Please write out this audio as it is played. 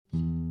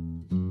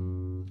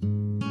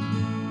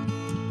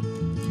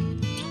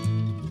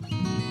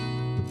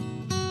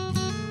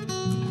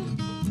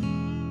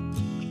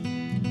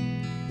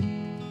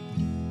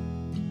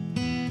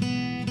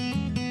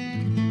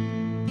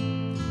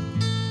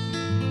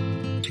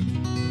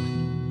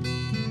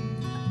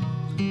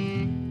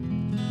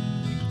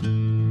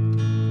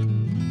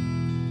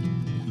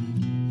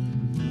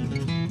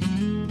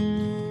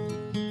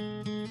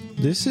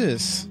This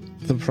is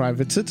The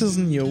Private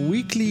Citizen, your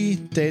weekly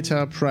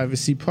data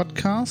privacy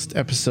podcast,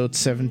 episode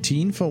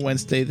 17 for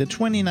Wednesday, the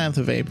 29th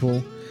of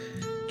April,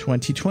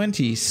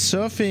 2020,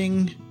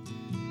 surfing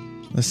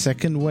the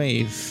second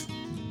wave.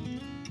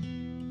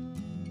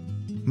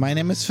 My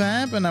name is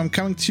Fab, and I'm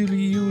coming to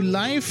you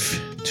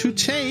live to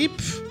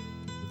tape,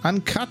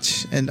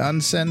 uncut and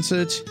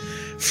uncensored,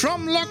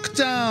 from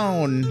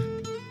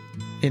lockdown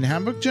in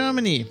Hamburg,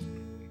 Germany.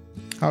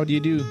 How do you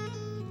do?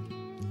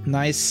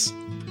 Nice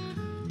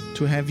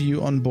to have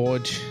you on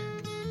board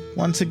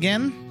once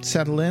again.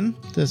 Settle in.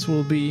 This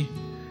will be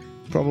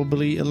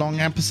probably a long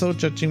episode,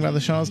 judging by the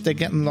shows. They're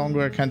getting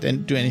longer. I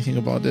can't do anything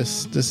about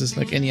this. This is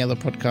like any other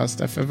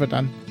podcast I've ever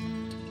done.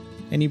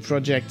 Any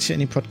project,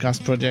 any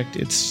podcast project.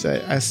 It's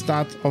I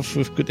start off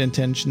with good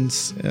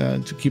intentions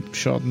to keep it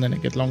short, and then I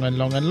get longer and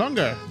longer and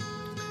longer.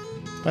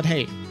 But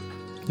hey,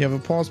 you have a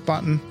pause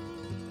button.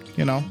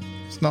 You know,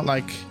 it's not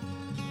like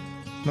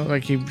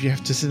you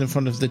have to sit in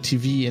front of the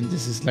TV and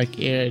this is like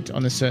aired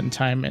on a certain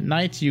time at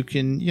night. You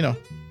can,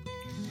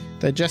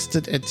 digest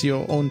it at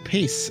your own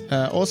pace.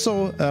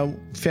 Also,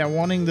 fair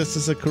warning, this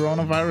is a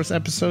coronavirus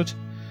episode.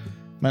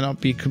 Might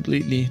not be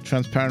completely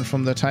transparent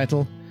from the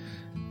title.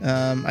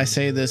 I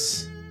say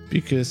this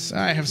because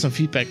I have some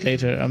feedback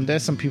later.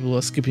 There's some people who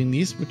are skipping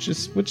these, which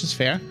is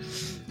fair.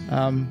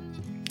 I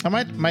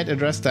might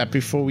address that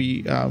before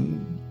we...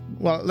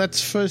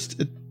 let's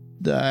first...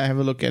 have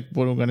a look at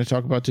what we're going to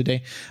talk about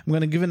today. I'm going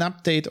to give an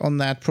update on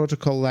that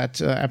protocol that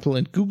Apple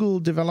and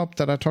Google developed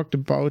that I talked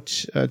about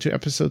 2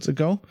 episodes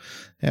ago.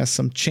 There's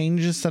some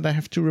changes that I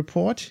have to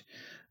report.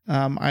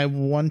 I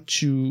want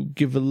to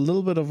give a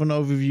little bit of an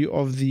overview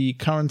of the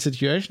current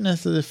situation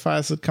as far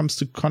as it comes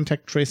to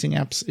contact tracing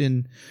apps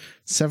in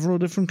several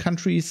different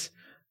countries.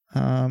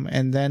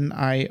 And then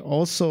I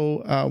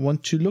also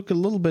want to look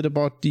a little bit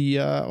about the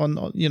on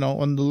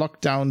the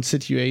lockdown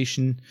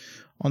situation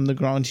on the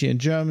ground here in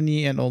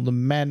Germany and all the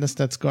madness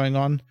that's going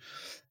on.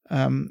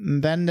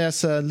 And then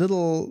there's a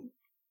little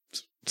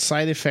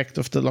side effect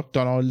of the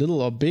lockdown, or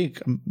little or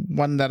big,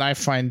 one that I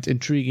find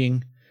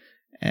intriguing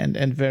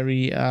and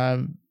very,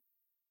 I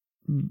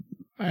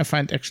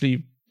find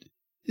actually,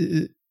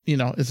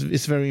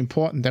 it's very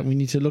important that we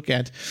need to look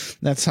at.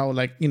 That's how,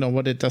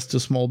 what it does to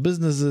small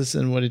businesses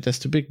and what it does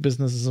to big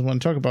businesses. I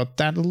want to talk about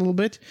that a little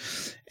bit.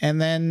 And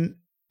then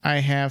I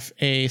have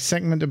a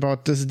segment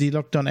about does the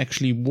lockdown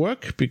actually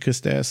work, because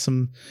there's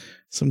some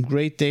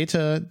great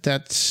data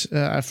that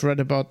I've read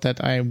about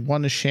that I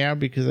want to share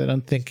because I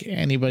don't think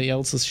anybody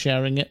else is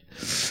sharing it.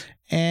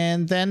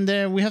 And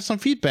then we have some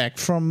feedback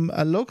from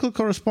local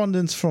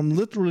correspondents from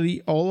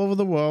literally all over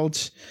the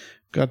world.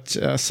 Got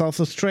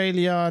South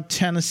Australia,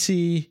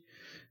 Tennessee,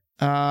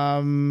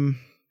 where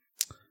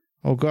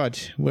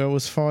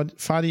was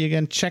Fadi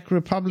again? Czech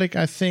Republic,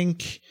 I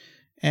think.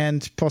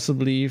 And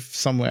possibly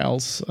somewhere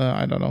else.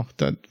 I don't know.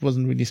 That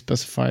wasn't really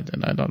specified,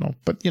 and I don't know.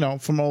 But,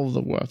 from all over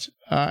the world.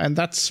 And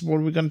that's what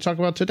we're going to talk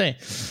about today.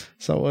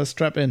 So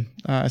strap in.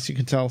 As you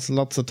can tell, it's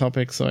lots of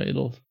topics, so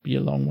it'll be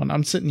a long one.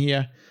 I'm sitting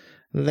here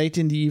late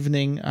in the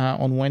evening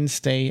on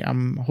Wednesday.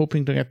 I'm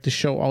hoping to get the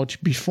show out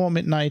before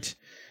midnight.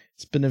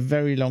 It's been a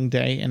very long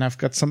day, and I've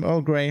got some Earl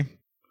Grey.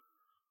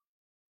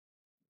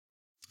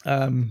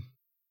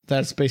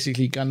 That's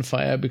basically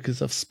gunfire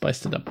because I've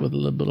spiced it up with a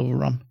little bit of a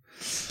rum.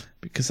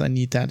 Because I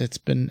need that.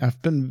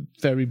 I've been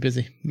very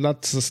busy.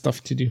 Lots of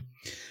stuff to do.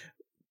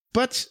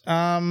 But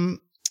one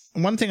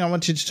thing I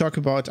want you to talk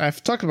about,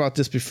 I've talked about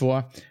this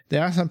before.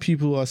 There are some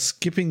people who are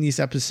skipping these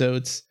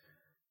episodes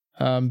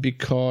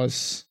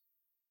because,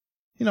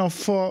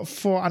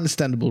 for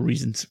understandable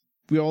reasons.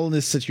 We're all in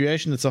this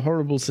situation. It's a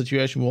horrible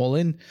situation we're all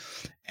in.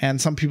 And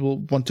some people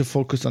want to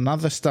focus on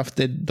other stuff.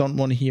 They don't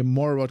want to hear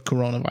more about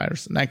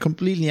coronavirus. And I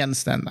completely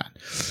understand that.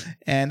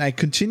 And I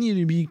continue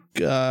to be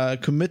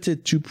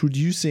committed to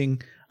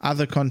producing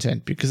other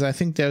content because I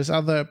think there's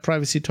other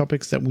privacy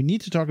topics that we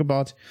need to talk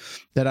about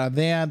that are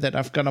there, that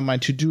I've got on my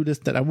to-do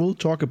list that I will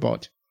talk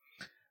about.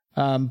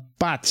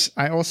 But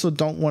I also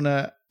don't want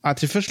to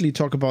artificially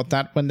talk about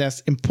that when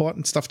there's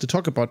important stuff to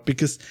talk about,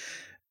 because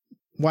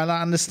while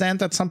I understand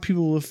that some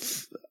people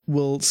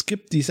will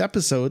skip these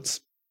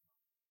episodes,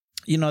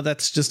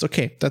 that's just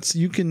okay. That's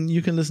you can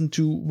listen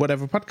to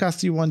whatever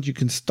podcast you want. You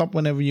can stop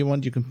whenever you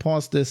want. You can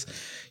pause this.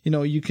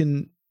 You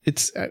can.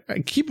 I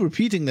keep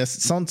repeating this.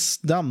 It sounds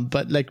dumb,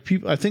 but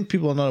I think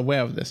people are not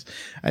aware of this.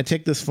 I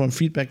take this from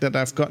feedback that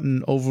I've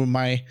gotten over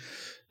my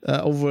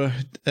over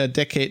a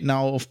decade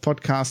now of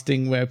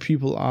podcasting, where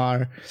people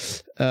are.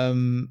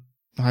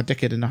 A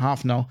decade and a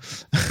half now,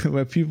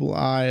 where people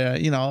are,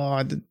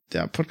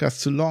 their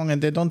podcast's too long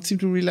and they don't seem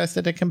to realize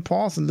that they can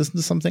pause and listen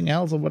to something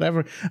else or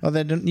whatever, or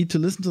they don't need to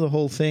listen to the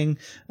whole thing.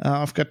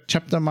 I've got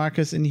chapter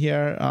markers in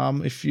here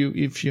if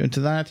you're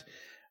into that.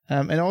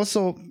 And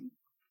also,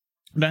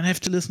 don't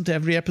have to listen to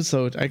every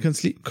episode. I can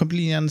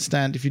completely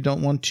understand if you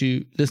don't want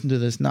to listen to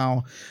this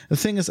now. The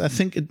thing is, I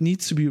think it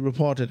needs to be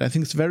reported. I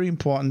think it's very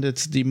important.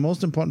 It's the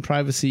most important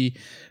privacy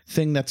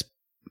thing that's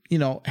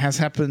has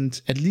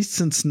happened at least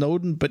since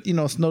Snowden, but,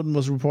 Snowden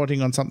was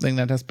reporting on something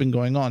that has been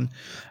going on.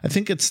 I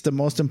think it's the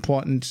most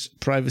important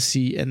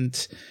privacy and,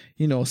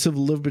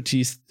 civil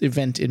liberties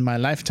event in my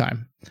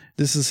lifetime.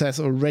 This has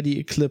already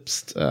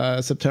eclipsed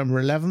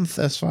September 11th,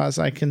 as far as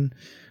I can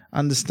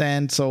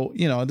understand. So,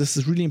 this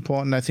is really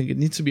important. I think it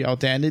needs to be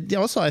out there. And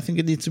I think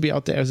it needs to be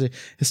out there as a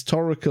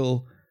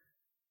historical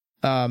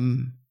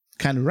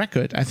kind of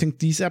record. I think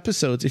these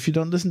episodes, if you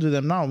don't listen to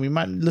them now, we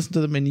might listen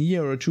to them in a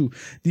year or two.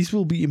 These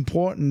will be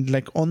important,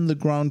 like on the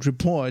ground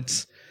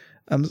reports.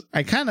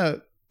 I kind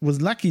of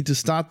was lucky to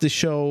start the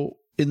show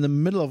in the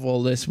middle of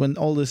all this, when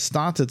all this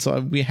started.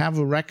 So we have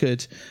a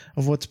record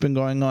of what's been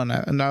going on.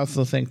 And I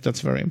also think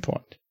that's very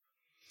important.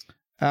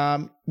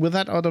 With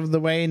that out of the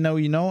way, now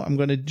I'm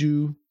going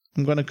to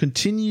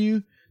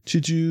continue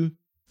to do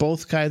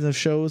both kinds of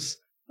shows.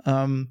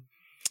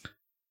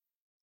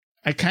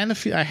 I kind of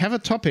feel I have a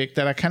topic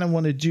that I kind of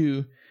want to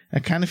do. I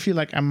kind of feel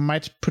like I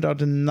might put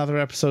out another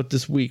episode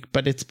this week,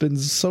 but it's been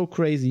so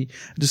crazy.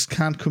 I just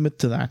can't commit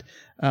to that.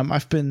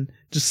 I've been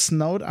just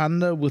snowed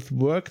under with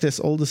work. There's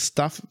all this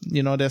stuff,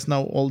 there's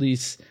now all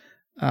these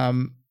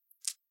web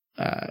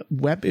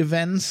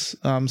events.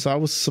 So I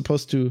was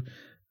supposed to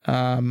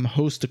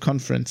host a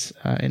conference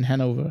in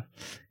Hanover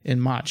in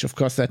March. Of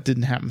course, that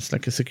didn't happen. It's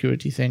like a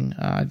security thing.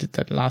 I did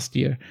that last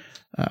year.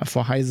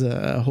 For Heise,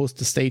 host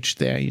the stage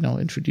there,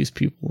 introduce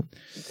people,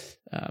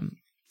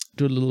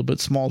 do a little bit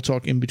small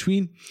talk in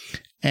between,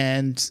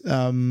 and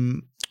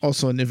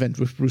also an event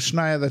with Bruce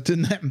Schneier that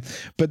didn't happen.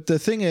 But the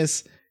thing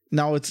is,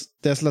 now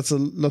there's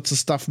lots of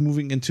stuff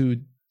moving into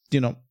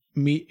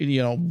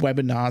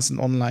webinars and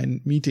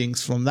online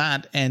meetings from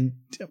that, and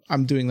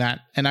I'm doing that.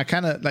 And I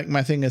kind of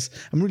my thing is,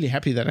 I'm really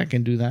happy that I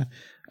can do that,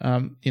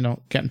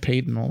 getting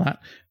paid and all that.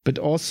 But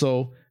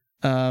also,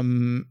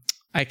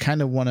 I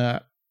kind of want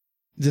to.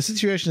 The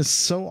situation is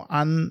so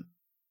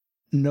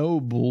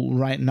unknowable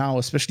right now,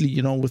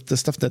 especially, with the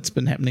stuff that's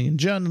been happening in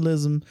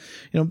journalism,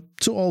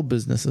 to all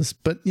businesses.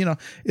 But,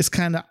 it's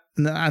kind of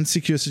an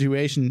unsecure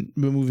situation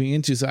we're moving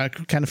into. So I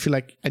kind of feel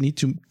like I need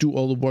to do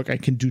all the work I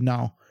can do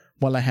now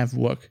while I have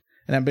work.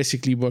 And I'm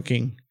basically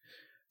working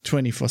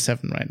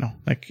 24/7 right now.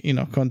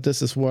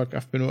 This is work.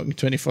 I've been working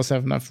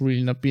 24/7. I've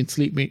really not been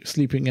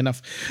sleeping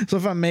enough. So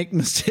if I make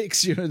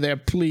mistakes here or there,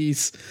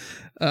 please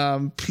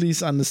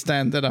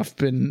understand that I've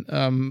been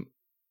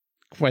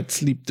quite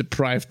sleep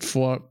deprived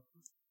for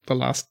the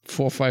last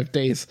 4 or 5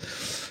 days.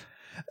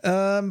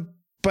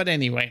 But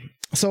anyway,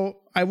 so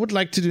I would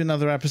like to do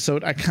another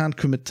episode. I can't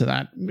commit to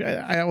that.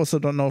 I also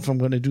don't know if I'm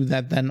going to do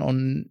that then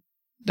on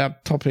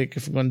that topic,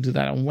 if I'm going to do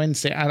that on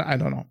Wednesday. I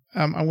don't know.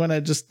 I'm going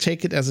to just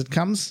take it as it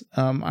comes.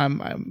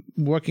 I'm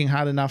working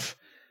hard enough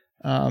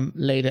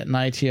late at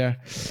night here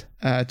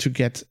to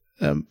get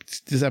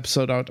this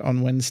episode out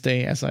on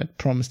Wednesday, as I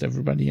promised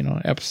everybody,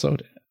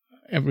 episode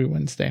every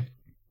Wednesday.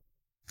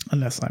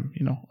 Unless I'm,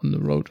 on the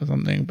road or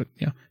something. But,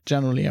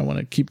 generally I want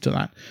to keep to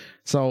that.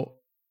 So,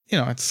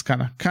 it's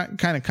kind of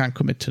can't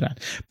commit to that.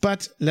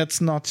 But let's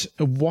not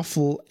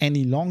waffle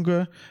any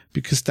longer,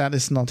 because that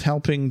is not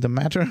helping the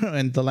matter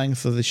and the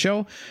length of the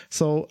show.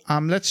 So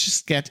let's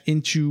just get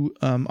into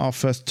our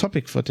first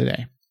topic for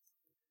today.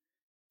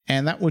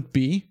 And that would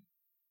be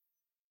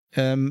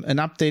an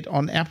update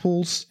on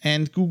Apple's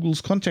and Google's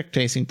contact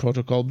tracing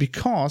protocol,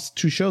 because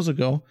 2 shows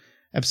ago,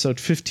 episode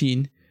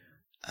 15,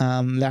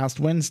 last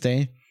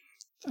Wednesday,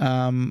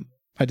 I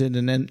did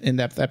an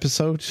in-depth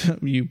episode.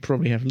 You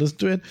probably have listened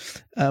to it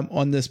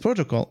on this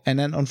protocol. And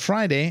then on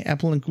Friday,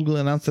 Apple and Google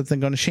announced that they're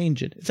going to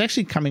change it. It's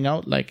actually coming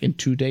out in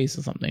 2 days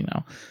or something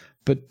now.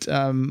 But,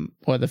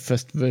 or the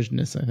first version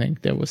is, I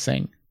think they were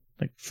saying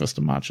 1st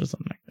of March or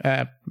something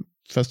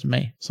 1st of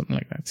May, something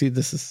like that. See,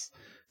 this is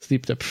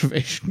sleep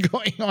deprivation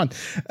going on.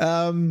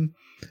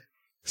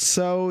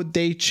 So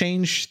they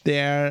changed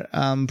their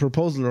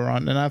proposal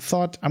around. And I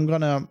thought I'm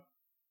going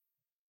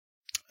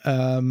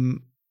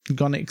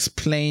to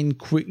explain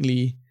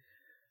quickly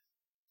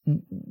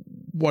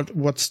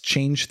what's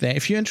changed there.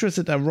 If you're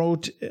interested, I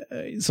wrote,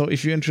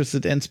 if you're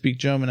interested in Speak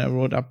German, I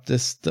wrote up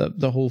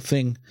the whole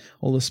thing,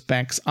 all the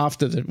specs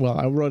after that. Well,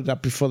 I wrote it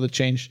up before the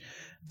change,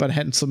 but I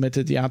hadn't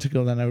submitted the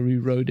article, then I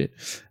rewrote it.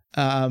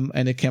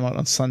 And it came out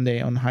on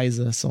Sunday on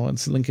Heise, so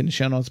it's a link in the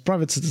show notes,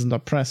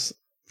 privatecitizen.press,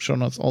 show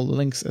notes, all the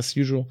links as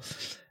usual.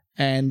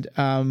 And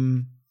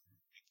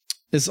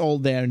it's all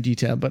there in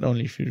detail, but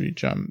only if you read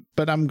German.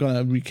 But I'm going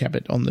to recap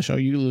it on the show.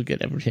 You will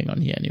get everything on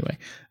here anyway.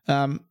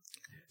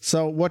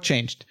 So what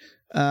changed?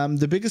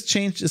 The biggest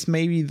change is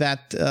maybe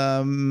that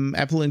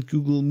Apple and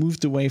Google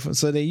moved away from...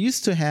 So they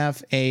used to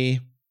have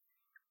a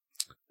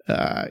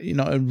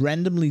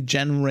randomly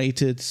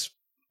generated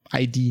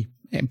ID,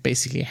 and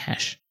basically a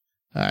hash,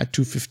 a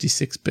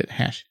 256-bit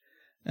hash,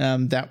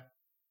 that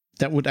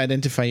would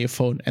identify your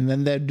phone. And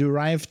then they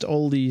derived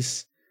all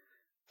these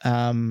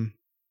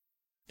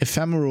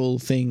ephemeral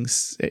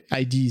things,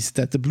 IDs,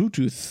 that the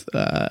Bluetooth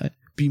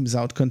beams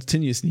out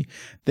continuously.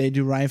 They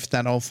derived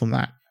that all from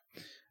that.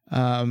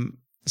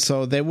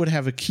 So they would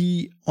have a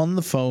key on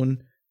the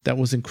phone that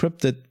was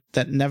encrypted,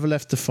 that never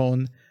left the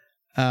phone,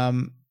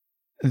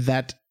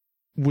 that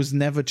was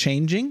never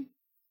changing.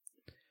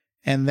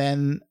 And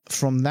then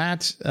from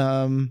that,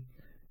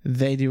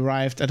 they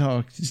derived, I don't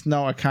know,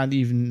 now I can't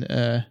even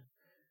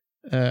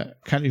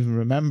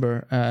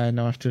remember.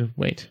 Now I have to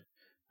wait.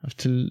 I have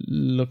to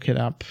look it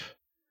up.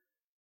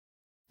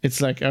 It's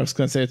like, I was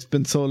going to say, it's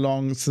been so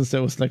long since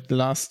there was like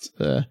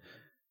the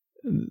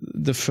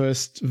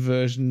first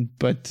version,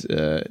 but,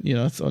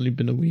 it's only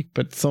been a week,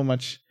 but so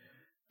much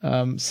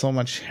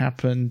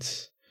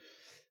happened.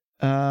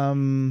 How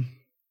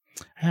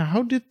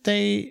did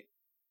they,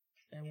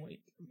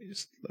 wait, let me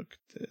just look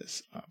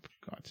this up.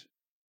 God,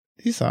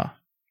 these are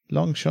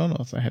long show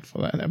notes I had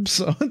for that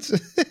episode.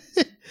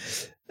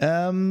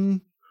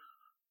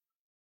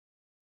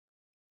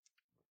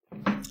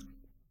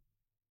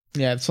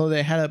 Yeah, so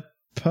they had a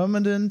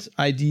permanent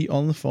ID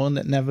on the phone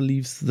that never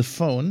leaves the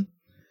phone.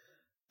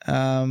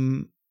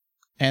 And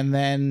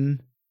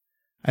then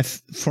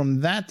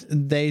from that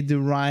they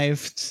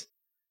derived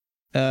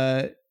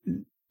the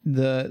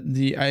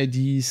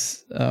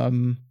IDs,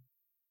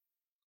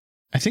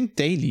 I think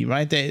daily,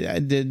 right?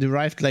 They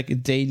derived like a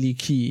daily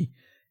key.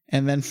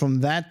 And then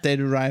from that, they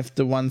derived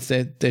the ones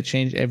that they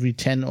change every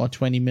 10 or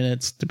 20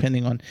 minutes,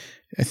 depending on,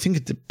 I think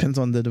it depends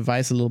on the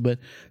device a little bit.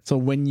 So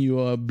when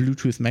your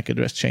Bluetooth MAC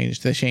address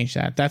changed, they changed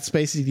that. That's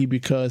basically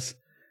because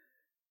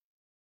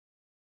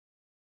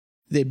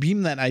they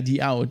beam that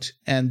ID out,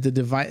 and the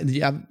device,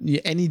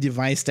 any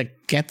device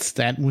that gets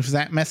that with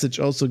that message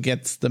also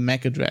gets the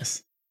MAC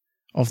address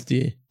of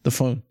the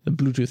phone, the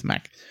Bluetooth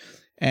MAC.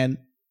 And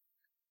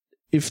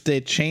if they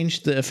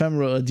change the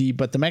ephemeral ID,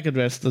 but the MAC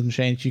address doesn't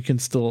change, you can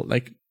still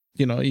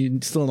you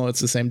still know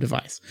it's the same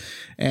device.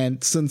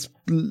 And since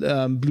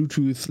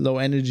Bluetooth Low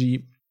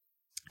Energy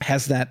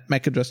has that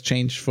MAC address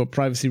change for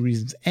privacy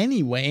reasons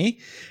anyway,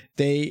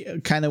 they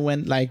kind of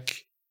went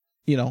like,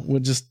 we'll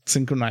just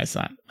synchronize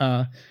that.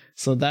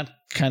 So that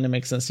kind of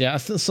makes sense. Yeah.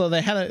 So they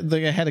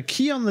had a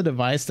key on the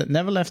device that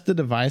never left the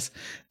device.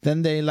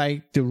 Then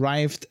they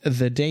derived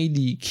the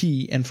daily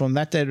key, and from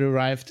that they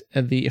derived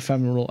the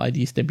ephemeral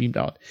IDs they beamed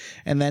out.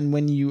 And then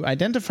when you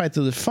identify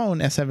to the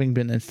phone as having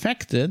been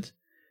infected,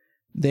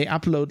 they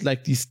upload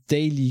these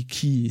daily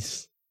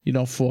keys,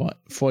 for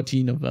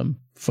 14 of them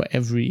for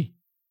every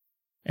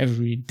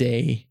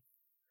day.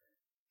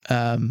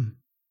 That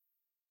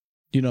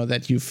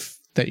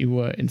you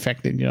were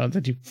infected,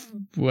 that you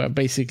were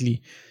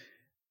basically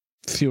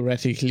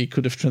theoretically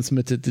could have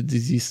transmitted the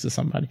disease to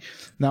somebody.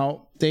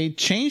 Now they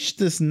changed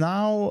this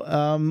now,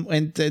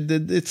 and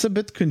it's a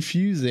bit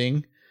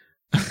confusing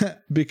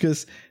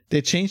because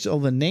they changed all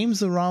the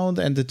names around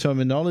and the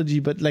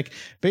terminology, but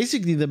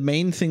basically the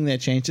main thing they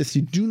changed is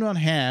you do not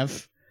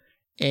have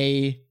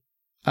a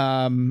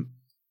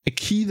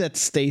key that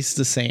stays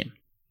the same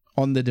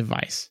on the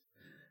device.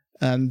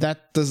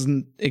 That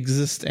doesn't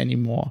exist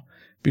anymore,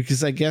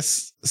 because I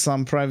guess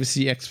some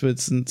privacy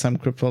experts and some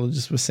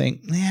cryptologists were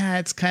saying, yeah,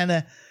 it's kind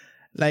of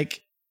there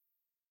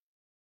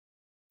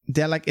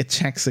are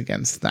checks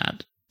against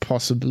that,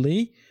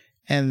 possibly.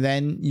 And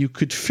then you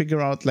could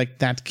figure out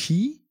that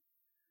key.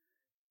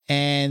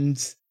 And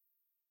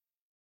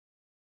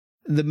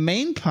the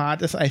main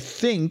part is, I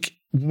think,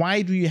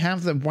 why do we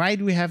have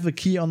the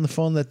key on the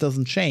phone that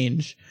doesn't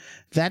change?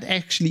 That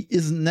actually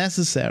isn't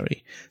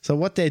necessary. So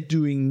what they're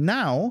doing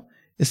now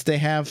is they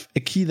have a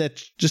key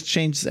that just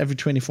changes every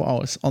 24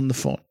 hours on the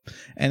phone.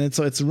 And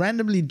it's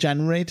randomly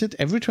generated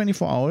every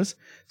 24 hours.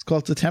 It's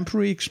called the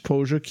temporary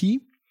exposure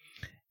key.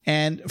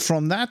 And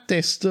from that,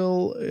 they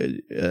still,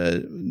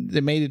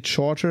 they made it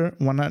shorter,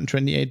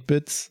 128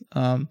 bits,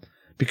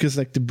 because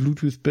the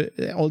Bluetooth bit,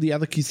 all the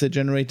other keys they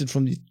generated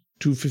from the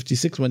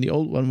 256 when the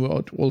old one were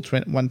all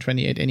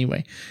 128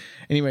 anyway.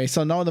 Anyway,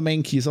 so now the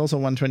main key is also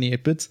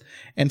 128 bits.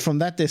 And from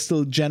that, they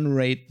still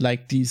generate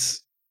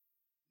these,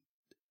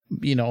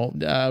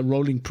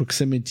 rolling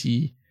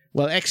proximity.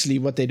 Well, actually,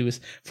 what they do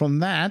is from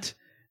that,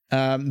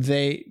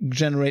 they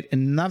generate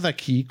another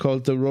key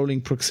called the rolling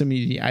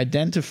proximity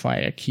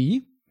identifier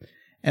key.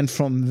 And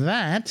from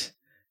that,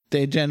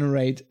 they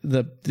generate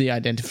the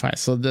identifier.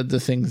 So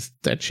the things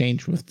that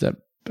change with the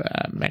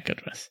MAC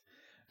address.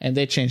 And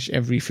they change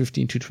every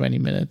 15 to 20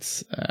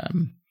 minutes.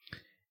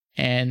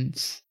 And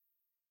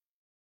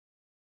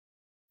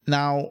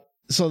now,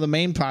 so the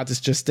main part is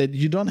just that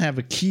you don't have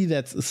a key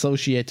that's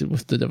associated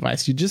with the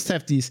device. You just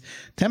have these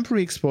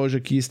temporary exposure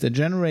keys that are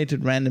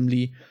generated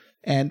randomly.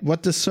 And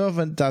what the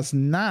server does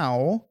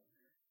now,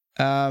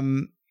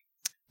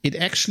 it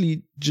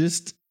actually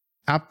just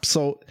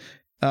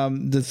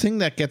the thing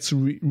that gets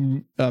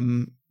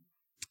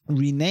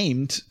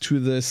renamed to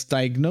this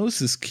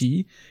diagnosis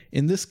key,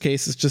 in this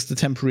case, is just the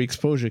temporary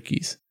exposure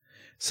keys.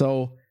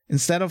 So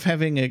instead of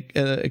having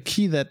a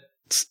key that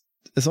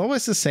is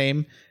always the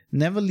same,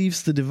 never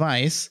leaves the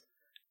device,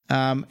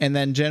 and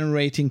then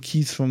generating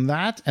keys from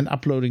that and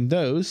uploading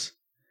those,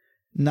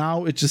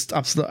 now it just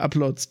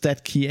uploads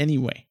that key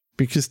anyway,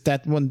 because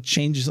that one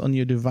changes on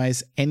your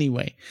device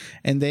anyway.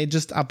 And they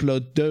just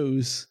upload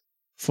those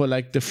for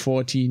the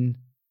 14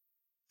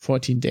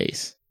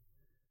 days.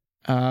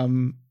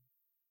 And,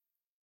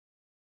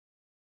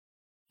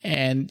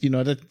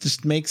 that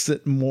just makes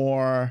it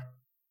more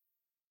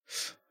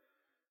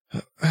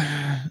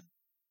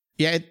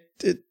Yeah,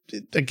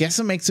 I guess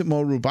it makes it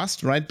more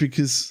robust, right?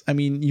 Because, I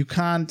mean, you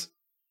can't,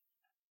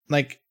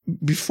 like,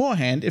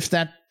 beforehand, if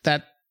that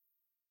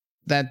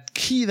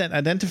key that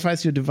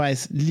identifies your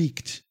device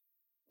leaked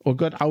or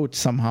got out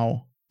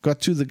somehow, got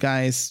to the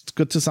guys,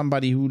 got to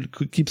somebody who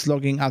keeps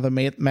logging other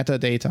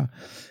metadata,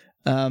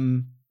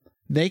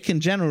 they can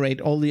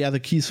generate all the other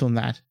keys from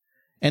that.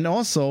 And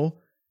also,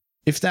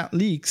 if that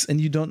leaks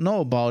and you don't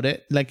know about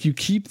it, like, you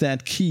keep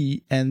that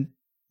key and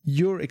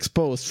you're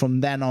exposed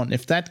from then on.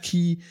 If that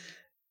key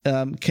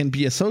can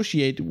be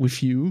associated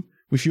with you,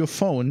 with your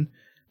phone,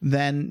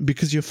 then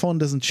because your phone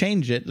doesn't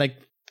change it, like,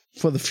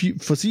 for the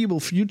foreseeable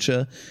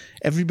future,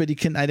 everybody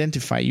can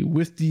identify you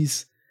with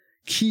these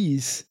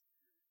keys,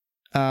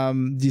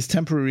 these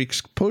temporary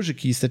exposure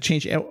keys that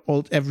change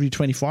every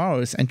 24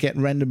 hours and get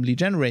randomly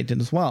generated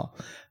as well.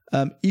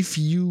 If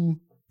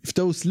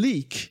those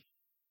leak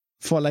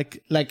for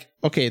like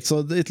okay, so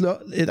it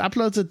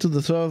uploads it to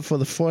the server for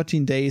the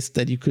 14 days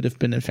that you could have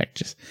been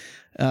infectious.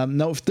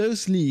 Now, if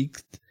those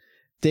leaked,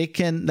 they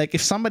can, like,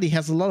 if somebody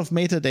has a lot of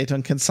metadata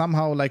and can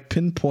somehow, like,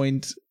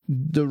 pinpoint,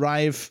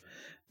 derive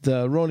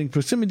the rolling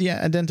proximity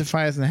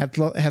identifiers and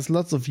has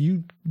lots of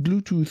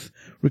Bluetooth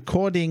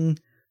recording,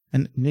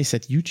 and they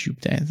said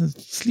YouTube there,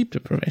 sleep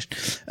deprivation,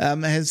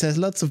 has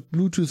lots of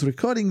Bluetooth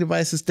recording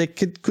devices that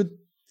could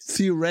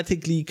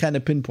theoretically kind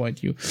of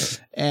pinpoint you.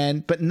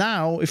 But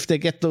now, if they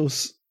get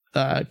those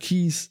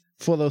keys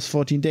for those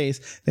 14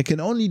 days, they can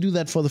only do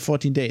that for the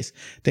 14 days.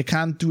 They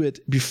can't do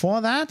it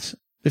before that,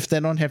 if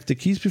they don't have the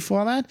keys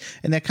before that,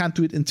 and they can't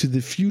do it into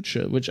the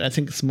future, which I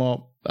think is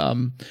more, I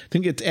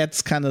think it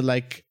adds kind of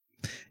like,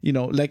 you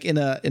know, like in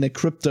a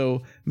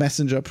crypto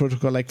messenger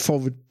protocol, like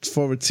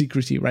forward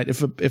secrecy, right?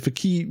 If a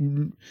key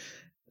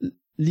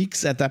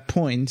leaks at that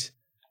point,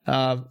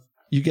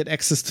 you get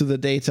access to the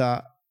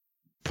data,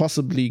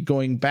 possibly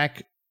going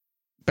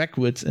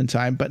backwards in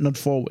time, but not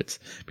forwards,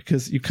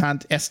 because you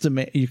can't guess the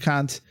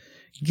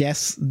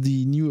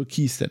newer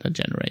keys that are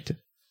generated.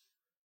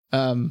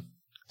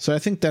 So I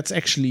think that's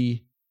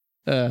actually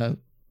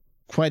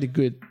quite a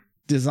good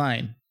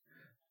design.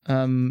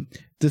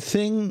 The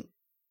thing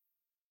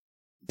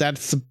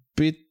that's a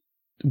bit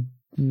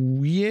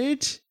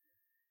weird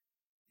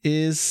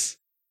is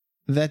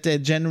that they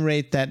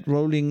generate that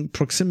rolling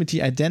proximity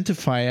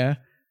identifier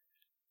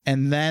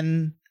and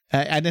then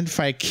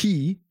identify a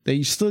key.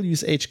 They still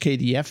use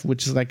HKDF,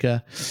 which is like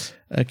a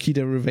key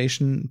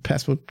derivation,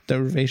 password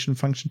derivation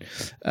function.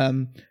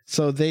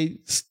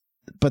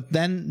 But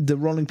then the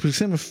rolling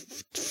proximity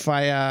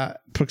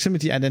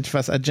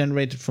identifiers are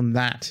generated from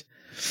that.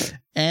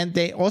 And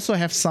they also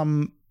have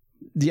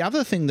the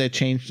other thing they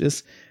changed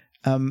is,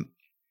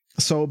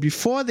 so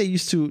before they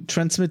used to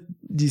transmit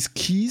these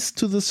keys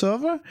to the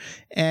server,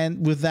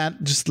 and with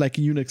that, just like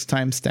a Unix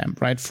timestamp,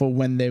 right, for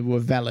when they were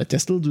valid. They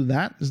still do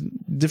that,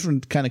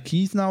 different kind of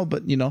keys now,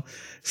 but, you know,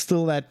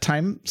 still that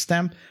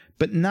timestamp.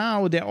 But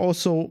now they're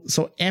also,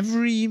 so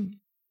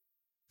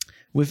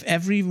with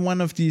every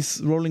one of these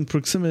rolling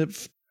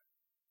proximity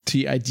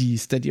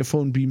IDs that your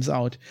phone beams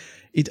out,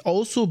 it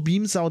also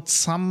beams out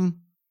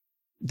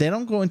they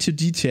don't go into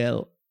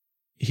detail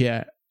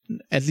here,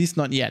 at least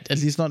not yet, at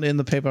least not in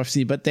the paper I've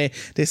seen, but they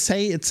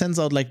say it sends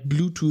out like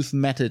Bluetooth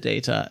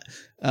metadata.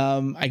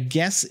 I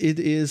guess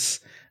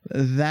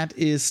that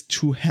is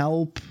to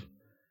help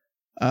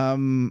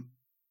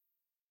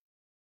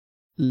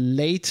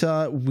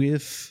later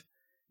with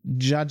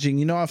judging.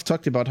 You know, I've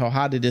talked about how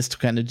hard it is to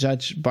kind of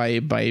judge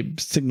by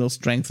signal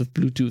strength of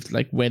Bluetooth,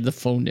 like where the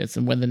phone is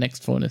and where the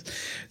next phone is.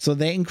 So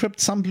they encrypt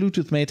some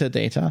Bluetooth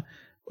metadata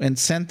and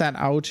send that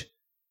out.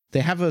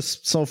 They have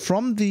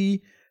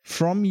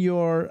from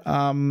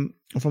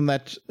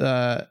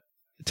that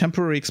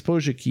temporary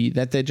exposure key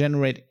that they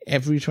generate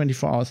every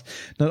 24 hours.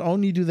 Not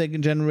only do they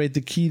generate the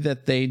key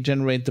that they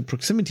generate the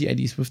proximity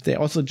IDs with, they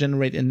also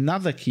generate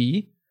another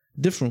key,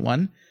 different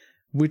one,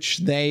 which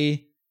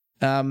they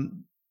encrypt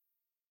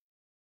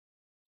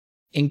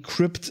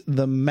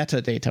the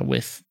metadata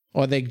with,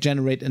 or they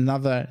generate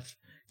another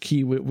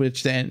key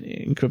which they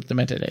encrypt the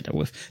metadata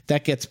with.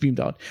 That gets beamed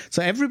out.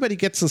 So everybody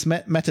gets this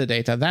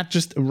metadata. That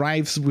just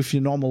arrives with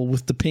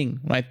the ping,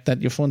 right, that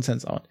your phone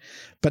sends out.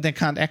 But they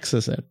can't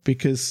access it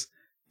because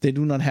they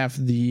do not have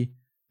the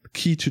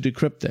key to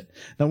decrypt it.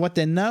 Now, what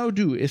they now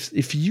do is,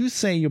 if you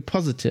say you're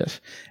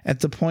positive at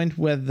the point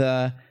where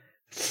the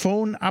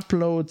phone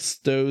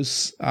uploads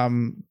those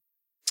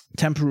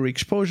temporary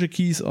exposure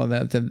keys, or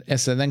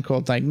as they're then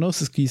called,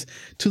 diagnosis keys,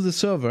 to the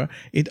server,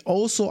 it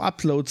also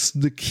uploads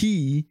the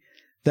key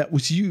that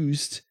was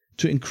used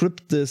to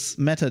encrypt this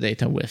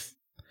metadata with.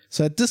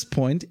 So at this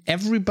point,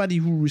 everybody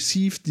who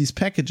received these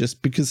packages,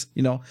 because,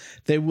 you know,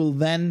 they will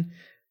then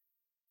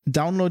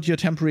download your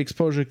temporary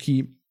exposure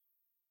key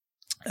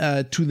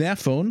to their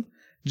phone,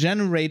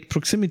 generate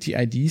proximity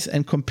IDs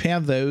and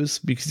compare those,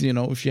 because, you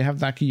know, if you have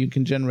that key, you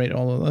can generate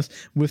all of those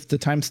with the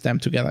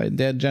timestamp together.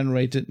 They're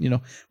generated, you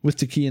know, with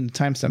the key and the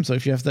timestamp. So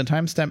if you have the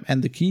timestamp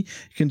and the key,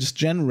 you can just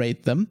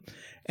generate them,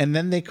 and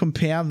then they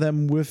compare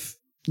them with,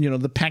 you know,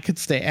 the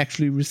packets they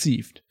actually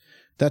received.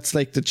 That's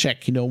like the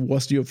check,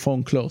 was your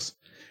phone close?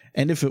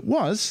 And if it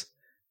was,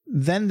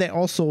 then they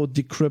also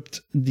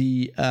decrypt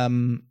the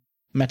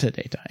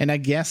metadata. And I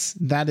guess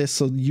that is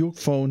so your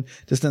phone,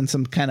 there's then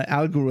some kind of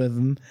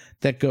algorithm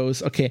that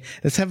goes, okay,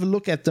 let's have a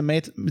look at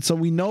so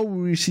we know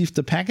we received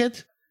the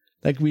packet,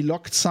 like we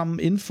logged some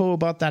info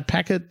about that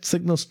packet,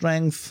 signal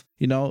strength,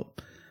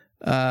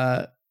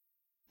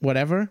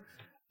 whatever.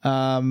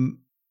 And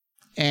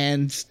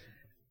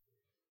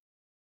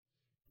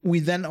we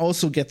then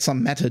also get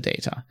some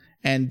metadata.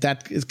 And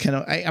that is kind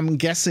of, I'm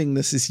guessing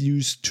this is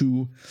used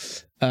to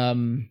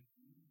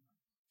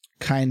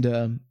kind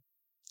of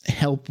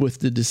help with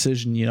the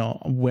decision,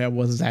 where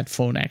was that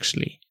phone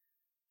actually,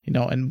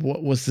 and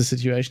what was the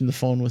situation the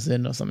phone was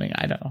in or something.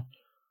 I don't know.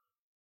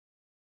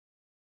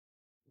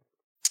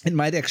 It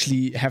might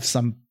actually have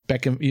some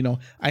back,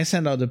 I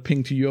send out a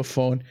ping to your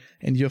phone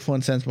and your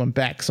phone sends one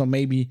back. So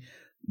maybe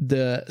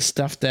the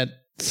stuff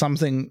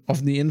something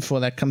of the info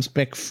that comes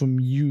back from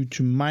you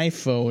to my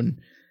phone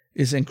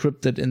is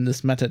encrypted in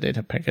this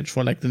metadata package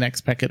for like the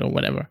next packet or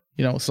whatever,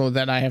 so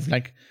that I have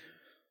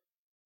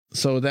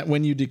so that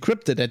when you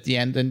decrypt it at the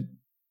end, then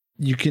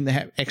you can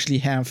actually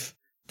have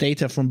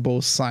data from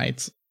both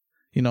sides,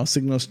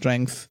 signal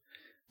strength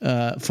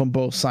from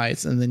both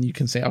sides. And then you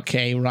can say,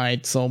 okay,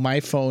 right, so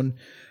my phone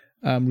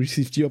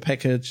received your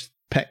packages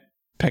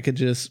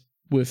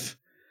with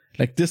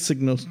like this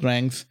signal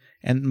strength,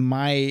 and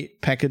my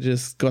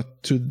packages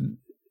got to,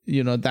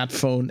 that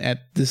phone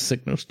at this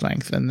signal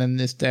strength. And then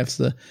there's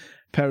the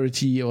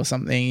parity or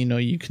something,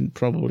 you can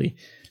probably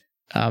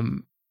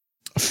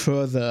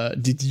further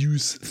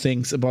deduce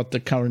things about the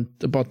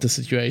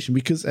situation,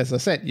 because as I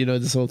said,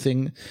 this whole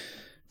thing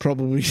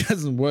probably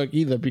doesn't work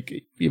either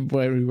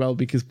very well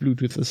because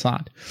Bluetooth is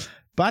hard.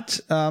 But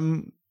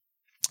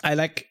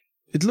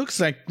it looks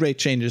like great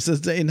changes.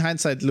 In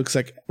hindsight, it looks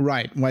like,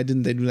 right, why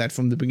didn't they do that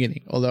from the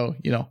beginning? Although,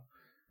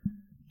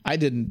 I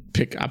didn't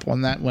pick up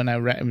on that when I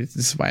read. I mean, this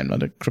is why I'm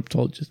not a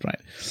cryptologist, right?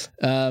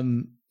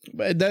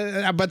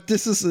 But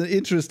this is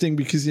interesting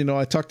because,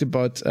 I talked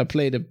about,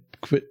 played a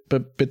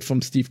bit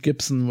from Steve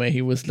Gibson where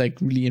he was like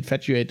really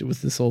infatuated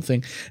with this whole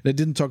thing. And I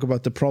didn't talk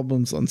about the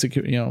problems on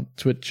security,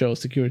 Twitch show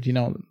Security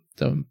Now,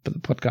 the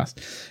podcast.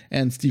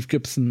 And Steve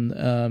Gibson,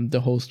 the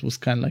host, was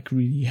kind of like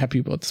really happy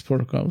about this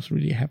protocol. Was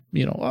really happy,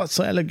 it's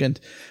so elegant.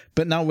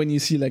 But now when you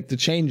see like the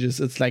changes,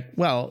 it's like,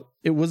 well,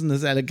 it wasn't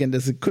as elegant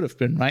as it could have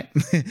been, right?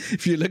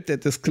 If you looked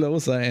at this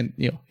closer, and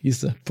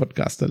he's a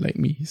podcaster like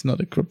me, he's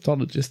not a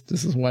cryptologist.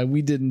 This is why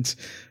we didn't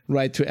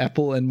write to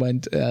Apple and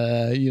went,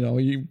 why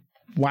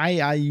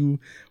do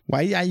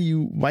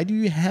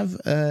you have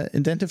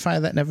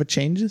identifier that never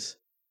changes?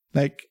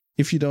 Like,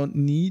 if you don't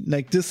need,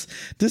 like this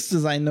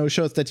design now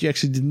shows that you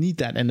actually didn't need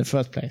that in the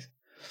first place.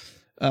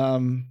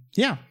 So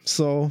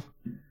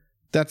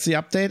that's the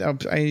update.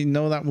 I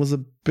know that was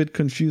a bit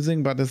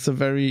confusing, but it's a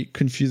very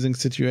confusing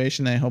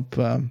situation. I hope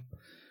that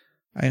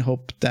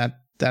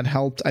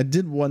helped. I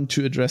did want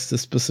to address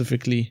this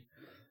specifically.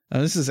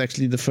 This is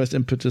actually the first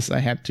impetus I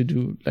had to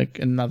do like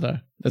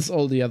another. That's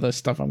all the other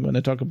stuff I'm going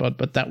to talk about,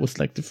 but that was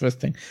like the first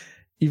thing.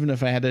 Even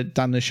if I had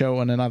done a show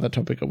on another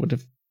topic, I would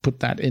have put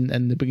that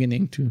in the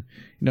beginning to,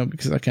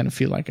 because I kind of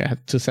feel like I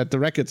had to set the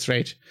record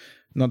straight.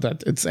 Not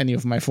that it's any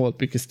of my fault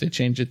because they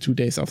changed it 2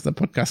 days after the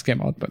podcast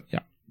came out, but yeah.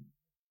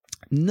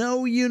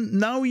 Now you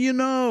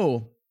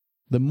know.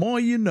 The more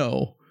you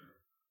know.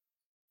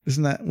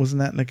 Wasn't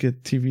that like a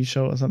TV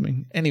show or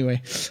something?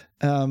 Anyway,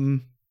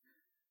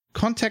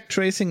 contact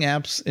tracing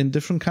apps in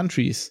different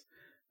countries.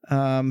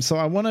 So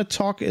I want to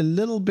talk a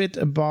little bit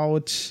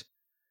about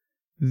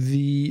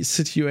the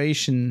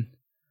situation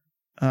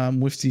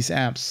with these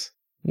apps.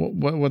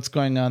 What's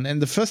going on?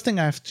 And the first thing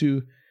I have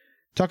to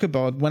talk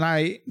about, when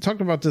I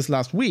talked about this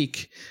last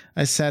week,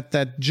 I said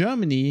that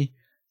Germany,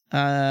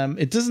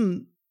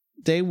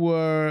 they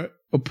were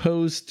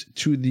opposed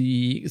to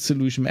the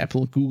solution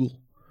Apple and Google.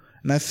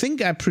 And I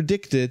think I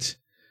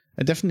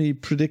definitely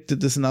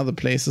predicted this in other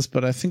places,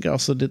 but I think I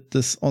also did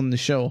this on the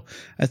show.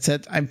 I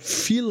said, I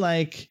feel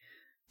like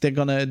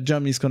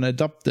Germany's gonna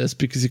adopt this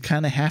because you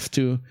kind of have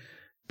to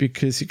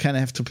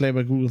play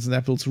by Google's and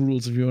Apple's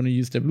rules if you want to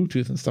use their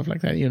Bluetooth and stuff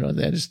like that.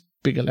 They're just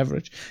bigger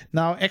leverage.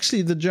 Now,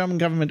 actually, the German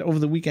government over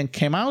the weekend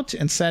came out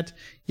and said,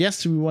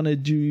 yes, we want to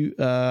do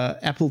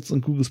Apple's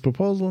and Google's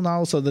proposal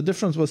now. So the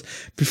difference was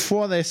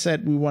before they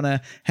said we want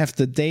to have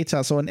the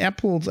data. So in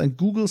Apple's and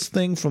Google's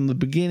thing from the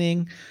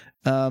beginning,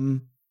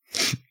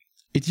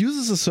 it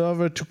uses a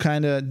server to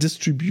kind of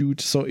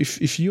distribute. So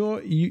if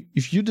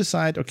you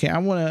decide, okay, I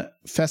want to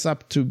fess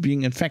up to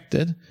being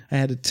infected, I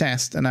had a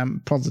test and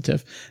I'm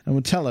positive, I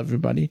will tell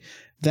everybody,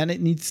 then it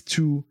needs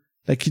to,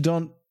 like,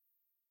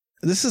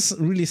 this is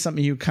really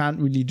something you can't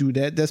really do.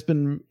 There's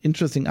been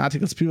interesting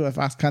articles. People have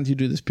asked, can't you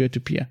do this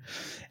peer-to-peer?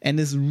 And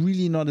it's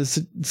really not a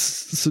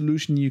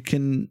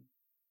solution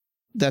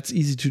that's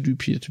easy to do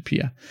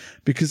peer-to-peer.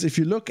 Because if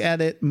you look at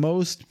it,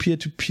 most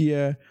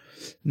peer-to-peer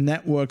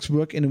networks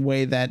work in a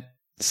way that,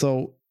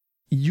 so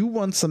you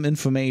want some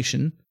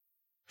information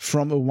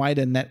from a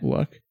wider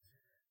network,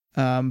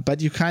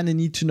 But you kind of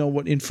need to know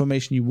what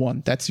information you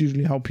want. That's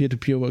usually how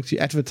peer-to-peer works. You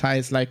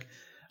advertise like,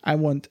 I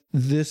want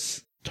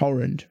this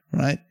torrent,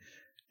 right?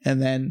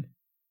 And then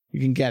you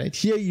can get it.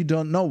 Here you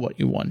don't know what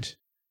you want,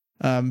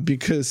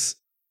 because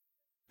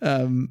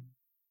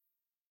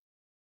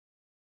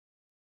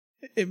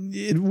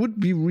it would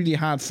be really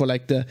hard for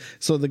like the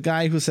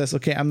guy who says,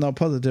 okay, I'm now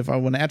positive, I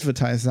want to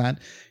advertise that,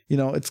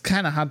 it's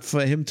kind of hard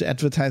for him to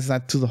advertise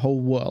that to the whole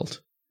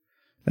world.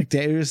 Like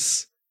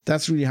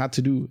that's really hard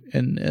to do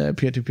in a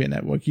peer-to-peer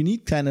network. You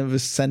need kind of a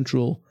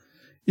central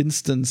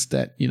instance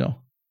that,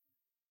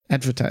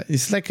 advertise.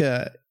 It's like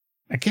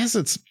I guess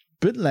it's a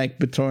bit like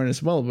BitTorrent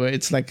as well, where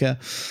it's like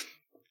it's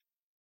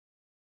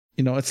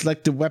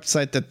like the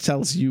website that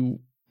tells you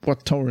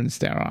what torrents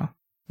there are.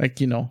 Like,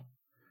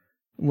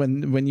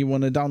 when you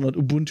want to download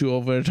Ubuntu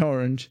over a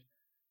torrent,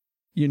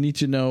 you need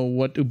to know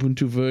what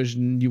Ubuntu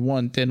version you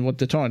want and what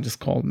the torrent is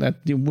called. And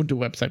that the Ubuntu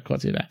website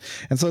calls you that.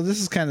 And so this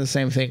is kind of the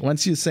same thing.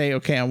 Once you say,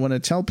 okay, I want to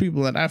tell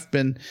people that I've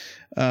been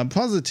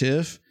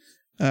positive,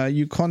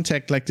 you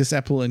contact like this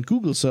Apple and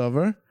Google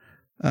server,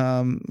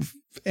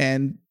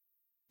 and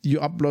you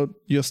upload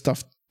your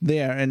stuff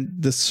there. And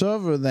the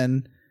server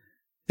then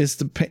is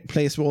the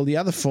place where all the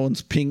other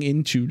phones ping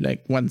into,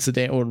 like once a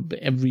day or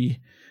every,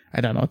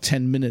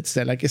 10 minutes.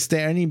 They're like, is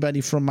there anybody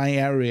from my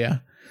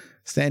area?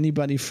 Is there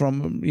anybody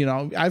from,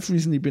 I've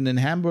recently been in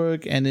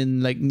Hamburg and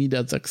in like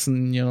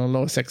Niedersachsen,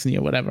 Lower Saxony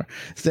or whatever.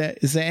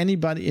 Is there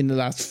anybody in the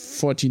last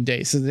 14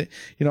 days? Is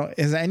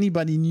there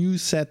anybody new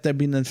said they've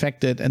been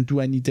infected and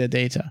do I need their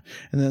data?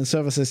 And then the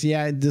server says,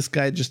 yeah, this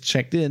guy just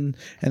checked in,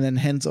 and then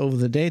hands over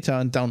the data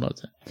and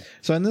downloads it.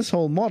 So in this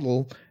whole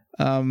model,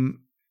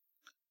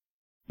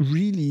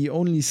 really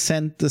only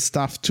send the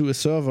stuff to a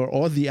server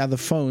or the other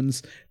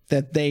phones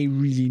that they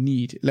really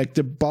need. Like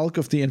the bulk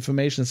of the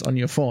information is on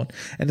your phone.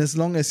 And as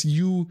long as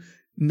you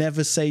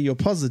never say you're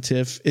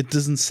positive, it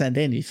doesn't send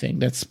anything.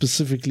 That's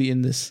specifically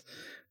in this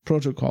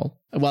protocol.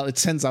 Well, it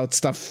sends out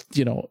stuff,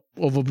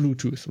 over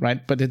Bluetooth,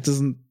 right? But it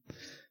doesn't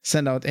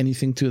send out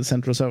anything to the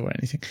central server or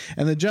anything.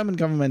 And the German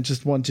government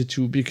just wanted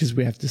to, because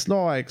we have this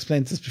law, I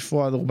explained this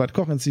before, the Robert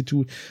Koch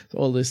Institute,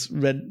 all this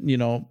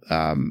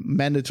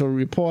mandatory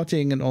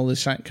reporting and all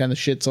this kind of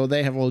shit. So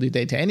they have all the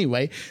data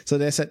anyway. So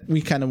they said,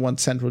 we kind of want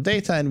central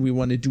data and we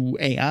want to do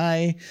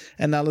AI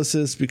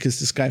analysis, because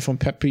this guy from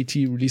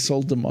PepPT really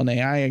sold them on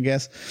AI, I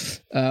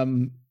guess.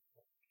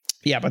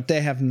 But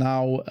they have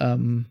now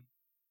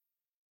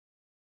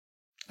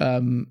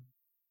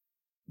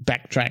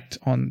backtracked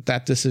on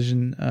that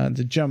decision.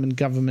 The German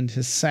government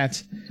has said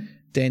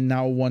they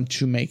now want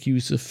to make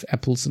use of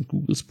Apple's and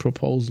Google's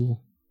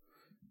proposal,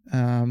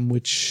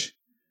 which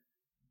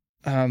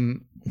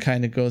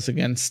kind of goes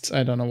against,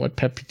 I don't know what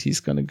PepPT is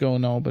going to go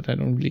now, but I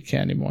don't really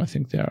care anymore. I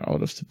think they're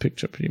out of the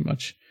picture pretty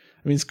much.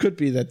 I mean, it could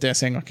be that they're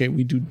saying, okay,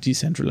 we do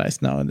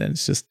decentralized now, and then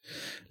it's just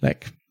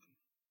like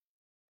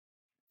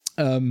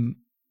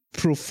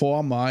pro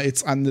forma,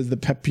 it's under the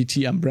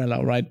PepPT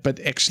umbrella, right?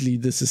 But actually,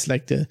 this is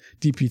like the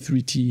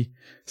DP3T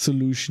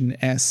solution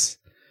as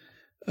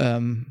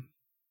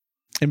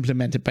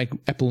implemented by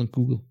Apple and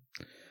Google.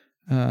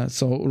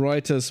 So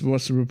Reuters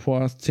was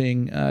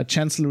reporting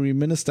Chancellery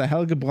Minister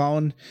Helge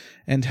Braun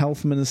and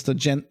Health Minister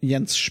Jens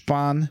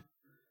Spahn,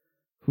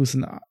 who's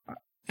an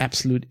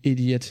absolute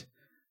idiot,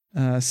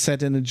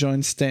 said in a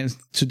joint statement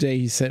today.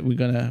 He said, "We're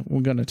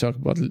gonna talk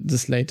about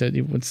this later.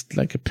 It was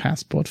like a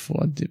passport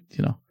for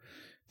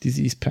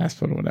disease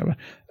passport or whatever."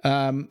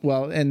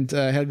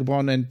 Helge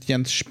Braun and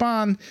Jens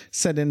Spahn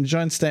said in a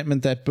joint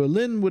statement that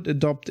Berlin would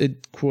adopt a,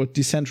 quote,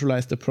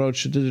 decentralized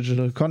approach to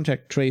digital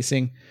contact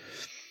tracing,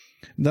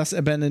 thus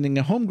abandoning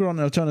a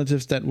homegrown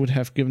alternatives that would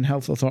have given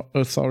health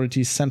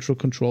authorities central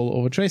control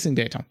over tracing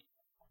data.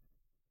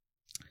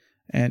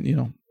 And,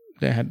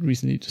 they had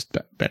recently just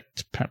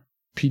backed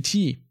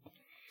PT.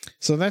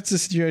 So that's the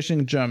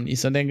situation in Germany.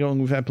 So they're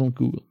going with Apple and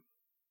Google.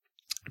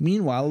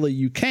 Meanwhile, the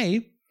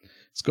UK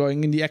is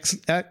going in the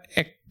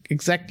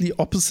exactly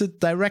opposite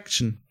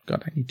direction.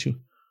 God, I need to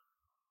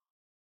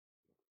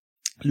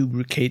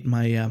lubricate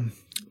my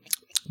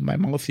my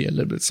mouth here a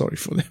little bit. Sorry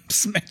for the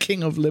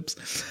smacking of lips.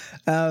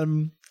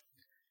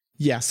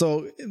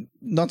 So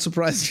not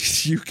surprisingly,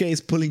 the UK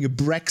is pulling a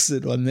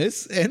Brexit on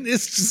this, and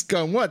it's just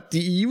going, what? The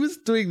EU is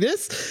doing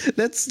this?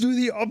 Let's do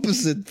the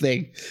opposite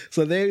thing.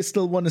 So they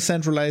still want a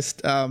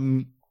centralized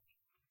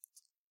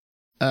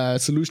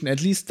solution.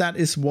 At least that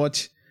is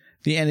what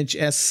the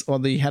NHS or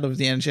the head of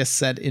the NHS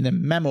said in a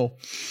memo.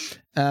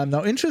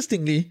 Now,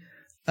 interestingly,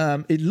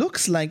 it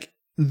looks like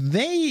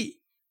they,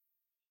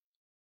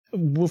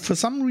 for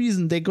some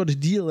reason, they got a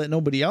deal that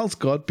nobody else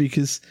got,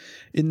 because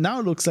it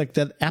now looks like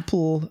that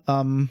Apple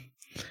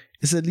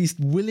is at least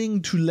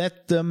willing to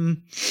let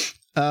them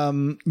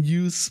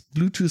use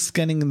Bluetooth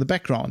scanning in the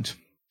background,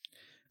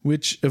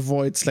 which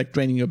avoids like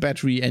draining your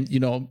battery and,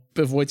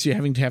 avoids you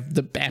having to have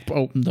the app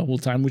open the whole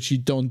time, which you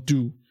don't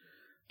do.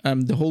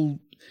 The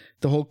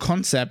whole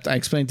concept, I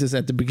explained this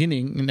at the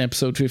beginning in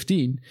episode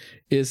 15,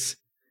 is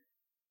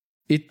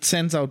it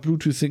sends out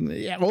Bluetooth signals.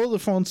 Yeah, all the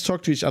phones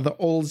talk to each other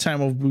all the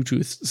time over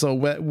Bluetooth. So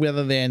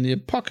whether they're in your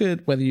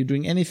pocket, whether you're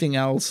doing anything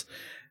else,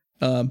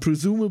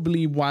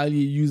 presumably while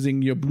you're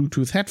using your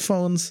Bluetooth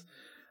headphones.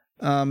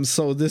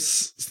 So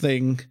this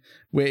thing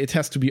where it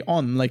has to be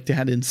on, like they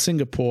had in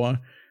Singapore,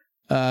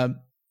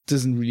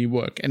 doesn't really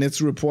work. And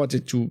it's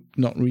reported to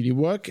not really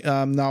work.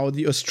 Now,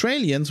 the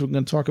Australians, we're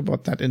going to talk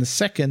about that in a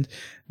second,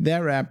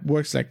 their app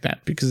works like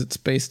that because it's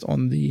based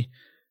on the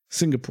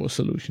Singapore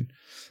solution.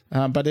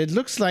 But it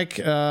looks like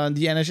the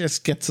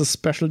NHS gets a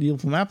special deal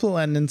from Apple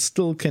and then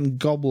still can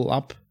gobble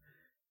up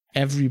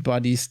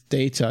everybody's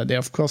data. They're,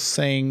 of course,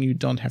 saying you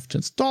don't have to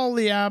install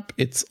the app.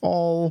 It's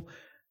all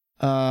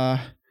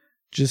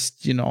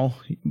just,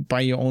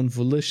 by your own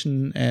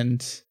volition.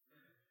 And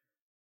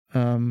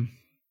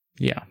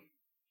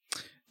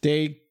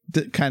they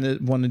kind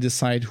of want to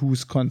decide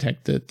who's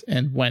contacted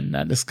and when.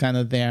 That is kind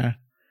of their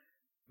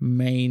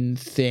main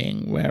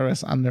thing.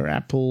 Whereas under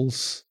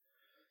Apple's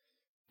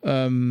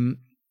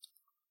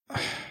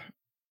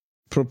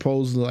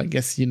proposal, I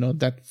guess,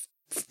 that's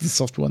the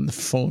software on the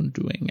phone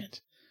doing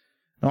it.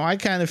 Now, I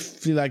kind of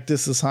feel like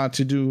this is hard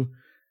to do.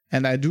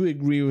 And I do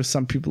agree with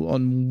some people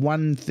on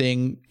one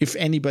thing. If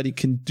anybody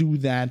can do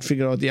that,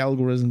 figure out the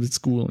algorithm, it's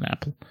Google and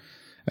Apple.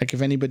 Like,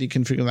 if anybody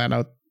can figure that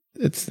out,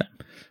 it's them.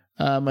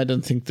 I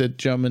don't think the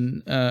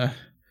German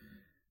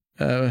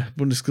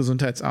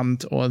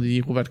Bundesgesundheitsamt or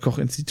the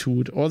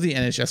Robert-Koch-Institut or the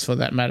NHS, for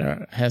that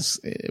matter, has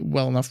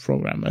well enough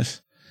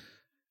programmers.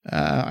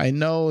 I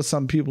know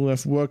some people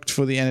have worked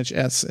for the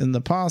NHS in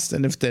the past,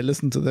 and if they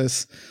listen to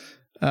this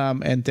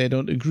and they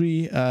don't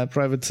agree,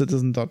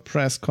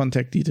 privatecitizen.press,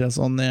 contact details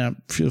on there.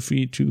 Feel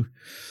free to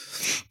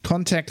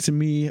contact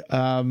me.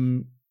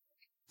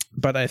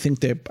 But I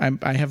think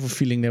I have a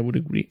feeling they would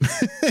agree.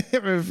 I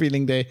have a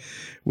feeling they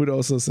would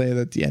also say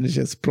that the NHS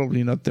is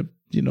probably not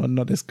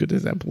not as good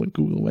as Apple and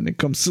Google when it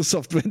comes to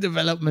software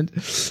development.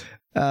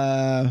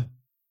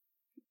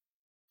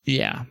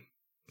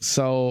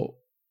 So,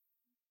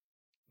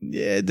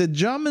 the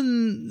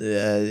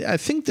German, I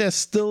think there's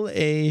still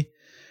a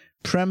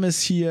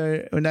premise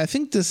here, and I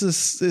think this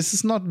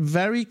is not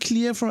very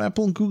clear from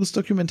Apple and Google's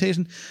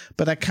documentation,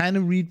 but I kind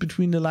of read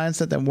between the lines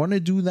that they want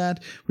to do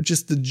that, which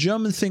is the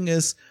German thing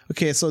is,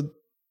 okay, so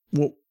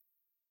what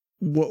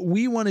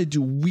we want to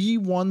do, we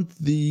want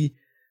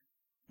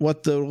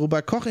what the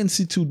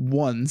Robert-Koch-Institut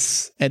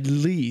wants, at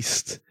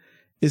least,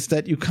 is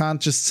that you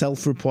can't just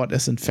self-report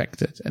as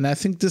infected. And I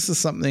think this is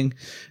something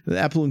that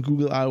Apple and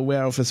Google are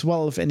aware of as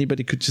well. If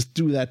anybody could just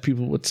do that,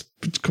 people would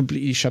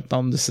completely shut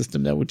down the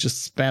system. They would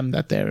just spam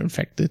that they're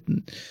infected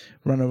and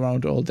run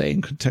around all day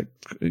and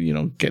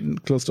getting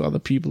close to other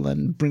people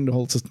and bring the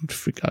whole system to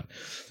freak out.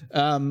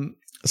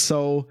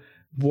 So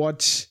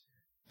what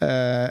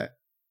the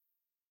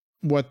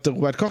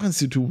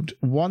Robert-Koch-Institut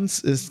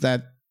wants is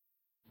that,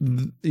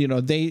 you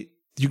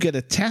get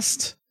a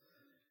test,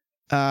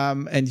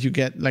 and you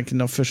get like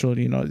an official,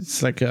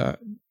 it's like a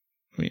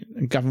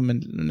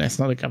government, it's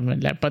not a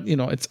government lab, but,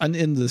 it's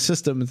in the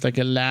system. It's like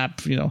a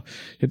lab, your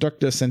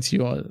doctor sends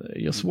your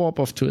swab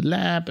off to a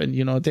lab and,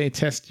 they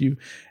test you,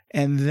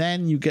 and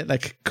then you get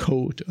like a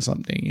code or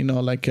something,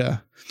 like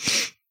a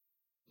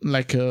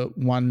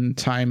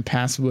one-time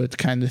password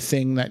kind of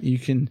thing that you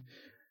can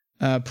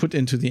put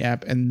into the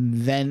app. And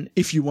then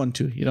if you want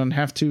to, you don't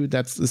have to, they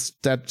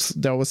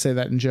always say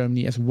that in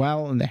Germany as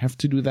well, and they have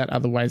to do that.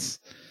 Otherwise,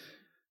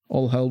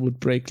 all hell would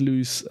break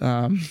loose.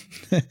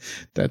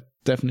 That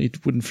definitely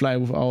wouldn't fly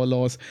with our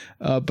laws.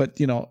 But,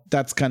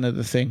 that's kind of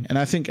the thing. And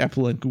I think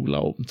Apple and Google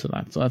are open to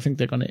that. So I think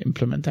they're going to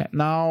implement that.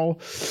 Now,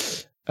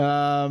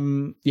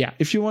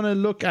 if you want to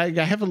look, I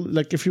have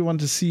if you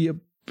want to see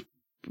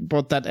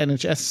about that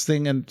NHS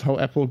thing and how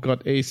Apple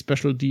got a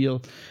special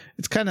deal,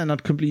 it's kind of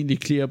not completely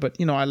clear, but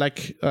I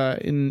like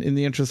in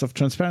the interest of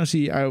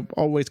transparency, I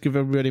always give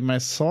everybody my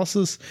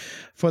sources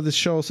for this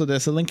show. So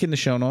there's a link in the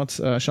show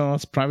notes,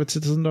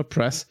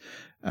 privatecitizen.press,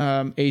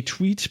 a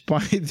tweet by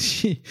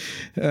the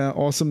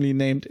awesomely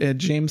named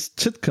James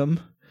Titcomb,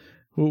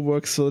 who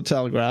works for the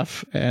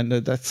Telegraph, and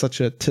that's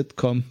such a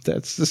Titcomb,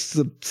 that's just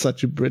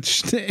such a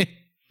British name.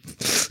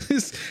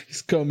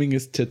 He's combing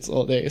his tits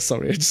all day.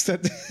 Sorry, I just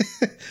said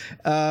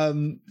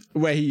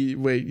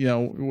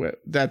where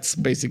that's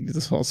basically the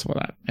source for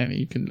that, and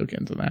you can look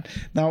into that.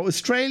 Now,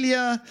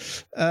 Australia,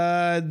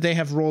 they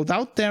have rolled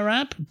out their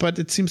app, but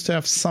it seems to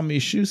have some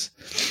issues.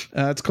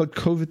 It's called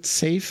COVID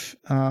Safe,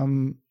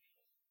 and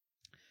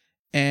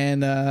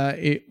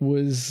it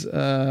was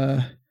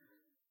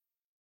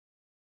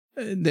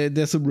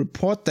there's a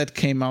report that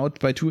came out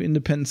by two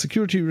independent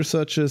security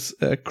researchers,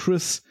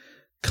 Chris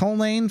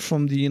Culnane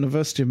from the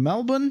University of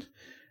Melbourne,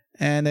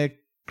 and a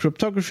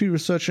cryptography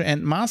researcher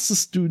and master's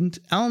student,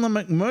 Eleanor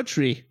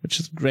McMurtry, which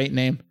is a great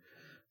name.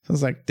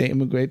 Sounds like they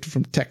immigrated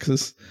from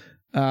Texas.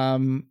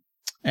 And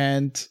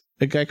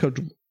a guy called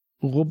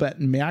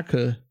Robert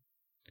Merkel.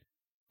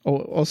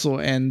 Also,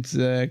 and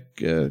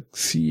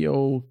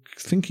CEO,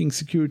 Thinking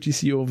Security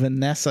CEO,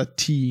 Vanessa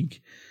Teague.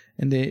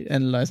 And they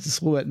analyzed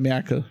this Robert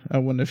Merkel. I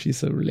wonder if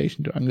he's a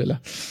relation to Angela.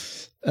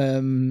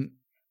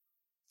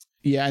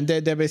 And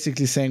they're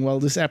basically saying,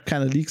 well, this app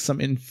kind of leaks some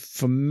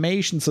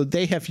information. So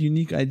they have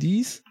unique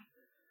IDs,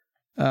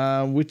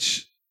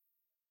 which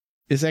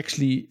is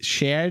actually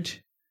shared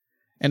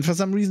And for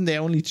some reason, they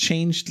only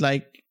changed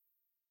like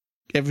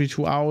every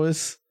 2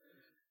 hours.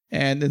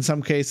 And in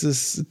some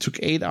cases, it took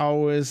 8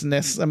 hours, and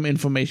there's some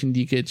information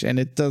leakage, and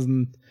it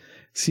doesn't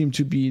seem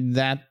to be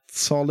that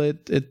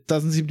solid. It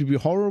doesn't seem to be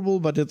horrible,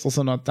 but it's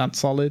also not that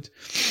solid.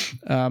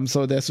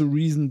 So there's a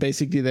reason,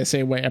 basically, they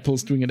say why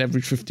Apple's doing it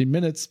every 15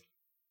 minutes.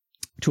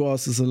 2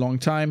 hours is a long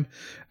time.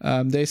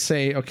 They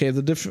say, okay,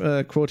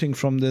 quoting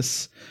from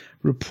this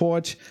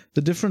report,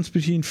 the difference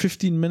between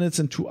 15 minutes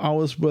and 2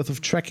 hours worth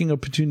of tracking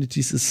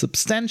opportunities is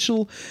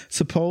substantial.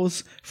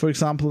 Suppose, for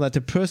example, that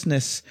a person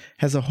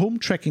has a home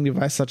tracking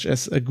device such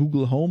as a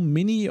Google Home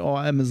Mini or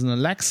Amazon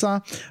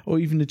Alexa, or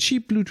even a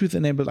cheap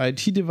Bluetooth-enabled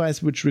IoT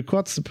device which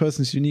records the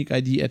person's unique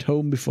ID at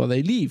home before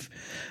they leave.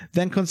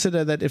 Then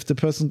consider that if the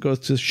person goes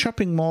to a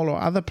shopping mall or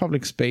other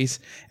public space,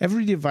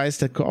 every device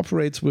that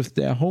cooperates with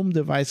their home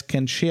device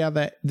can share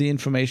the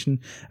information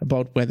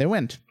about where they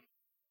went.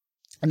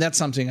 And that's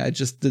something I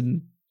just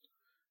didn't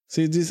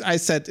see. This I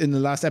said in the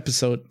last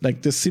episode,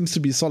 like this seems to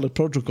be a solid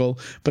protocol,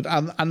 but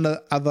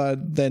other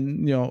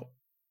than,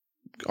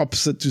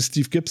 opposite to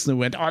Steve Gibson, who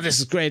went, "Oh, this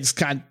is great. This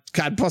can't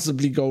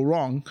possibly go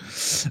wrong."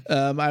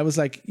 I was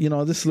like,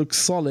 this looks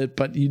solid,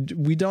 but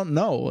we don't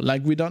know.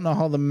 Like, we don't know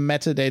how the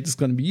metadata is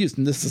going to be used.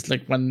 And this is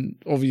like one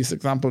obvious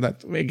example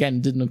that,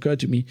 again, didn't occur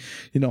to me.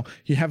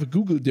 You have a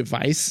Google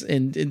device,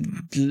 and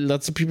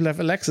lots of people have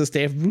Alexas.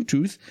 They have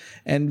Bluetooth,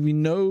 and we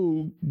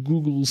know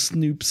Google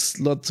snoops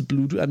lots of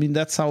Bluetooth. I mean,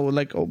 that's how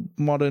like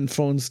modern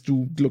phones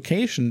do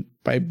location,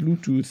 by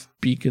Bluetooth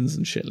beacons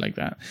and shit like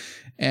that.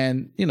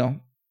 And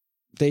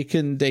they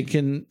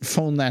can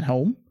phone that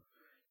home.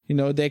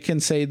 They can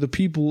say the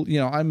people,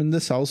 I'm in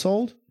this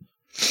household.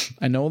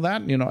 I know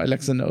that,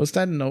 Alexa knows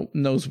that,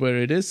 knows where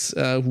it is,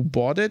 who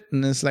bought it.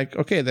 And it's like,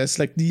 okay, there's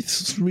like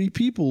these 3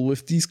 people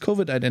with these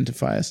COVID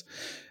identifiers,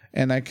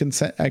 and I can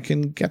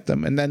get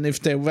them. And then if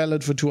they're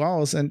valid for 2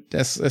 hours, and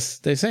as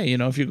they say,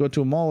 if you go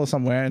to a mall or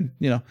somewhere and,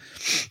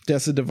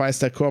 there's a device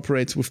that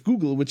cooperates with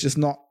Google, which is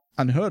not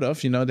unheard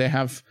of, they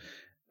have,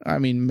 I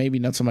mean, maybe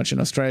not so much in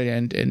Australia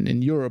and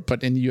in Europe,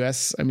 but in the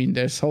US, I mean,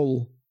 there's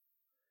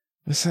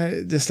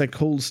like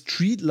whole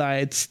street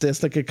lights.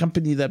 There's like a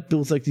company that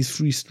builds like these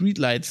free street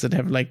lights that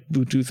have like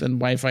Bluetooth and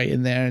Wi-Fi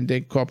in there, and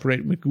they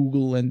cooperate with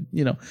Google, and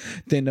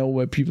they know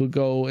where people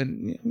go.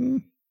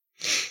 And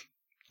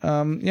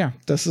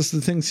this is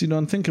the things you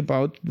don't think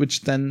about,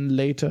 which then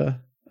later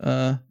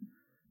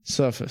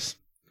surface.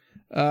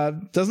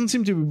 Doesn't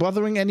seem to be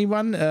bothering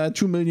anyone.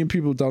 2 million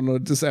people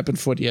downloaded this app in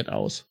 48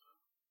 hours.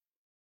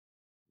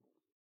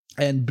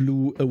 And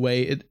blew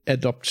away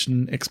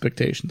adoption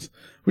expectations,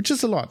 which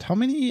is a lot. How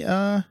many?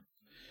 How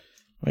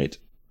many?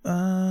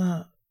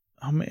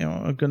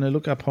 I'm gonna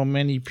look up how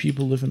many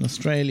people live in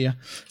Australia.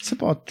 It's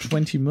about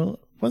 20 million.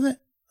 Was it?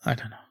 I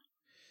don't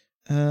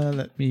know.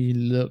 Let me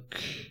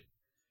look.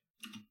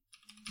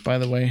 By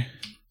the way,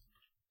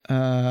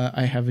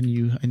 I have a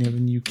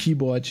new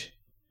keyboard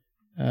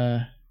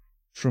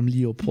from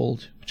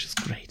Leopold, which is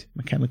great.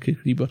 Mechanical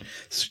keyboard.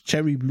 It's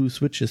cherry blue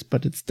switches,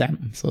 but it's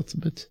dampened, so it's a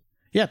bit.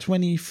 Yeah,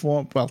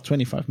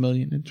 25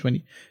 million in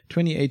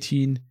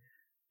 2018,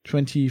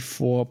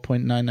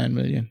 24.99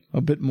 million,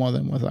 a bit more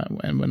than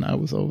when I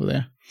was over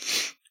there.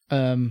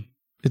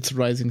 It's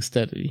rising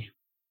steadily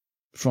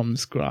from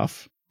this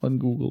graph on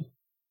Google.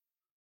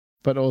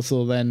 But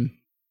also then,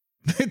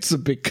 it's a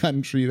big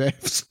country, they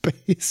have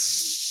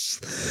space.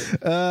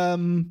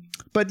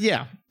 But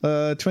yeah,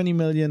 20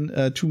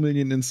 million, 2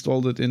 million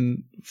installed it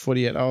in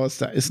 48 hours.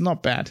 That is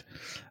not bad.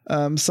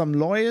 Some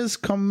lawyers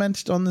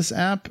commented on this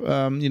app.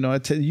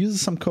 It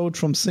uses some code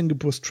from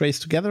Singapore's Trace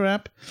Together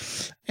app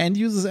and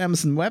uses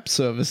Amazon Web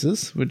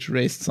Services, which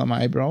raised some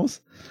eyebrows,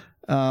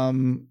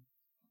 to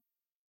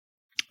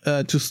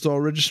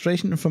store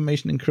registration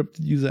information, encrypted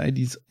user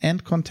IDs,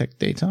 and contact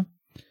data.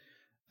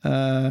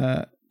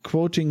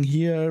 Quoting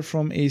here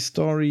from a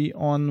story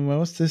on, where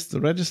was this?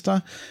 The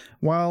Register.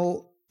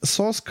 While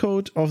source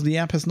code of the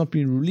app has not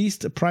been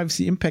released, a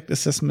privacy impact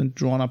assessment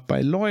drawn up by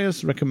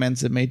lawyers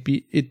recommends it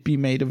be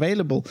made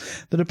available.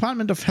 The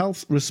Department of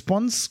Health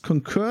response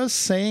concurs,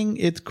 saying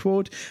it,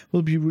 quote,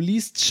 will be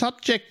released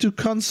subject to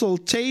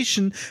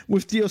consultation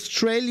with the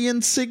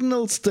Australian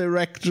Signals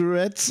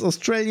Directorate's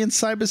Australian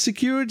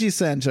Cybersecurity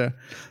Centre.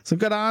 So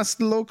gotta ask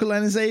the local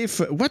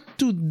NSA, what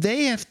do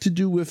they have to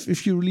do with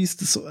if you release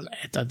this?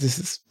 This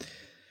is...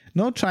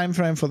 No time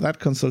frame for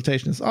that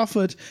consultation is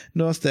offered,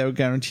 nor is there a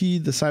guarantee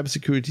the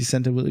Cybersecurity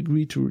Center will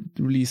agree to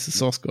release the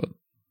source code.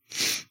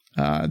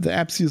 The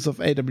app's use of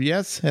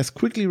AWS has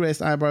quickly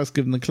raised eyebrows,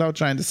 given the cloud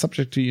giant is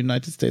subject to the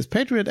United States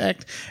Patriot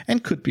Act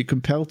and could be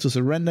compelled to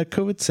surrender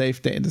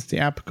COVID-safe data. It's the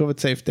app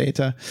COVID-safe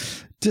data,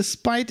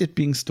 despite it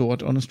being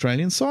stored on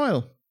Australian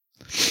soil.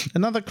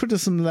 Another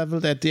criticism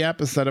leveled at the app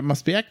is that it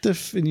must be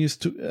active in use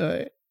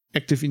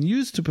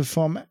to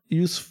perform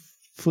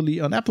fully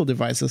on Apple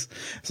devices.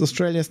 As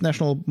Australia's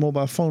national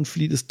mobile phone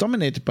fleet is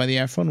dominated by the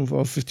iPhone with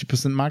over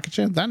 50% market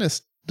share, that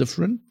is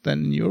different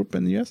than in Europe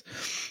and the US.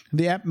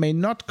 The app may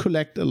not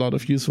collect a lot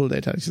of useful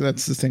data. So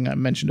that's the thing I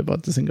mentioned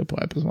about the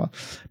Singapore app as well.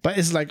 But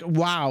it's like,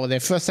 wow, they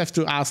first have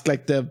to ask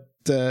like the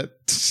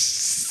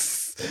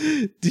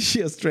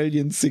The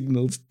Australian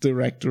Signals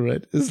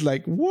Directorate is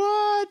like,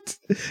 what?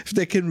 If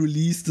they can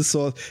release the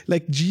source,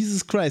 like,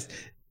 Jesus Christ,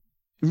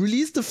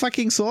 release the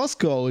fucking source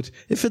code.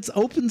 If it's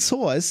open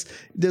source,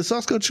 the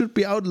source code should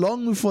be out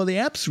long before the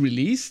app's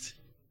released.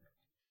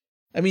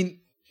 I mean,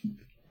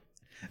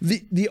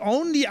 the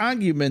only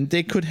argument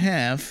they could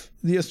have,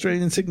 the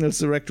Australian Signals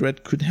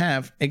Directorate could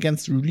have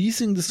against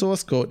releasing the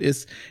source code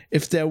is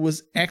if there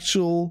was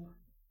actual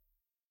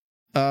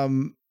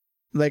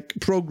like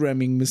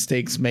programming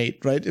mistakes made,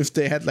 right? If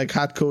they had like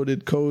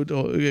hard-coded code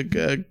or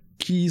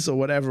keys or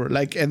whatever,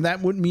 like, and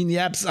that would mean the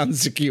app's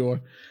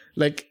unsecure.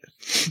 Like,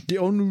 the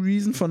only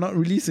reason for not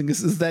releasing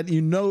is that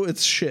you know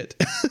it's shit.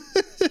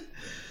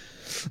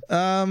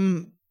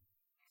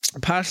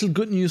 Partial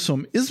good news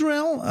from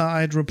Israel. I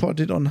had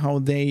reported on how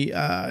they,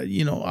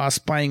 are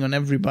spying on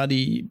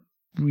everybody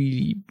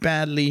really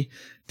badly.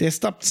 They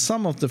stopped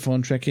some of the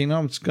phone tracking. Now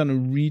I'm just going to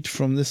read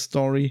from this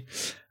story,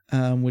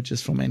 which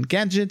is from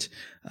Engadget.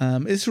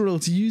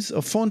 Israel's use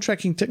of phone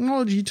tracking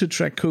technology to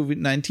track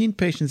COVID-19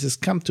 patients has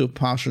come to a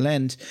partial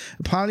end.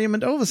 A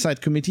Parliament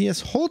Oversight Committee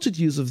has halted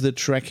use of the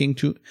tracking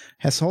to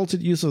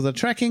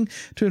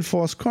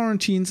enforce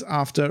quarantines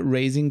after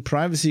raising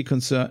privacy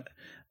concerns.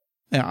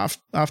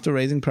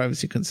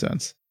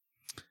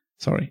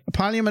 Sorry, a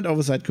Parliament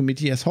Oversight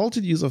Committee has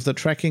halted use of the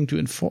tracking to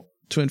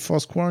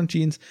enforce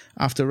quarantines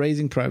after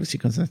raising privacy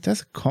concerns.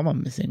 There's a comma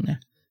missing there.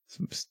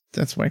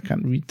 That's why I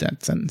can't read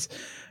that sentence.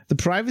 The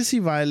privacy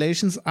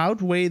violations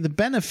outweigh the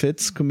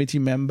benefits, committee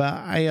member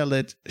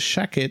Ayelet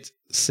Shaked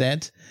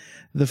said.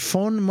 The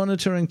phone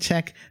monitoring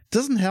tech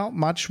doesn't help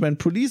much when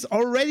police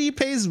already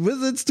pays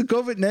visits to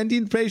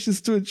COVID-19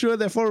 patients to ensure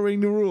they're following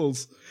the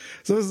rules.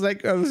 So it's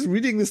like, I was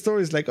reading the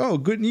story, it's like, oh,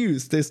 good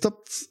news. They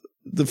stopped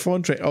the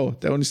phone track. Oh,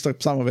 they only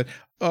stopped some of it.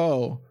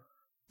 Oh,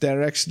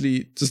 they're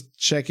actually just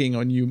checking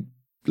on you,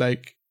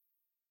 like,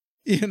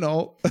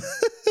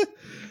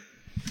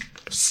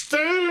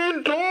 Stay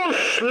indoors,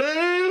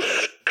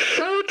 slaves.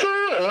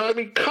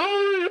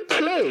 Call your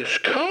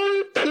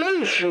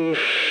place, you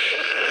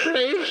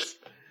slaves.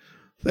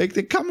 Like,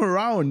 they come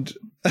around.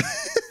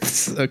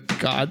 Oh,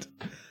 God.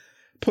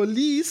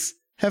 Police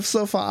have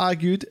so far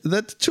argued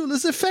that the tool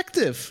is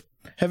effective,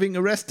 having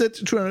arrested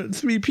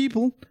 203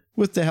 people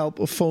with the help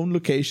of phone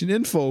location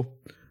info.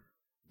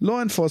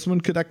 Law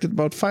enforcement conducted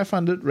about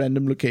 500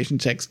 random location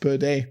checks per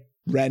day.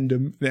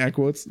 Random, in air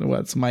quotes.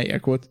 Well, it's my air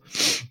quotes.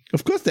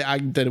 Of course, they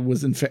argued that it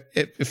was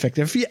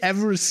effective. Have you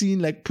ever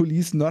seen, like,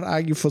 police not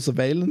argue for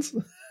surveillance?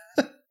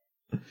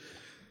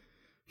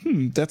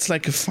 That's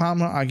like a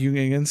farmer arguing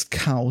against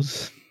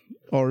cows,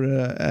 or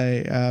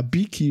a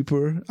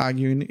beekeeper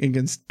arguing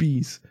against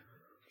bees.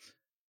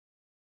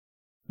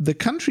 The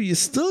country is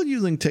still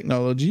using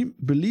technology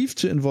believed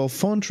to involve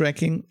phone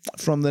tracking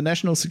from the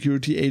National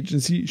Security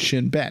Agency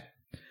Shin Bet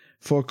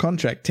for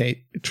contact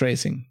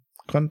tracing.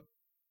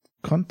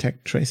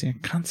 Contact tracing. I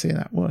can't say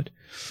that word.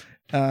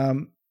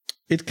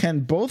 It can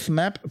both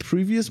map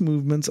previous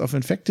movements of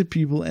infected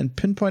people and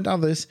pinpoint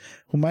others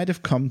who might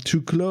have come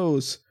too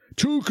close.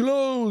 Too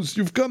close!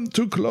 You've come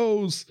too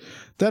close!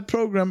 That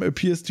program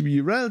appears to be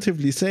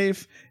relatively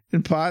safe,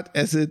 in part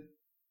as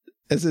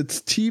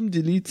its team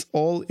deletes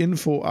all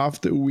info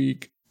after a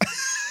week.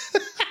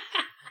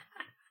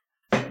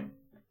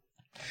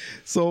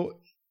 So,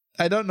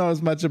 I don't know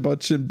as much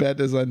about Shin Bet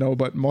as I know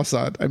about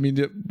Mossad. I mean,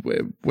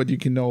 what you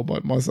can know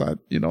about Mossad,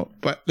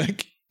 but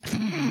like,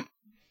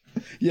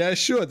 yeah,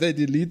 sure, they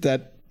delete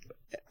that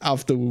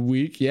after a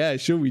week. Yeah,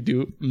 sure we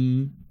do.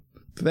 Do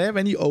they have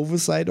any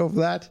oversight of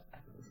that?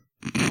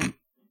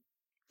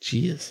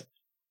 Jeez.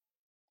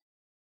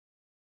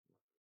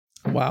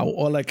 Wow,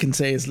 all I can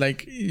say is,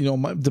 like,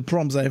 the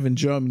problems I have in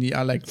Germany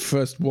are like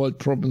first world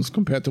problems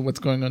compared to what's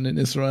going on in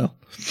Israel.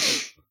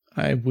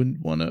 I wouldn't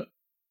want to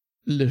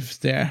live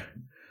there.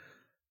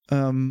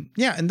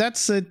 Yeah, and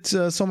that's it.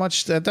 So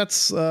much that's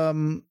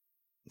some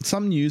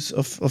news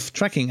of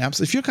tracking apps.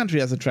 If your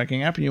country has a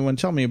tracking app and you want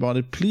to tell me about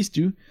it, please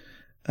do.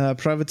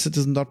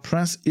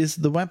 Privatecitizen.press is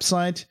the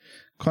website.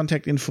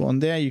 Contact info on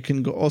there. You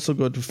can also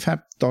go to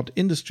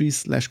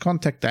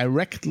fab.industries/contact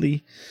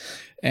directly.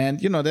 And,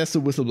 there's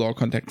the whistleblower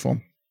contact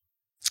form.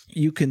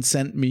 You can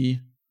send me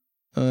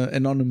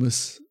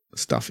anonymous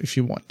stuff if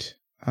you want.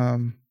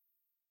 Now,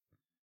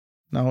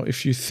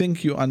 if you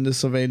think you're under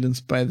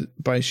surveillance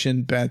by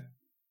Shin Bet,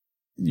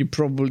 you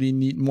probably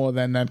need more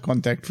than that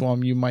contact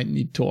form. You might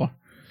need Tor.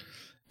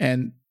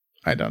 And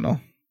I don't know.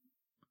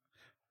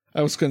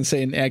 I was going to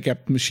say an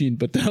air-gapped machine,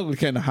 but that was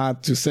kind of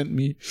hard to send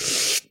me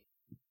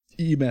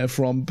email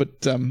from.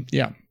 But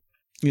yeah,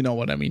 you know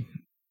what I mean.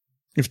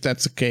 If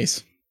that's the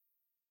case,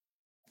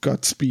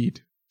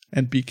 Godspeed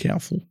and be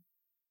careful.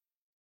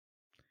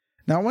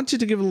 Now, I want you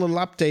to give a little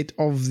update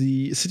of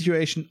the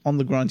situation on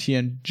the ground here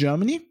in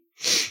Germany.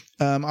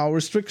 Our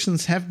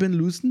restrictions have been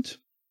loosened.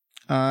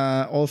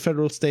 All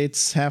federal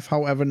states have,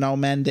 however, now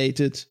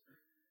mandated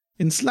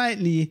in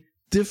slightly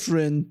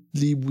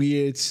differently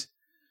weird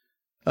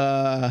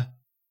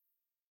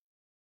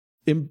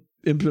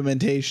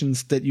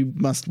implementations that you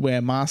must wear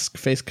a mask,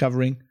 face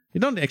covering, You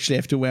don't actually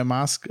have to wear a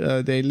mask.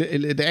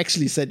 They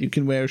actually said you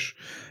can wear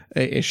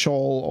a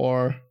shawl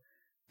or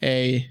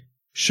a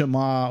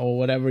shamar or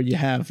whatever you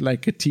have,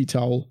 like a tea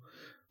towel.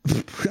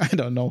 I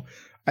don't know.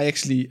 I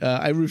actually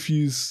I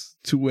refuse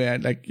to wear,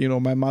 like, you know,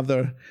 my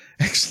mother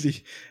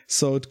actually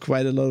sewed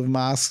quite a lot of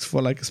masks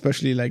for, like,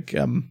 especially like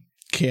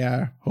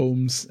care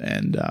homes,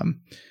 and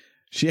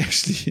she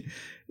actually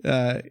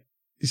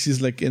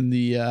she's like in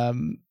the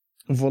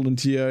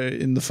volunteer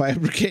in the fire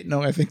brigade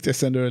now. I think they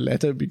sent her a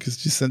letter because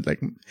she sent,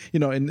 like, you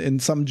know, in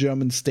some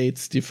German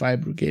states the fire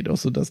brigade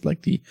also does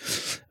like the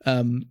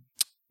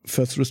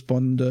first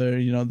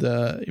responder, you know,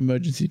 the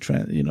emergency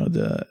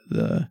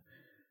the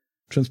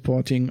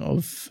transporting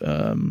of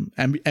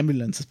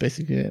ambulances,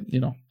 basically, you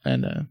know.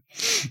 And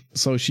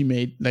so she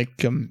made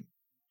like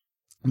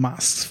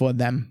masks for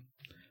them,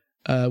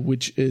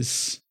 which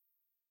is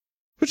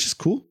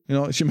cool, you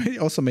know. She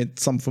also made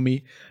some for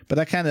me, but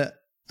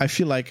I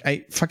feel like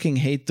I fucking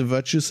hate the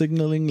virtue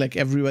signaling, like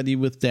everybody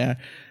with their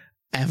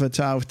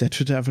avatar, with their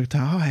Twitter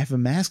avatar. Oh, I have a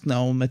mask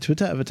now on my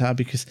Twitter avatar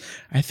because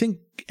I think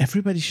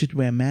everybody should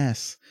wear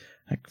masks.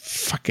 Like,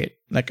 fuck it.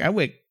 Like,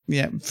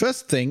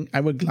 first thing,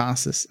 I wear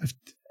glasses.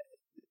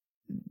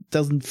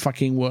 Doesn't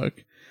fucking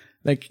work.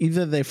 Like,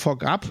 either they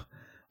fog up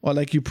or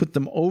like you put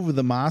them over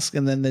the mask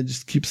and then they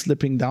just keep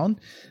slipping down,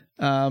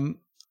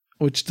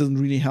 which doesn't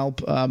really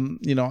help.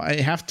 You know, I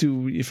have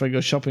to, if I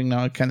go shopping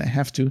now, I kind of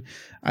have to.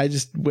 I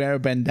just wear a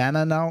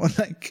bandana now,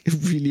 like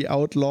really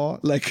outlaw.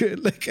 Like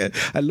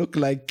I look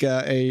like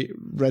a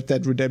Red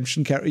Dead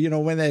Redemption character. You know,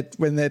 when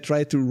they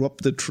try to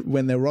rob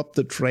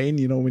the train,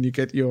 you know, when you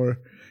get your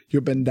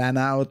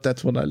bandana out,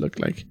 that's what I look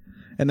like.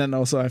 And then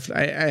also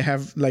I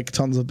have like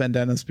tons of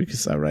bandanas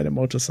because I ride a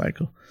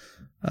motorcycle.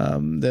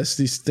 There's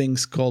these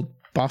things called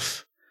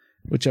buff,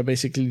 which are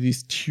basically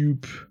these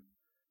tube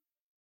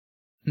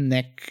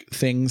neck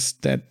things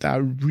that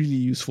are really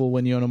useful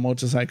when you're on a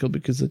motorcycle,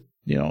 because it,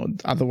 you know,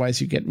 otherwise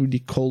you get really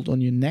cold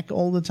on your neck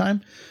all the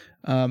time.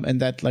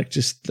 And that like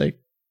just like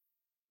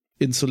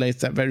insulates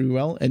that very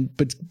well. And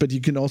but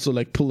you can also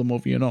like pull them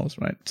over your nose,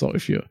 right? So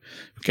if it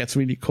gets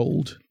really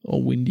cold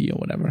or windy or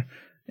whatever.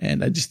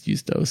 And I just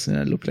use those, and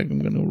I look like I'm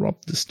going to rob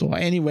the store.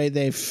 Anyway,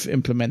 they've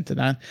implemented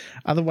that.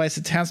 Otherwise,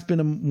 it has been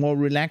a more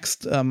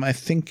relaxed. I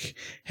think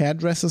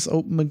hairdressers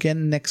open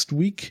again next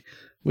week,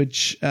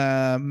 which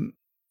I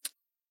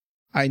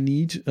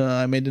need.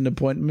 I made an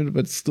appointment,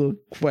 but still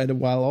quite a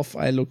while off.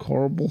 I look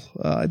horrible.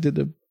 I did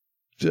a.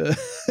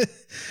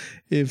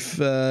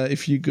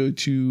 If you go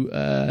to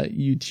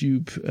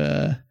YouTube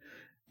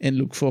and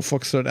look for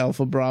Foxtrot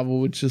Alpha Bravo,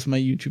 which is my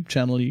YouTube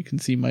channel, you can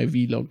see my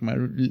vlog, my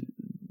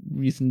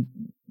recent,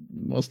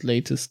 most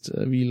latest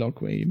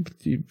vlog, where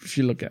if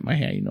you look at my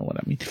hair, you know what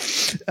I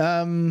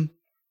mean.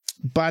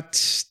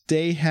 But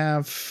they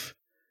have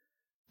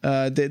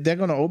they're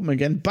gonna open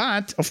again,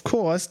 but of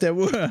course there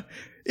were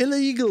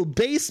illegal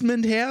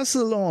basement hair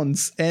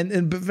salons, and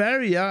in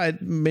Bavaria,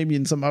 maybe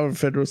in some other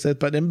federal state,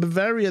 but in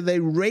Bavaria they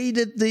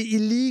raided the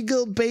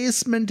illegal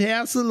basement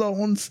hair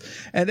salons,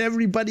 and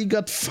everybody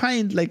got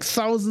fined like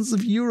thousands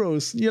of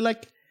euros. You're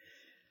like,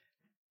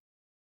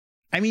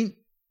 I mean,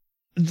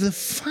 the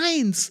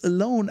fines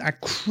alone are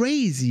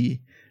crazy.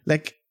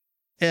 Like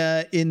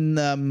in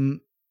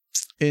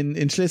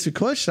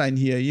Schleswig-Holstein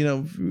here, you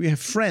know, we have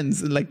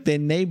friends, and like their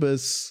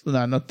neighbors,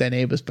 no, not their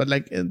neighbors, but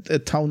like a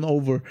town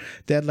over,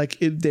 they had like,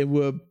 they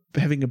were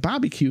having a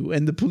barbecue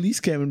and the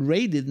police came and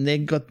raided, and they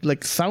got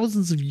like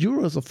thousands of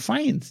euros of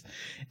fines.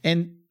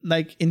 And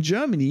like in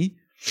Germany,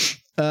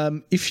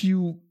 if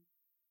you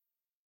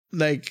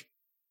like,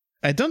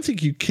 I don't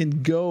think you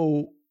can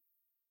go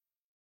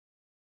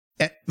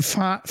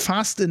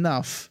fast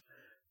enough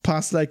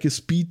past like a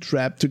speed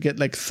trap to get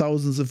like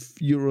thousands of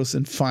euros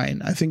in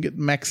fine. I think it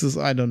maxes,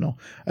 I don't know,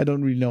 I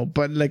don't really know,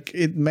 but like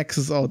it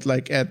maxes out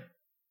like at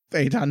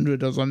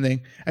 800 or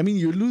something. I mean,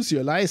 you lose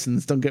your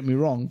license, don't get me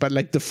wrong, but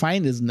like the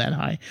fine isn't that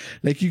high.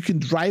 Like you can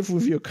drive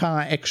with your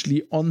car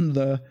actually on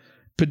the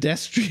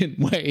pedestrian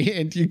way,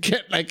 and you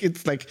get like,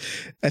 it's like,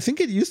 I think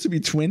it used to be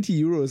 20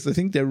 euros. I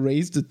think they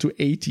raised it to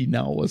 80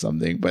 now or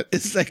something, but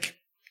it's like,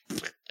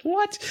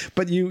 what?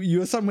 But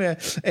you're somewhere,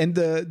 and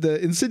the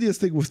insidious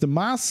thing with the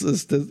masks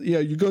is that, yeah,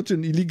 you go to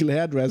an illegal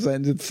hairdresser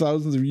and it's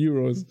thousands of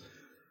euros.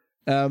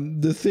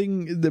 The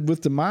thing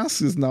with the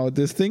masks is now,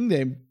 this thing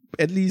they,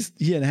 at least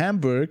here in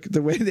Hamburg,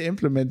 the way they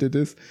implemented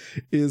this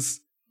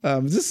is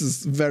this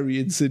is very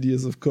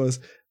insidious, of course.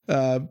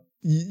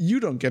 You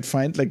don't get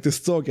fined, like the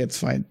store gets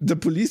fined. The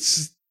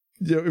police,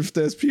 you know, if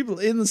there's people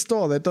in the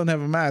store that don't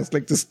have a mask,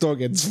 like the store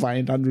gets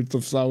fined hundreds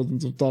of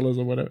thousands of dollars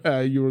or whatever,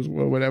 euros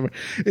or whatever.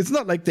 It's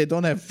not like they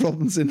don't have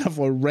problems enough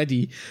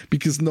already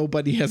because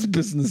nobody has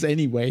business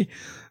anyway.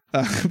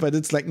 But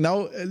it's like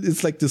now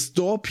it's like the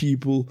store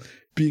people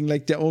being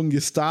like their own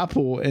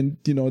Gestapo, and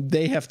you know,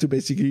 they have to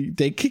basically,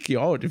 they kick you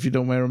out if you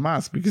don't wear a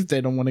mask because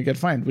they don't want to get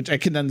fined, which I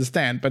can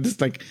understand. But it's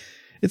like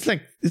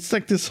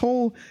this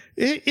whole,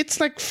 it's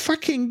like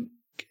fucking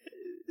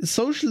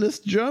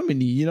socialist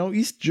Germany, you know,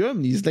 East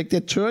Germany. It's like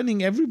they're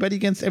turning everybody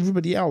against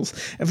everybody else.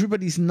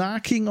 Everybody's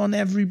knocking on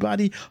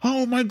everybody.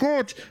 Oh my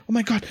god.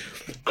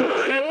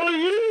 Kill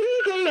you!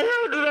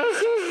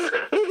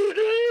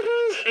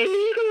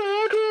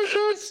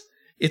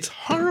 It's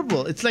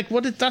horrible. It's like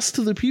what it does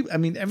to the people. I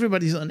mean,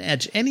 everybody's on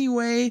edge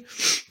anyway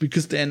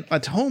because they're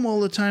at home all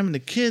the time and the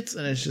kids,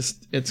 and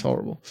it's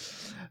horrible.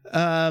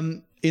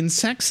 In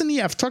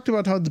Saxony, I've talked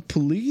about how the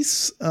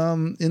police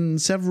in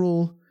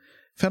several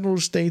federal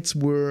states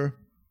were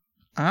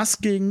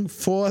asking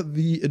for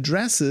the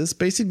addresses,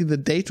 basically the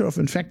data of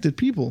infected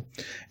people,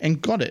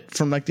 and got it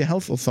from like the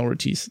health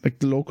authorities, like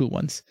the local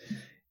ones.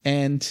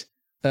 And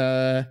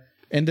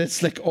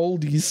it's like all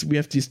these, we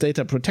have these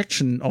data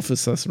protection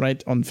officers,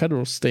 right, on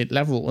federal state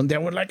level. And they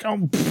were like,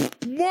 oh,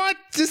 what?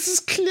 This is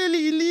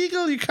clearly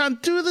illegal. You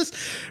can't do this.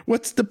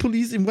 What's the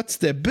police and what's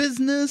their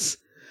business?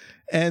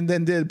 And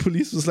then the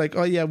police was like,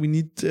 oh yeah, we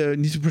need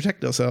to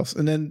protect ourselves.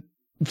 And then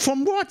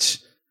from what?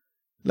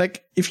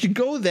 Like, if you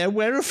go there,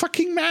 wear a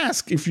fucking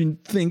mask if you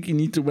think you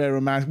need to wear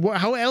a mask.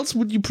 How else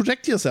would you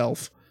protect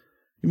yourself?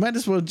 You might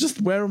as well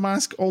just wear a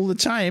mask all the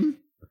time.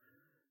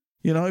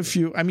 You know, if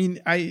you, I mean,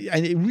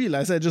 I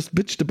realize I just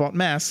bitched about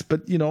masks,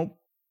 but, you know,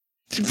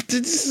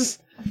 it's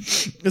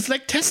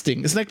like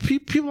testing. It's like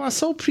people are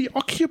so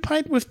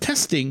preoccupied with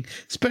testing,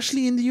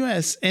 especially in the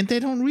US, and they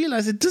don't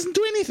realize it doesn't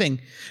do anything.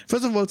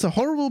 First of all, it's a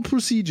horrible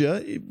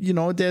procedure. You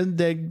know, there are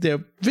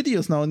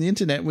videos now on the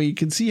internet where you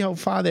can see how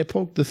far they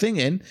poked the thing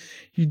in.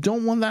 You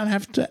don't want that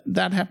have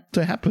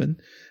to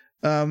happen.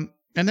 And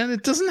then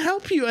it doesn't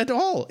help you at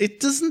all.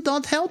 It does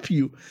not help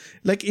you.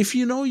 Like, if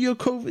you know your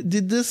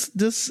COVID, this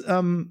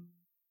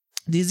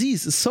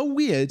disease is so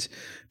weird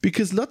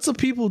because lots of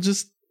people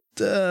just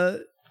get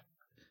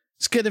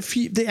a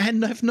fever. They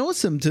have no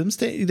symptoms.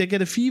 They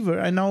get a fever.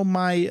 I know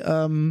my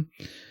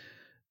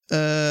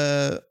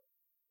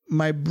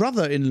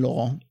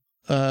brother-in-law,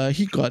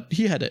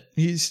 he had it.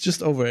 He's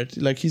just over it.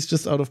 Like, he's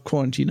just out of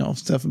quarantine now,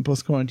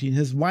 self-imposed quarantine.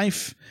 His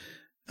wife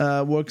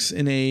works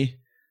in a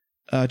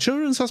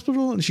children's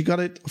hospital, and she got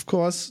it, of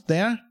course,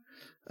 there.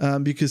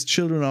 Because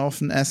children are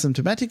often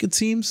asymptomatic, it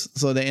seems.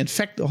 So they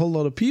infect a whole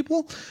lot of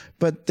people,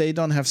 but they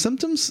don't have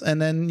symptoms.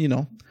 And then, you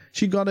know,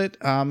 she got it,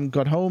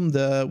 got home.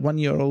 The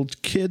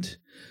 1-year-old kid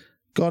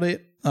got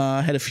it,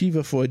 had a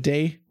fever for a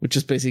day, which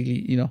is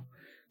basically, you know,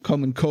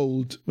 common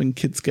cold. When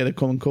kids get a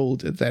common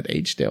cold at that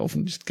age, they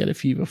often just get a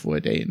fever for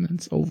a day and then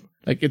it's over.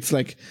 Like, it's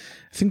like,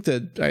 I think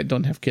that I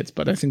don't have kids,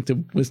 but I think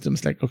the wisdom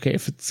is like, okay,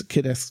 if it's a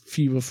kid has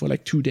fever for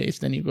like 2 days,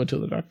 then you go to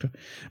the doctor.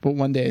 But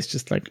 1 day is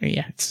just like,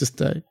 yeah, it's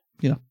just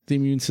you know, the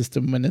immune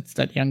system when it's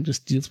that young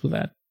just deals with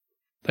that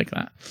like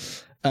that.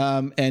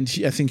 And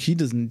I think he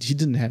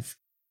didn't have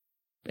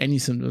any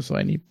symptoms or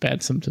any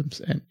bad symptoms,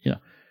 and you know,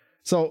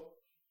 so,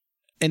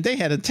 and they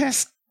had a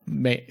test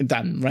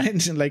done,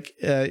 right? And like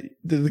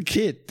the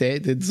kid,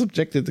 they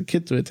subjected the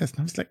kid to a test,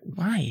 and I was like,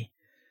 why?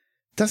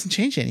 It doesn't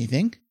change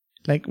anything.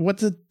 Like, what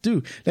does it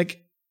do?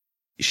 Like,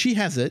 she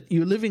has it.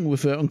 You're living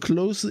with her in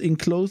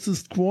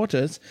closest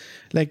quarters.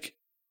 Like,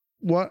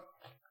 what?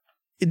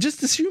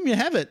 Just assume you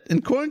have it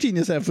and quarantine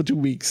yourself for 2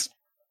 weeks.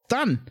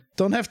 Done.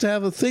 Don't have to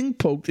have a thing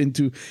poked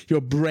into your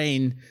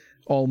brain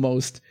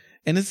almost.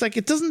 And it's like,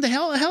 it doesn't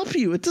help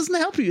you. It doesn't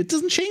help you. It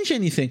doesn't change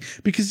anything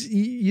because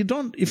you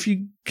don't, if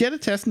you get a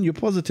test and you're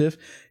positive,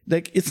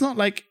 like, it's not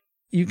like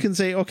you can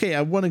say, okay,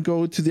 I want to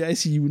go to the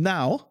ICU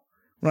now,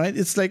 right?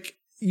 It's like,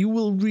 you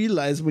will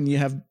realize when you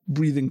have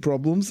breathing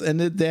problems and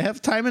they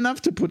have time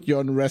enough to put you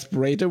on a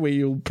respirator where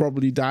you'll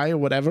probably die or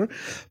whatever.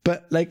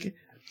 But like,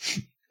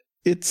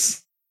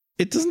 it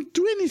doesn't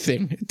do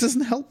anything. It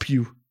doesn't help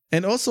you.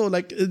 And also,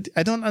 like,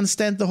 I don't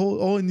understand the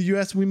whole, in the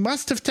US, we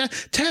must have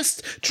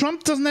tests.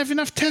 Trump doesn't have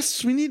enough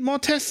tests. We need more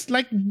tests.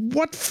 Like,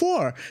 what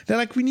for? They're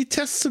like, we need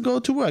tests to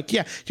go to work.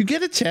 Yeah, you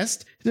get a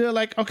test. They're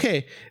like,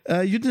 okay,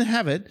 you didn't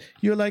have it.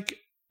 You're like,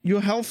 you're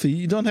healthy.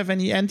 You don't have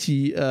any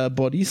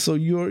antibodies, so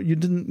you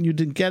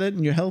didn't get it,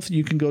 and you're healthy.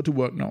 You can go to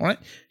work now, right?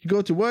 You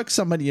go to work,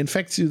 somebody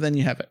infects you, then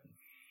you have it.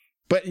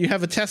 But you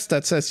have a test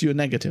that says you're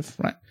negative,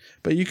 right?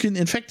 But you can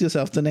infect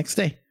yourself the next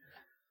day.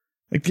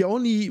 Like, the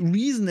only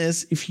reason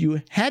is if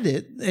you had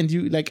it and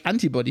you like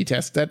antibody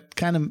test, that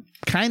kind of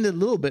a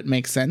little bit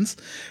makes sense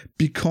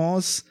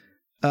because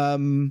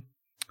so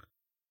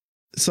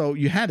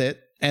you had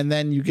it and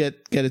then you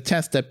get a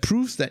test that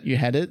proves that you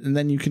had it and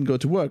then you can go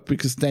to work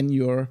because then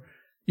you're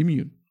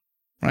immune,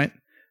 right?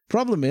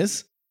 Problem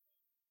is,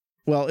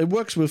 well, it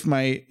works with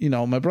my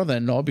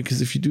brother-in-law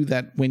because if you do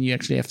that when you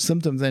actually have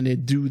symptoms, then they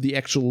do the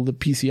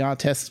PCR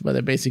test where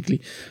they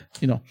basically,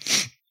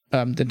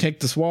 they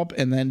take the swab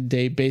and then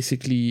they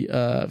basically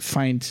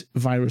find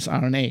virus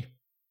RNA.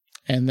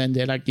 And then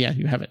they're like, yeah,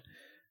 you have it.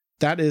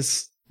 That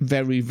is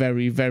very,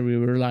 very, very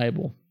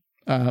reliable.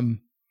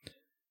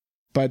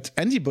 But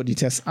antibody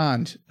tests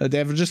aren't.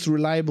 They're just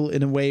reliable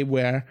in a way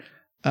where...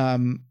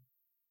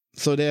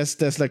 so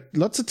there's like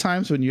lots of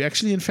times when you're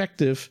actually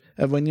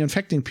when you're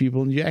infecting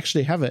people and you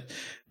actually have it,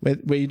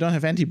 where you don't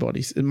have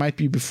antibodies. It might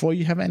be before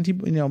you have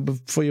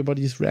before your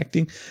body is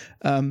reacting.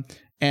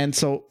 And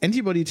so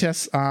antibody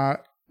tests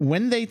are...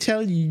 when they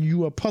tell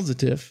you are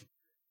positive,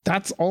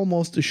 that's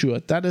almost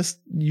assured. That is,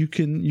 you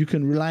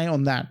can rely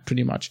on that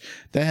pretty much.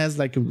 That has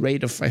like a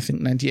rate of, I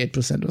think,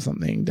 98% or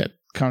something, that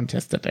current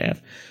test that they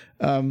have.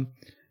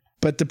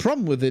 But the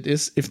problem with it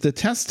is, if the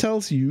test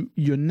tells you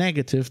you're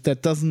negative,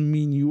 that doesn't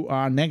mean you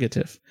are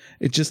negative.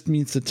 It just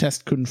means the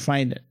test couldn't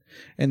find it.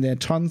 And there are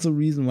tons of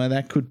reasons why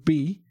that could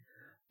be.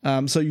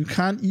 So you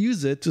can't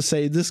use it to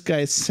say this guy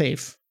is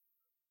safe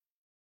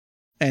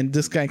and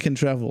this guy can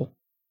travel.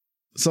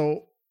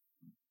 So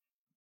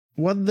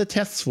what are the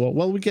tests for?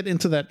 Well, we get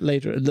into that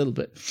later a little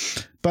bit.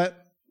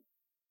 But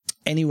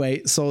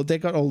anyway, so they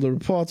got all the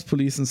reports,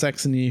 police in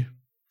Saxony,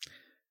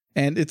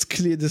 and it's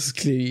clear this is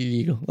clearly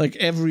illegal. Like,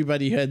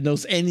 everybody here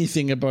knows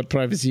anything about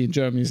privacy in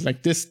Germany. It's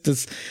like this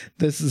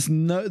is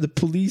no, the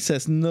police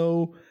has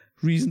no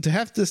reason to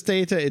have this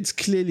data. It's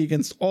clearly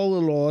against all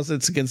the laws.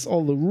 It's against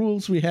all the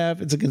rules we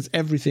have. It's against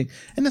everything.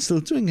 And they're still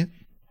doing it.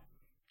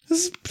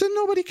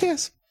 Nobody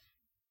cares.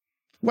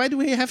 Why do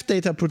we have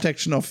data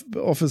protection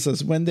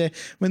officers when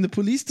the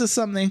police does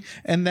something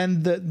and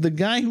then the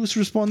guy who's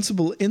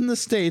responsible in the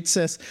state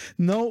says,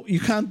 no,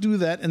 you can't do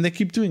that, and they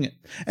keep doing it?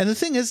 And the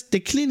thing is, they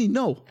clearly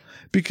know,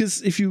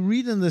 because if you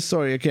read in the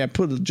story, okay, I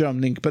put a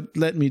German link, but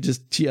let me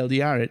just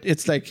TLDR it.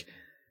 It's like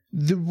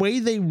the way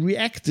they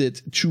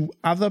reacted to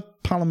other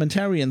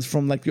parliamentarians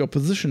from like the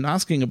opposition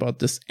asking about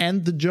this,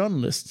 and the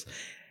journalists,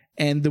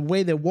 and the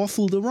way they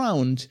waffled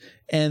around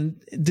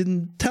and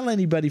didn't tell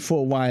anybody for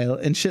a while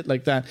and shit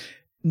like that.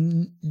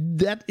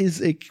 That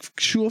is a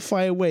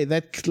surefire way,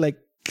 that like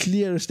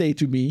clear state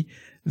to me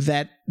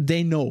that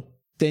they know.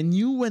 They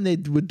knew when they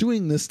were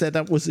doing this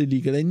that was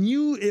illegal. They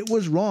knew it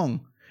was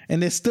wrong,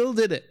 and they still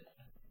did it.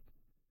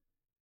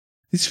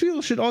 These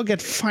people should all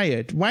get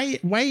fired. Why?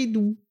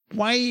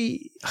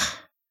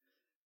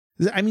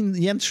 I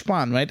mean, Jens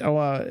Spahn, right,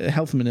 our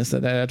health minister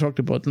that I talked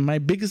about, and my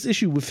biggest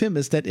issue with him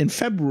is that in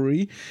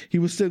February, he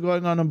was still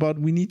going on about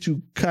we need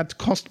to cut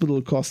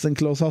hospital costs and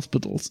close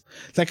hospitals.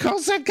 It's like,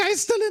 how's that guy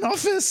still in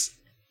office?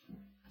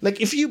 Like,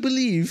 if you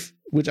believe,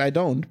 which I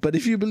don't, but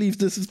if you believe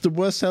this is the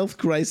worst health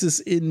crisis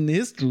in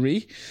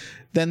history,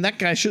 then that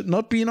guy should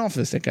not be in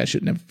office. That guy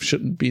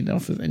shouldn't be in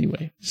office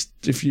anyway.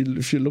 Just, if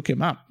you look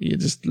him up, you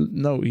just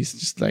know he's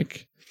just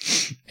like...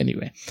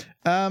 Anyway.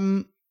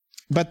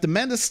 But the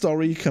maddest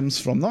story comes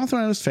from North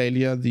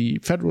Rhine-Westphalia, the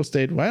federal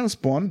state where I was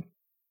born.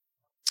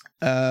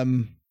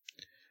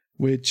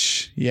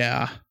 Which,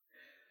 yeah.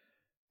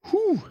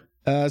 Whew.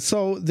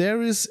 So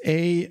there is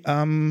a...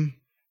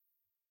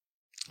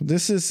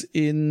 this is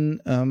in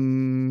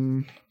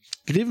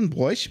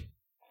Grevenbroich,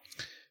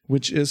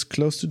 which is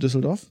close to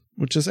Düsseldorf,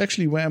 which is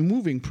actually where I'm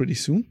moving pretty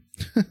soon.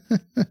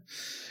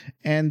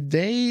 And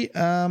they...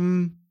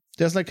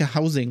 there's like a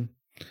housing.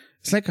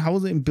 It's like a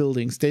housing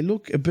buildings. They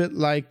look a bit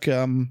like...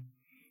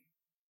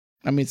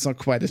 I mean, it's not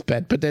quite as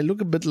bad, but they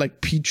look a bit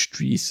like peach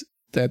trees,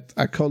 that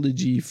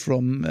ecology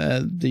from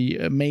the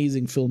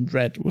amazing film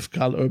Dread with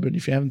Karl Urban.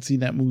 If you haven't seen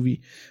that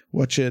movie,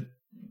 watch it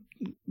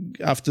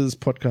after this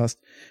podcast.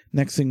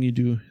 Next thing you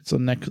do, it's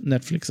on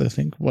Netflix, I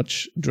think.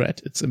 Watch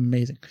Dread. It's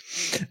amazing.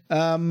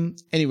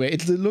 Anyway,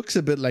 it looks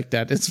a bit like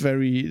that. It's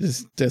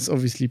there's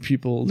obviously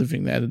people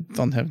living there that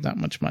don't have that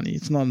much money.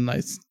 It's not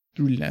a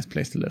really nice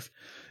place to live.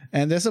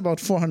 And there's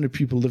about 400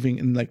 people living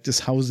in like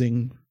this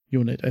housing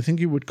unit. I think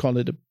you would call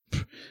it a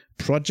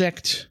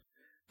project,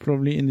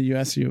 probably in the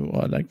US,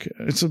 or like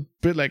it's a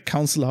bit like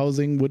council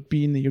housing would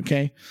be in the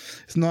UK.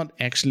 It's not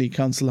actually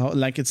council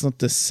like it's not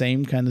the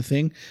same kind of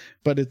thing,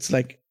 but it's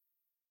like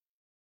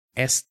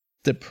as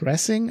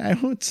depressing, I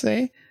would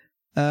say.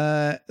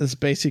 Is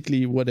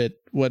basically what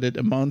it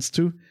amounts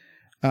to.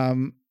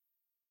 And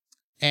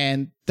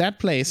that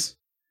place,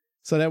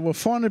 so there were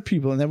 400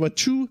 people, and there were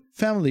 2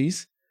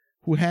 families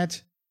who had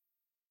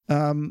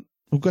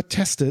who got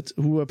tested,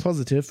 who were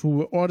positive, who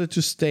were ordered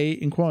to stay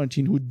in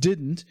quarantine, who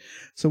didn't.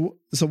 So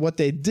what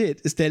they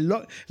did is they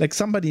like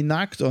somebody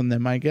knocked on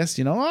them, I guess,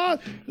 the neighbors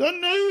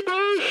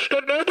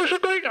are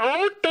going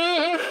out, they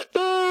have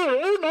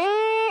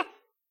to,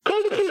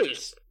 call the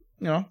police.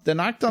 They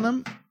knocked on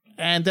them,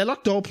 and they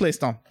locked the whole place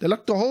down. They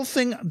locked the whole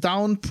thing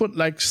down, put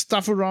like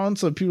stuff around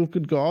so people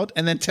could go out,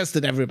 and then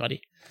tested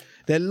everybody.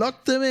 They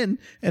locked them in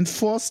and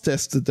force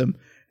tested them.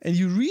 And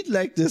you read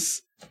like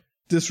this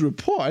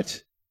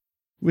report,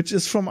 which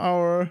is from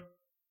our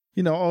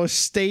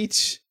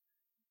state.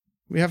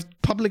 We have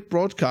public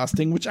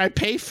broadcasting, which I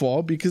pay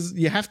for because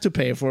you have to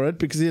pay for it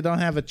because you don't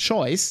have a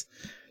choice,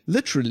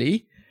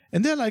 literally.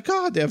 And they're like,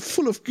 they're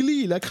full of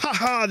glee, like,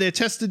 haha, they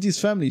tested these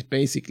families,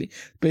 basically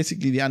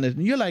the under.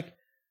 And you're like,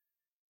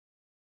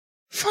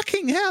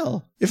 fucking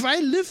hell. If I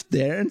lived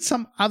there and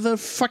some other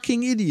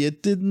fucking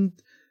idiot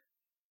didn't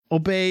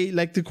obey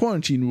like the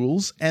quarantine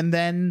rules, and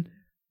then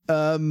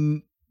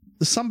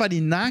somebody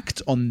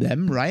knocked on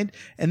them, right?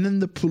 And then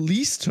the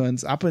police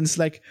turns up and it's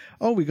like,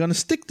 we're going to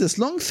stick this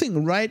long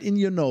thing right in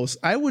your nose.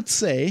 I would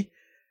say,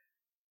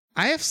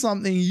 I have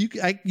something you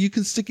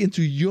can stick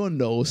into your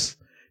nose.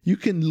 You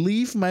can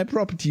leave my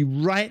property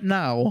right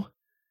now,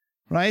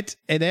 right?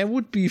 And there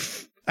would be,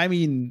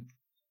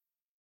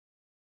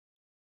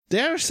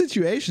 there are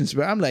situations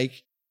where I'm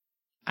like,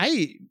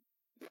 I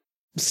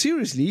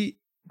seriously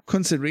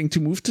considering to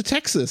move to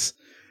Texas,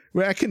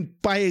 where I can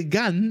buy a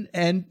gun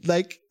and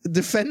like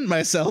defend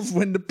myself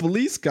when the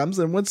police comes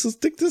and wants to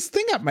stick this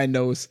thing up my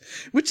nose,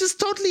 which is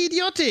totally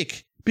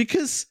idiotic.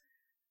 Because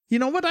you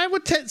know what I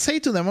would say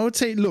to them? I would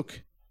say,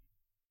 look,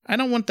 I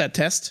don't want that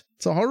test.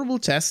 It's a horrible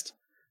test.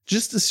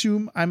 Just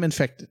assume I'm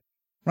infected,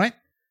 right?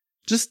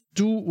 Just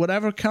do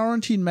whatever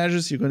quarantine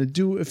measures you're going to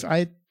do. If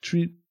I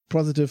treat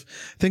positive,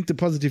 think the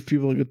positive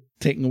people get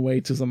taken away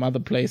to some other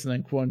place and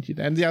then quarantined.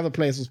 And the other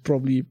place was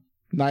probably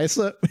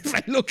nicer if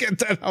I look at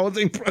that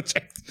housing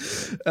project.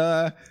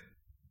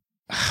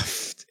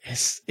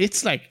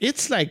 It's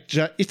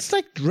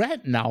like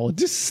Dread now.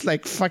 This is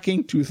like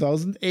fucking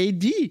 2000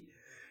 AD.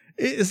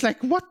 It's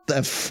like, what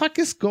the fuck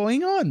is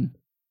going on?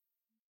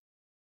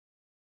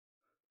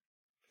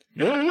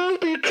 You will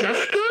be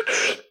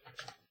tested.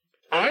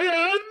 I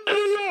am the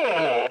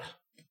law.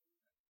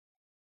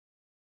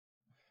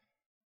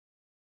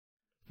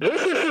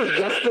 This is the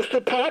Justice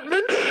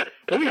Department.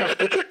 We have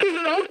detected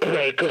an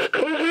outbreak of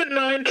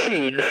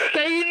COVID-19.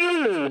 Stay in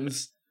your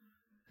rooms.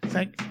 It's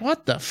like,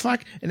 what the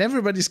fuck? And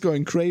everybody's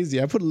going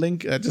crazy. I put a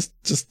link,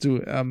 just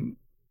to,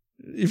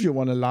 if you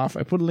want to laugh,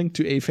 I put a link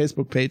to a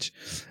Facebook page.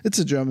 It's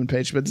a German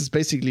page, but it's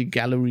basically a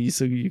gallery,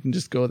 so you can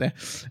just go there.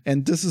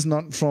 And this is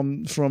not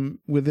from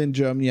within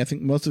Germany. I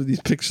think most of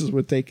these pictures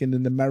were taken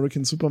in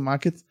American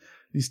supermarkets,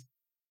 at least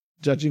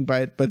judging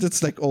by it. But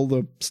it's like all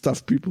the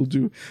stuff people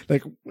do,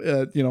 like,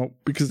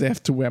 because they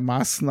have to wear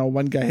masks now.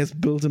 One guy has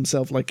built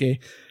himself like a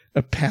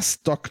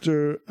pest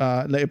doctor,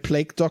 like a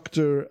plague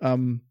doctor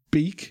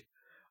beak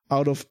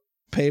out of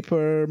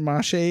paper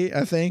mache,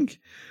 I think.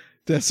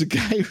 There's a guy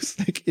who's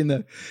like in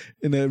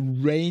a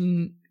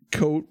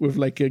raincoat with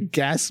like a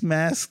gas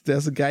mask.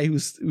 There's a guy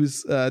who's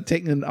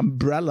taken an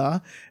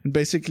umbrella and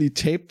basically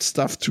taped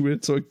stuff to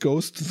it so it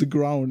goes to the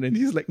ground, and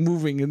he's like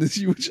moving in this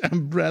huge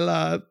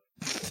umbrella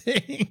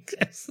thing.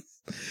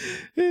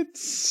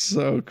 It's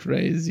so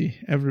crazy.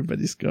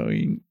 Everybody's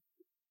going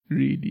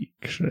really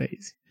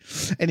crazy.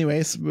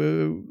 Anyways,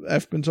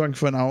 I've been talking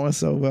for an hour,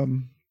 so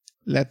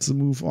let's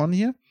move on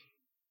here.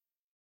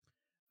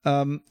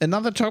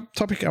 Another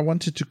topic I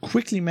wanted to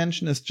quickly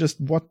mention is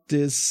just what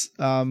this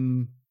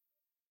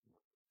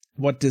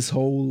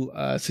whole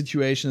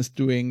situation is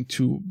doing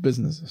to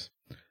businesses.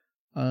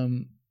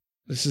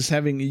 This is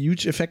having a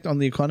huge effect on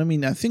the economy,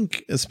 and I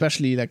think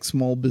especially like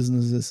small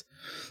businesses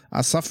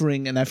are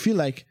suffering. And I feel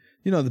like,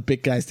 the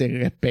big guys, they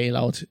get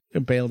bailed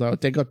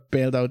out. They got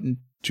bailed out in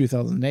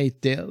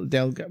 2008. They'll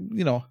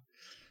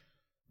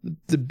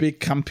the big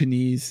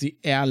companies, the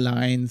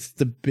airlines,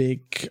 the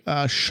big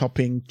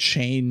shopping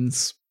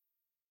chains.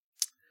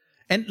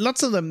 And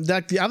lots of them,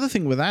 like the other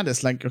thing with that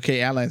is like,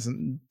 okay, airlines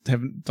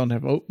don't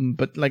have open,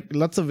 but like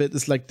lots of it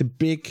is like the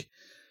big,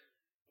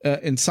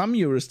 in some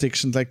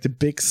jurisdictions, like the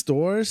big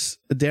stores,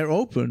 they're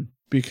open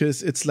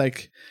because it's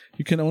like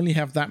you can only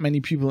have that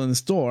many people in a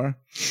store.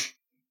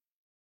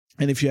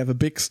 And if you have a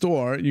big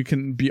store, you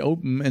can be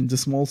open, and the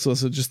small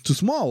stores are just too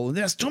small.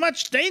 There's too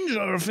much danger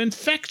of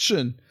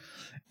infection.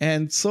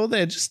 And so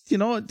they're just,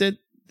 they're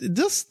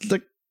just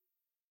like,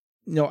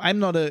 I'm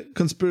not a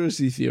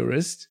conspiracy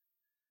theorist.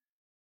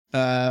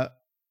 Where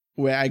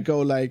I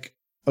go like,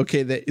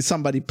 okay,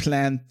 somebody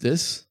planned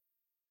this,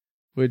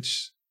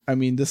 which, I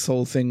mean, this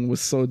whole thing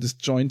was so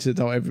disjointed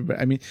how everybody,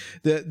 I mean,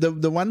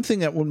 the one thing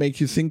that would make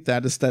you think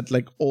that is that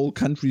like all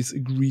countries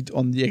agreed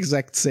on the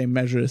exact same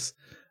measures,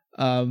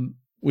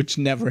 which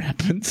never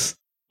happens.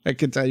 I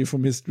can tell you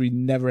from history,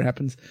 never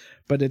happens,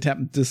 but it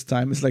happened this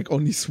time. It's like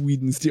only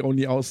Sweden's the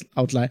only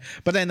outlier.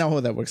 But I know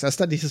how that works. I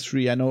study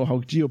history. I know how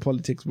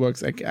geopolitics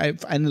works.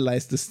 I've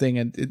analyzed this thing,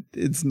 and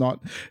it's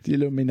not the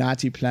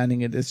Illuminati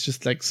planning it. It's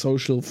just like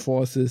social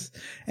forces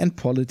and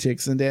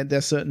politics, and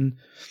there's certain,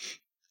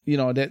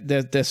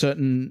 there's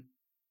certain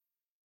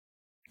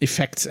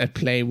effects at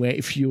play where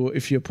if you're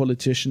a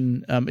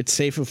politician, it's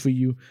safer for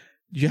you.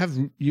 You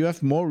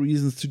have more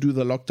reasons to do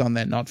the lockdown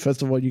than not.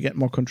 First of all, you get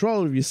more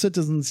control of your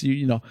citizens.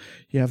 You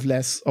have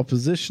less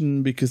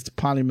opposition because the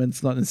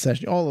parliament's not in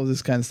session. All of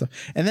this kind of stuff.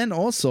 And then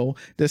also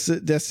there's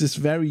this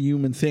very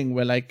human thing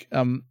where like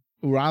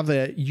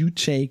rather you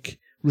take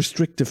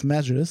restrictive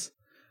measures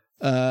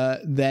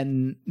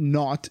than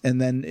not,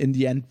 and then in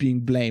the end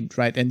being blamed,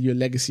 right? And your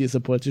legacy as a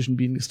politician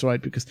being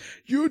destroyed because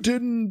you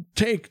didn't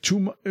take too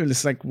much.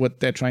 It's like what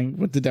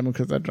the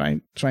Democrats are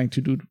trying to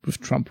do with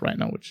Trump right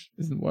now, which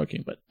isn't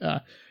working. But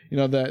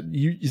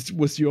it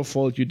was your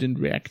fault. You didn't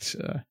react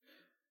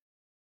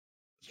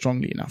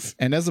strongly enough.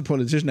 And as a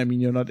politician, I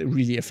mean, you're not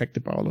really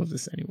affected by all of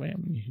this anyway. I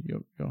mean,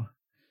 you're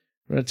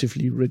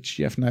relatively rich,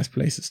 you have nice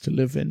places to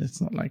live in.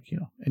 It's not like,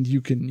 and you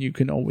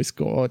can always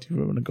go out if you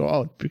want to go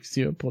out because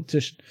you're a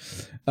politician.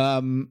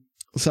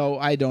 So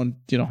I don't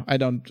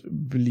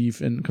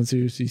believe in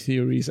conspiracy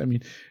theories. I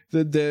mean,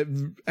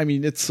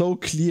 it's so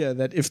clear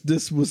that if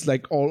this was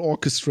like all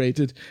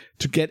orchestrated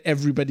to get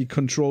everybody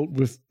controlled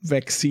with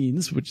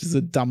vaccines, which is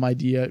a dumb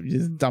idea,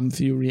 is a dumb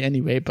theory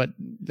anyway, but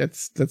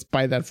let's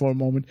buy that for a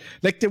moment.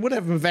 Like they would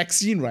have a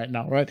vaccine right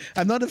now, right?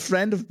 I'm not a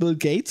friend of Bill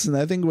Gates, and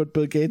I think what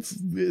Bill Gates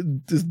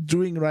is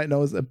doing right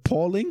now is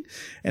appalling,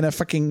 and I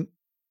fucking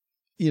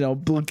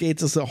Bill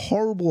Gates is a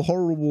horrible,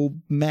 horrible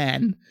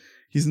man.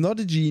 He's not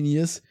a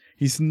genius.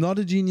 He's not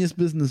a genius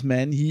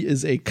businessman. He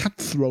is a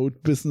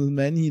cutthroat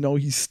businessman.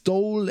 He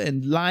stole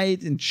and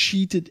lied and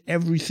cheated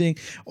everything,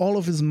 all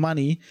of his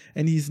money.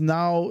 And he's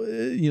now,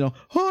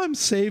 I'm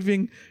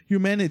saving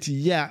humanity.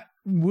 Yeah,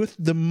 with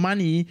the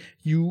money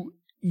you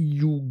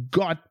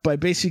got by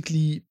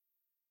basically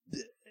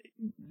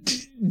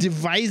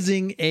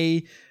devising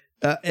a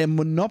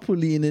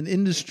monopoly in an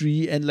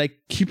industry and like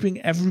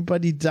keeping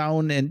everybody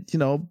down and,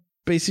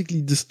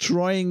 basically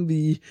destroying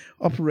the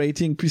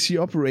PC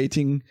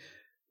operating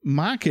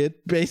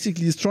market,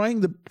 basically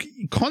destroying the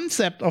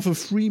concept of a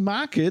free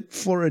market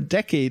for a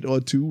decade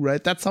or two,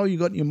 right? That's how you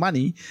got your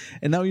money.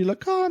 And now you're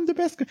like, I'm the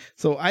best guy.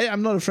 So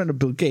I'm not a friend of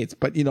Bill Gates,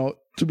 but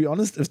to be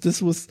honest, if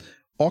this was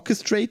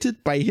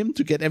orchestrated by him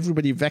to get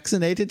everybody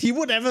vaccinated, he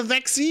would have a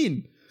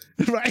vaccine,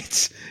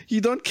 right?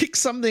 You don't kick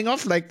something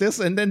off like this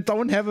and then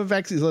don't have a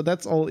vaccine. So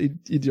that's all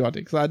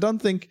idiotic. So I don't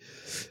think,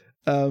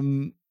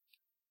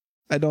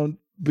 I don't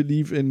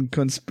believe in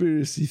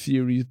conspiracy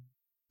theories,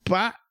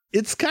 but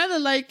it's kind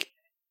of like,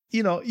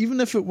 even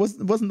if it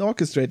wasn't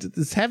orchestrated,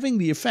 it's having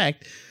the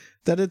effect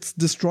that it's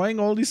destroying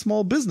all these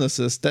small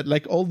businesses that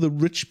like all the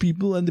rich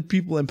people and the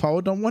people in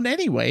power don't want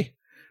anyway,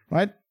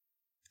 right?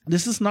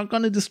 This is not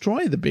going to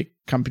destroy the big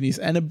companies.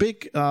 And a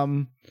big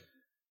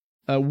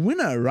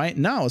winner right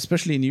now,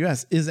 especially in the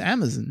US, is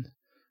Amazon.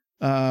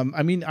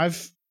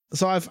 I've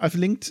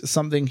linked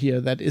something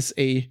here that is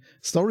a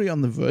story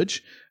on The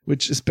Verge,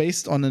 which is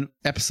based on an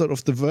episode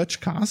of The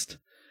Vergecast,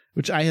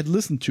 which I had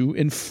listened to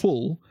in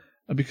full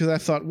because I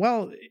thought,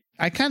 well,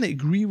 I kind of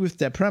agree with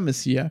their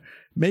premise here.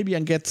 Maybe I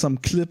can get some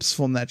clips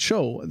from that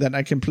show that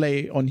I can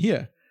play on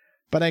here.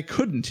 But I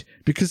couldn't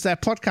because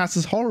that podcast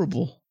is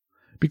horrible.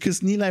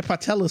 Because Nilay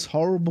Patel is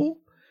horrible.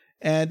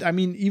 And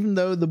even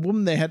though the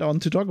woman they had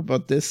on to talk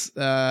about this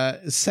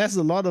says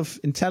a lot of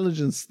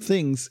intelligent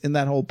things in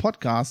that whole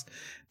podcast,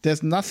 there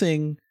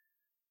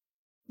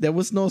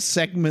was no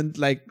segment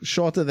like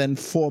shorter than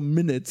 4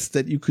 minutes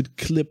that you could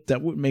clip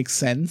that would make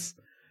sense.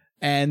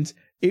 And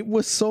it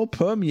was so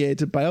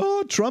permeated by,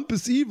 Trump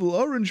is evil,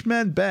 Orange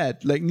Man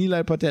bad, like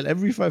Nilay Patel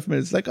every 5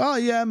 minutes, like,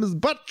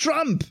 but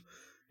Trump,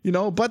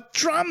 but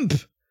Trump.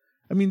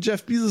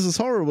 Jeff Bezos is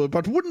horrible,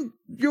 but wouldn't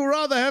you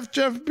rather have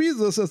Jeff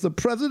Bezos as the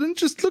president?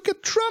 Just look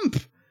at Trump.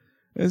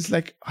 And it's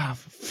like, for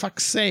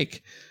fuck's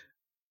sake.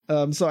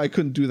 So I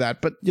couldn't do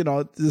that. But,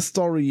 the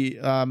story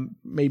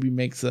maybe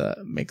makes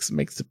a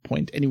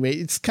point. Anyway,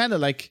 it's kind of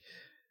like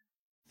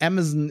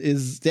Amazon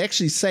they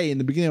actually say in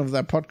the beginning of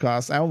that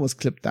podcast, I almost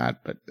clipped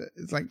that, but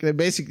it's like they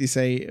basically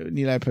say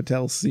Nilay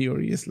Patel's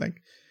theory is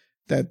like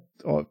that,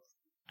 or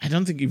I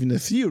don't think even a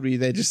theory,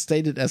 they just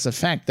stated as a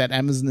fact that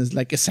Amazon is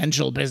like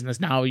essential business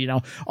now,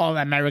 all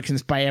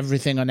Americans buy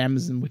everything on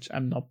Amazon, which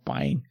I'm not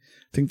buying.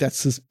 I think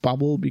that's his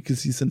bubble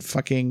because he's in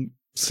fucking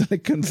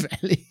Silicon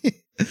Valley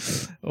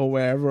or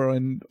wherever,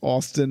 in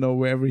Austin or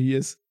wherever he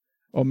is.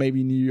 Or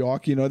maybe New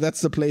York,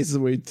 that's the places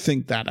where you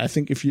think that. I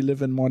think if you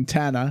live in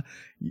Montana,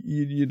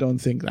 you don't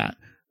think that.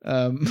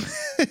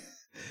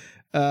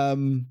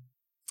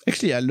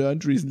 Actually, I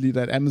learned recently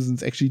that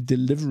Amazon's actually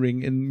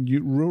delivering in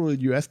rural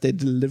US, they're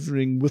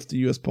delivering with the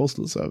US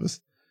Postal Service.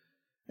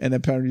 And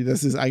apparently there's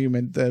this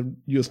argument that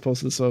US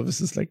Postal Service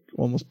is like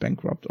almost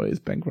bankrupt or is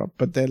bankrupt,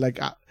 but they're like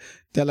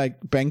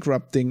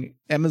bankrupting,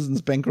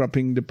 Amazon's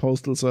bankrupting the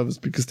Postal Service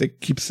because they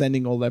keep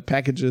sending all their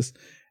packages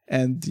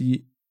and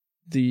the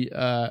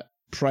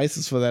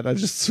prices for that are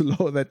just so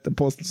low that the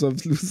Postal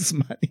Service loses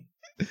money.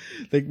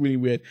 Like really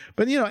weird.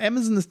 But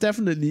Amazon is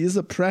definitely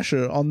a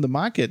pressure on the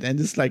market, and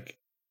it's like,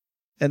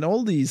 and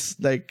all these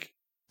like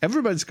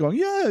everybody's going,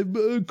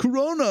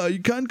 Corona,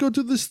 you can't go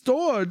to the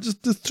store,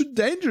 just it's too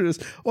dangerous.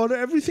 Order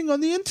everything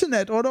on the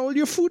internet, order all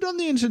your food on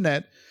the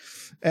internet.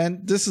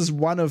 And this is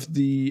one of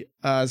the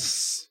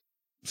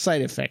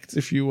side effects.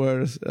 If you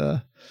were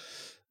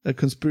a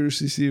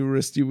conspiracy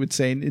theorist, you would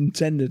say an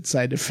intended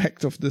side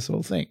effect of this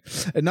whole thing.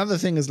 Another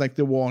thing is like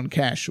the war on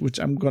cash, which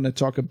I'm going to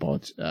talk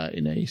about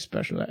in a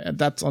special,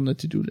 that's on the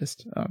to-do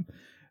list.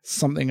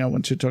 Something I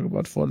want to talk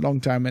about for a long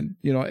time. And,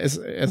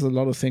 as a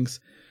lot of things,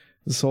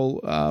 this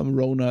whole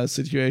Rona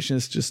situation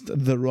is just,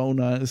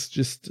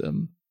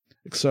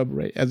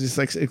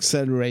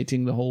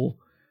 accelerating the whole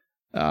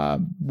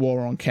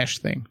war on cash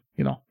thing,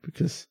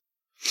 because,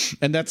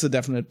 and that's a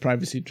definite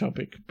privacy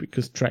topic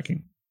because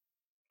tracking.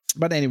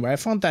 But anyway, I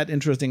found that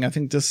interesting. I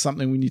think this is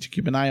something we need to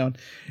keep an eye on.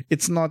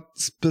 It's not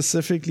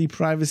specifically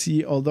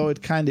privacy, although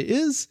it kind of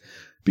is,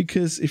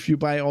 because if you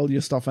buy all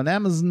your stuff on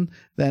Amazon,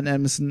 then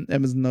Amazon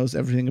knows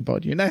everything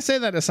about you. And I say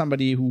that as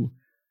somebody who,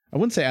 I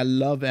wouldn't say I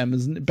love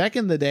Amazon. Back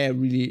in the day, I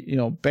really,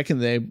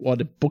 I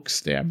ordered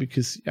books there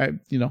because I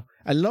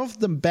loved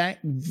them back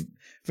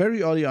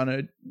very early on.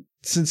 I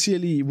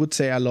sincerely would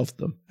say I loved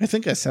them. I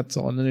think I said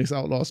so on the Next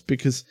Outlaws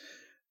because,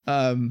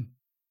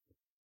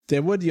 they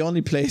were the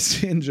only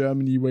place in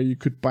Germany where you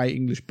could buy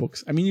English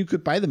books. I mean, you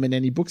could buy them in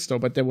any bookstore,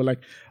 but they were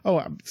like,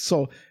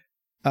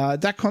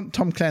 that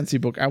Tom Clancy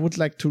book, I would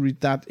like to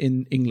read that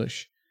in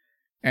English.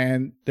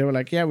 And they were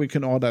like, yeah, we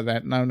can order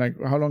that. And I'm like,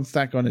 how long is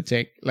that going to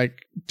take?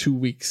 Like 2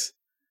 weeks.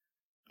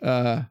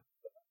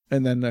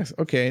 And then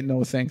okay,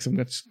 no thanks, I'm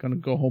just gonna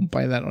go home,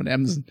 buy that on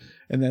Amazon,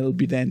 and then it'll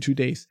be there in 2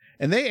 days.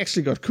 And they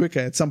actually got quicker.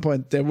 At some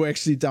point, they were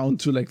actually down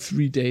to like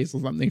 3 days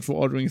or something for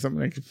ordering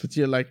something like. But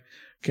you're like,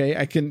 okay,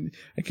 I can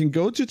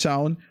go to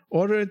town,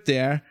 order it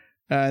there,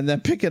 and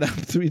then pick it up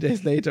 3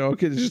 days later.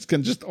 Okay,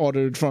 can just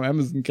order it from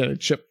Amazon, get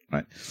it shipped,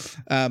 right?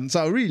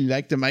 So I really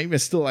like them. I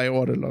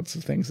order lots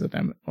of things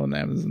on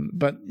Amazon,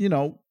 but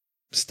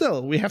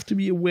still, we have to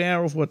be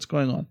aware of what's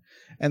going on,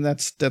 and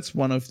that's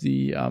one of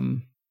the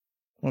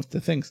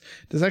things.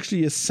 There's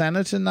actually a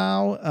senator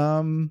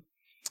now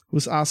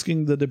who's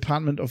asking the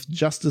Department of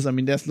Justice. I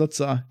mean, there's lots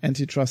of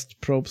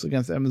antitrust probes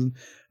against Amazon,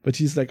 but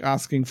he's like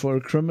asking for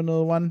a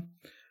criminal one,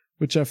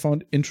 which I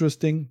found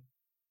interesting.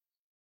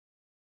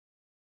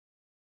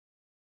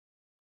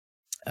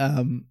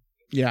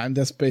 Yeah, and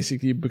that's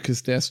basically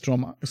because they're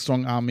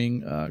strong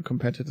arming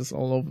competitors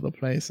all over the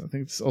place. I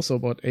think it's also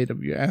about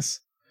AWS,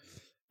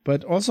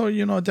 but also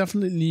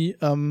definitely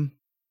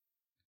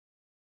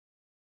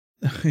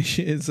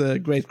it's a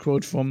great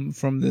quote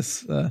from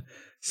this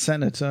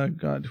senator.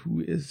 God, who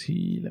is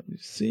he? Let me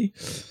see.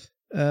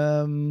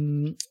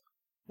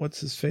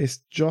 What's his face?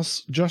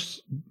 Josh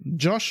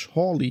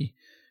Hawley,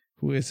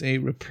 who is a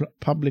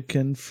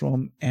Republican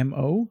from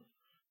MO,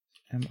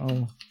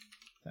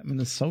 that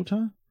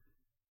Minnesota,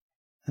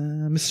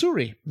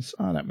 Missouri.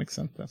 That makes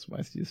sense. That's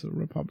why he's a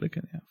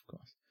Republican. Yeah, of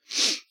course.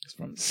 He's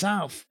from the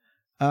South.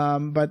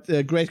 But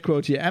a great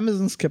quote here.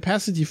 Amazon's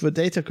capacity for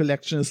data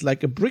collection is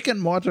like a brick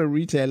and mortar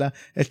retailer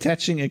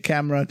attaching a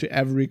camera to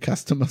every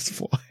customer's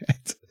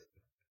forehead.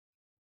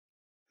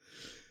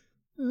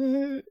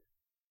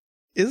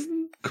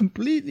 Isn't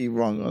completely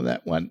wrong on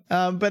that one.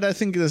 But I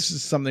think this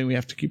is something we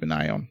have to keep an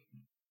eye on.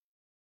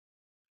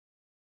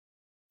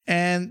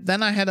 And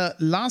then I had a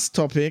last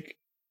topic,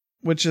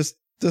 which is,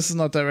 this is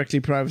not directly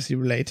privacy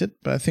related,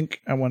 but I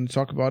think I want to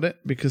talk about it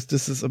because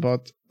this is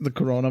about the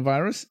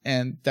coronavirus,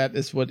 and that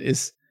is what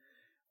is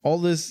all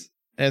this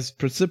has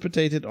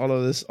precipitated all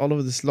of this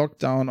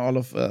lockdown, all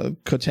of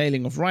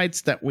curtailing of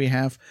rights that we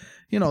have,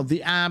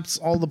 the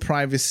apps, all the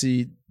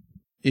privacy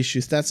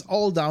issues. That's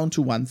all down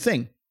to one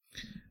thing.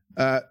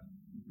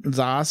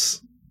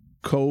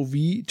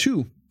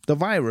 SARS-CoV-2, the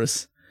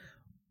virus.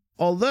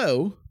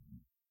 Although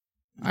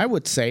I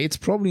would say it's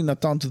probably not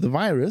down to the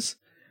virus.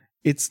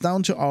 It's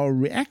down to our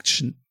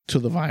reaction to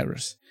the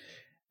virus.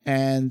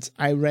 And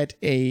I read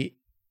a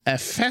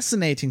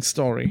fascinating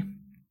story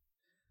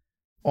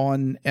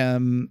on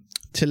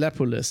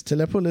Telepolis.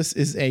 Telepolis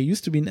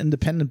used to be an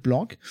independent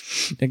blog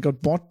that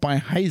got bought by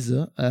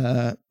Heise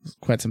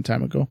quite some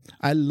time ago.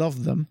 I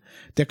love them.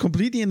 They're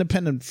completely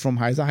independent from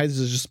Heise.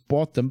 Heise just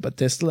bought them, but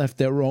they still have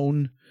their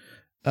own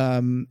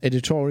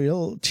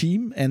editorial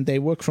team, and they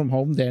work from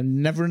home. They're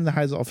never in the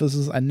Heise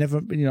offices. I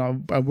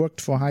worked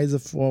for Heise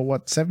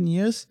for 7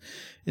 years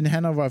in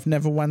Hanover. I've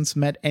never once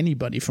met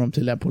anybody from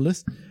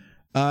Telepolis.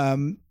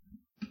 And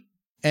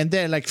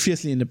they're like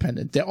fiercely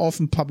independent. They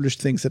often publish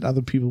things that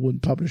other people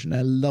wouldn't publish, and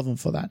I love them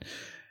for that.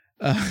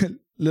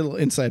 Little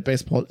inside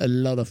baseball, a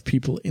lot of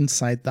people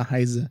inside the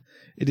Heise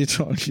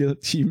editorial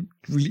team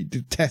really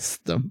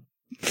detest them.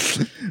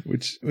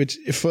 which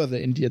further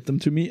endeared them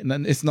to me. And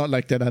then it's not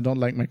like that I don't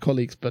like my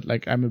colleagues, but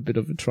like I'm a bit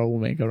of a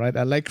troublemaker, right?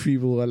 I like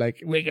people who are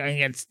like, we're going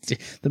against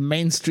the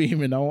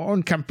mainstream in our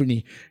own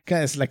company.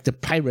 Guys, like the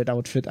pirate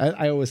outfit.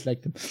 I always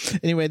like them.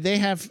 Anyway, they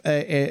have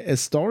a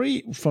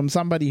story from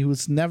somebody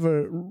who's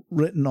never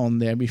written on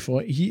there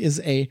before. He is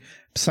a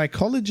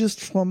psychologist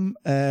from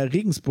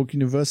Regensburg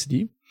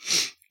University.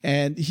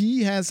 And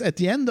he has, at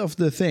the end of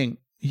the thing,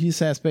 he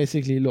says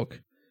basically, look,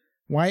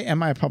 why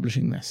am I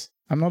publishing this?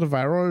 I'm not a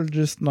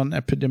virologist, not an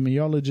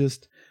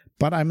epidemiologist,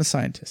 but I'm a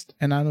scientist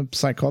and I'm a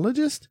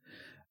psychologist.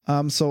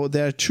 So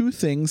there are two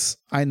things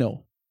I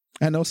know.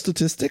 I know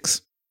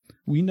statistics.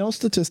 We know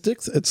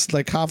statistics. It's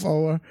like half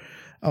our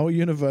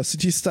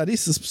university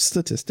studies is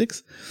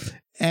statistics.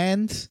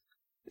 And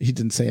he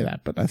didn't say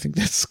that, but I think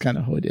that's kind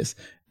of how it is.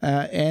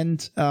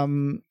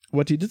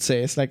 What he did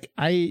say is like,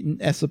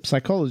 as a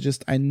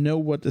psychologist, I know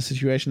what a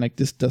situation like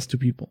this does to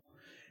people.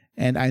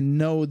 And I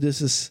know this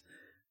is,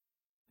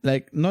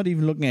 like, not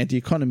even looking at the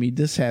economy,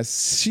 this has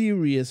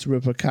serious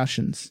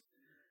repercussions,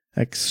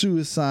 like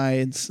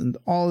suicides and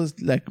all this,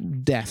 like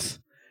death.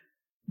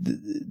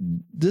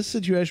 This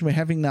situation we're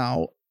having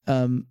now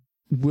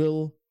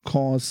will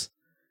cause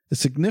a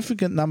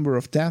significant number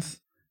of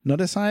deaths,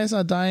 not as high as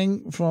are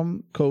dying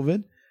from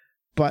COVID,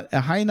 but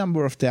a high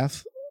number of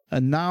deaths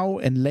now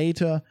and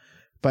later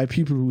by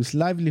people whose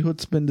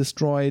livelihood's been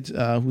destroyed,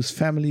 whose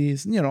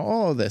families,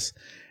 all of this.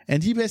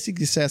 And he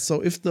basically says,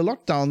 so if the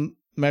lockdown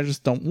measures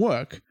don't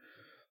work,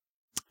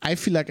 I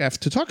feel like I have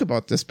to talk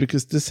about this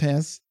because this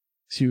has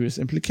serious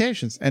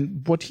implications.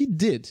 And what he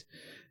did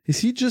is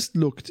he just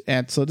looked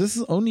at, so this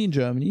is only in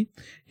Germany,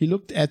 he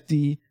looked at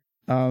the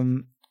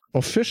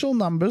official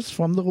numbers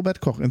from the Robert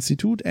Koch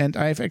Institute, and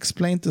I've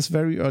explained this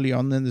very early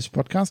on in this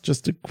podcast.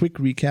 Just a quick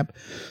recap.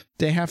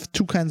 They have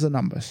two kinds of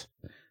numbers.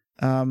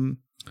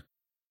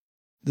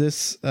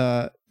 This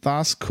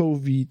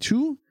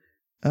SARS-CoV-2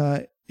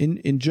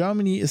 in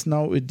Germany is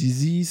now a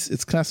disease.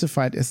 It's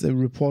classified as a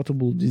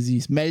reportable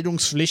disease.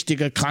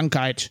 Meldungspflichtige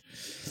Krankheit.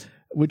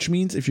 Which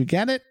means if you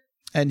get it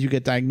and you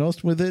get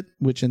diagnosed with it,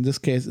 which in this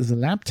case is a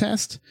lab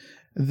test,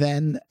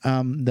 then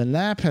the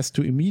lab has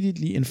to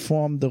immediately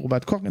inform the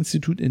Robert Koch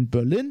Institute in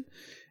Berlin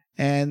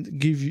and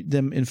give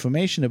them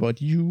information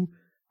about you,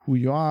 who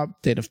you are,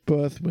 date of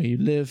birth, where you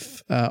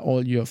live,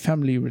 all your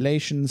family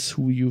relations,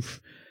 who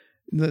you've...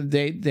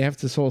 They have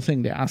this whole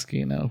thing. They're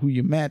asking, who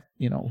you met,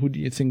 who do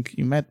you think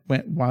you met,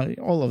 why,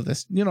 all of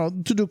this, to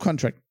do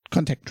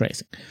contact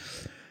tracing.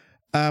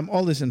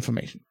 All this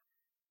information.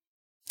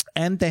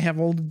 And they have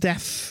all the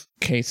death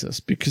cases,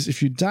 because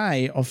if you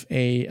die of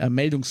a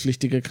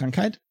meldungspflichtige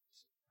Krankheit,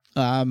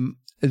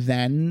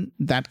 then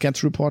that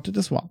gets reported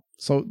as well.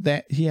 So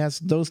that he has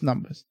those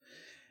numbers.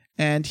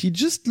 And he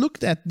just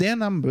looked at their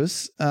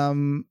numbers,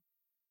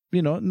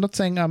 not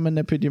saying I'm an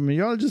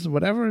epidemiologist or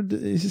whatever.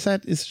 He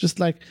said it's just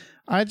like,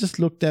 I just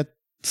looked at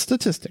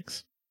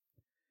statistics.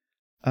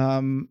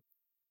 And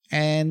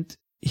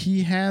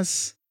he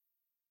has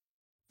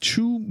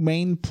 2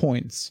 main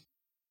points.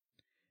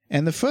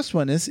 And the first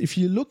one is, if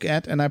you look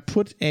at, and I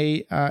put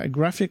a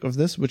graphic of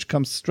this, which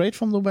comes straight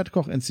from the Robert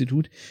Koch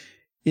Institute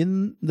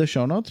in the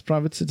show notes,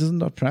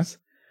 privatecitizen.press.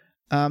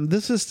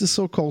 This is the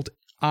so-called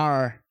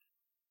R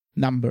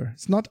number.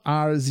 It's not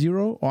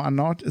R0 or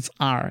R0, it's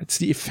R. It's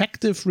the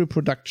effective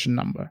reproduction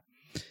number.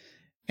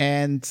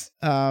 And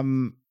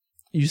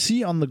you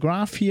see on the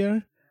graph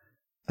here,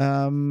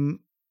 you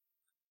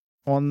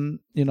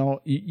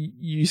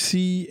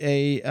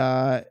see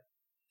an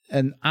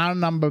R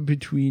number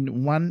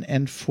between 1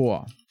 and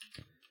 4.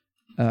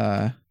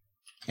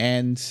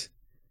 And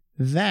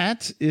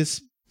that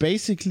is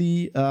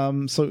basically,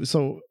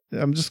 so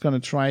I'm just going to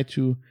try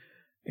to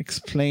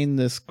explain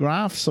this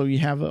graph. So you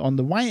have on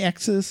the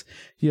y-axis,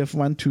 you have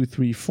 1, 2,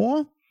 3,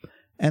 4.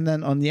 And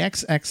then on the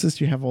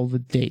x-axis, you have all the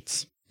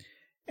dates.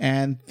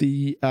 And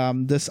the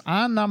this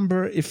R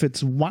number, if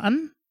it's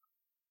 1,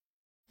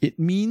 it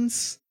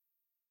means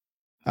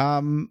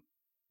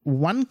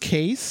one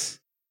case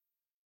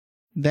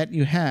that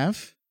you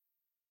have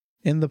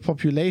in the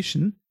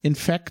population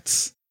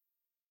infects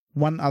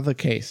one other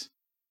case.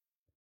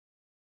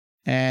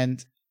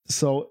 And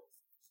so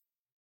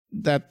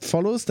that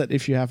follows that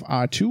if you have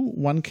R2,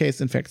 one case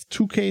infects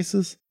 2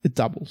 cases, it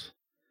doubles.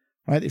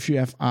 Right? If you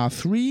have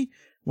R3,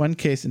 one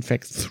case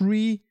infects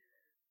 3.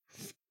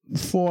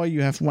 4,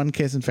 you have one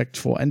case infect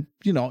 4. And,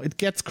 it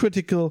gets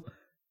critical,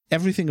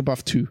 everything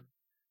above 2.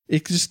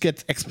 It just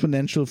gets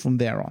exponential from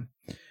there on.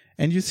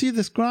 And you see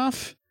this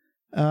graph,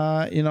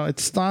 it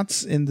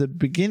starts in the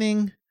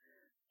beginning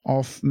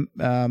of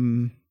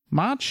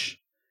March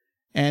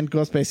and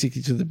goes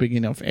basically to the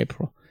beginning of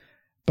April.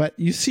 But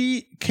you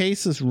see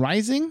cases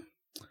rising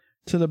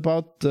till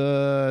about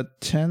the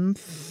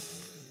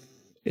 10th,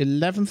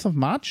 11th of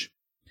March,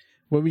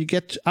 where we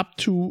get up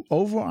to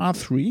over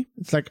R3.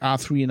 It's like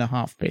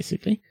R3.5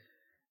 basically.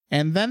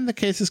 And then the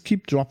cases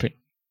keep dropping.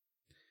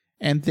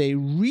 And they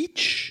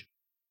reach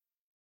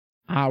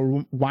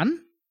R1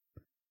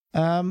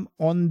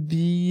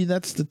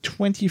 that's the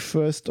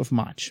 21st of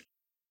March.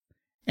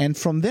 And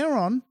from there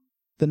on,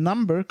 the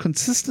number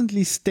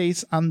consistently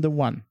stays under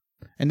 1.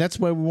 And that's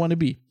where we want to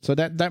be. So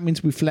that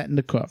means we flatten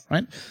the curve,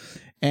 right?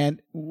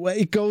 And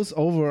it goes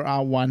over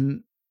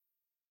R1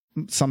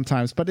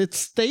 sometimes, but it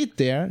stayed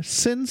there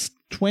since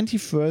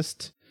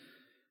 21st.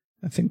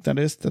 I think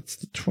that's the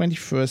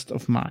 21st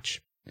of March.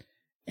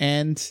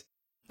 And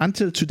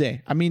until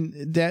today. I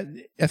mean,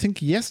 I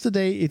think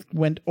yesterday it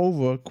went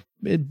over,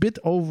 a bit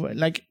over,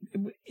 like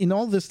in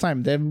all this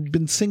time, there have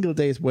been single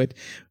days where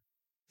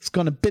it's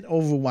gone a bit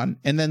over 1.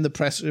 And then the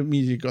press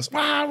immediately goes,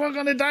 wow, we're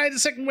going to die. The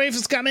second wave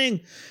is coming.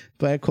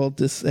 But I called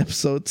this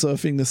episode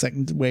Surfing the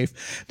Second Wave.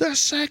 The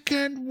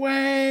second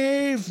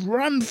wave,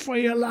 run for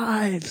your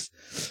lives.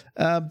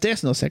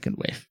 There's no second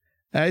wave.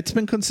 It's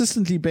been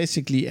consistently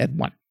basically at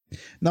 1.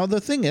 Now, the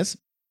thing is,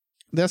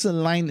 there's a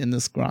line in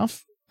this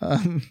graph,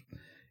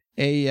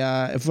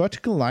 a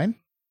vertical line,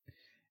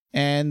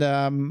 and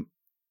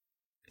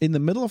in the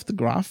middle of the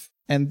graph,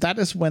 and that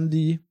is when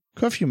the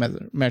curfew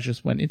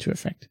measures went into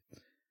effect.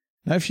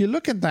 Now, if you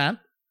look at that,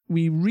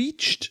 we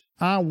reached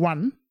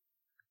R1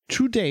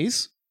 2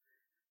 days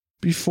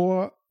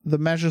before the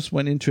measures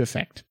went into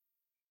effect.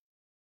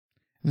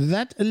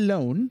 That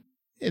alone,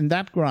 in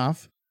that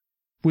graph,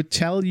 would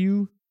tell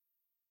you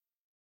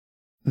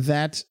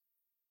that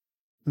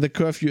the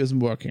curfew isn't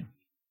working.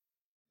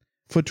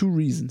 For 2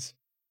 reasons.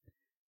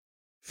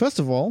 First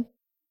of all,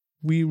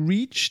 we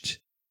reached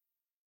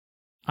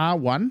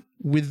R1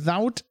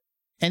 without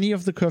any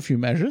of the curfew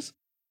measures.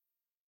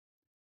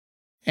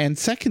 And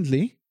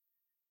secondly,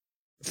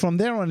 from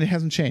there on, it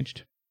hasn't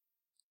changed.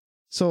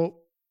 So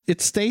it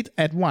stayed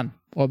at 1,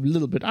 or a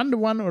little bit under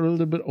 1, or a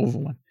little bit over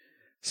 1.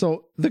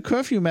 So the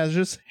curfew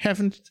measures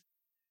haven't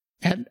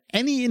had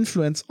any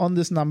influence on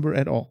this number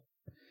at all.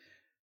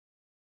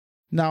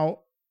 Now,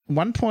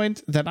 one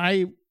point that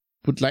I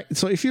would like,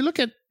 so if you look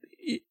at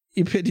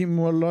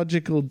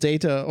epidemiological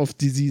data of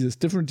diseases,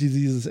 different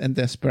diseases and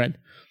their spread,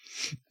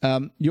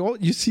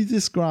 You see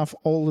this graph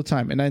all the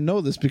time, and I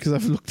know this because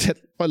I've looked at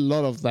a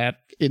lot of that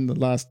in the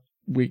last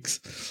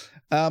weeks.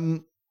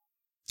 And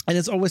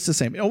it's always the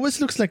same. It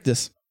always looks like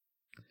this.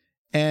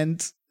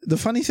 And the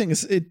funny thing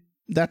is,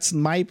 that's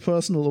my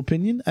personal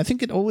opinion. I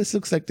think it always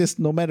looks like this,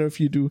 no matter if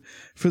you do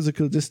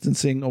physical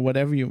distancing or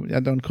whatever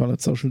I don't call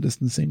it social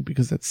distancing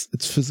because it's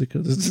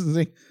physical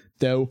distancing,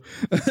 though.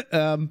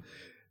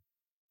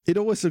 It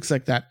always looks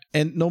like that.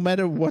 And no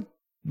matter what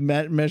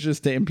measures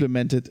they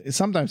implemented,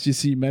 sometimes you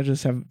see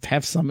measures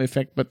have some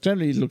effect, but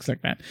generally it looks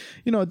like that.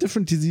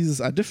 Different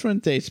diseases are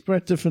different, they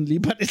spread differently,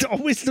 but it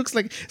always looks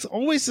like it's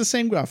always the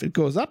same graph. It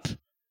goes up,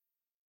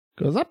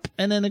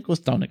 and then it goes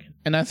down again.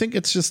 And I think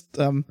it's just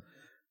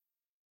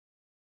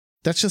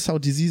that's just how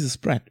diseases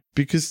spread,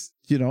 because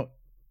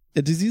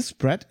a disease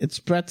it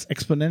spreads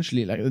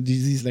exponentially. Like a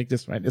disease like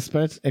this, right? It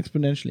spreads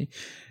exponentially.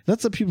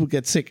 Lots of people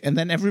get sick, and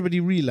then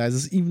everybody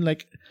realizes, even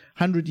like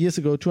 100 years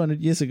ago,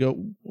 200 years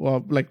ago,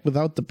 or like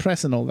without the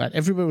press and all that,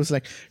 everybody was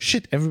like,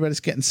 shit, everybody's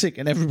getting sick,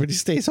 and everybody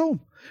stays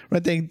home,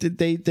 right?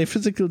 They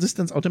physical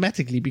distance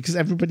automatically because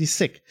everybody's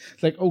sick.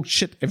 It's like, oh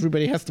shit,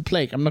 everybody has the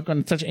plague. I'm not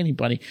going to touch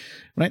anybody,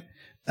 right?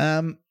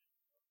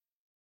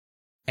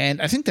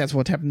 And I think that's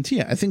what happened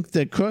here. I think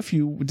the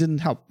curfew didn't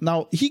help.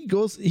 Now,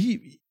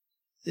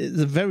 it's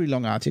a very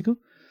long article,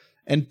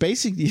 and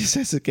basically he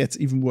says it gets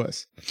even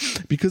worse.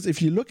 Because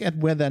if you look at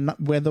where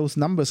those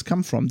numbers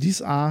come from,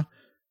 these are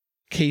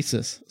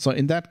cases. So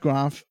in that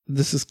graph,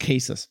 this is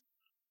cases.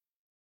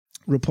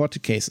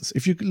 Reported cases.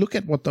 If you look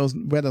at where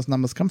those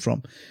numbers come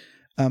from,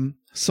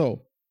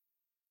 so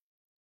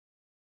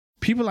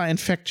people are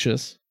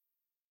infectious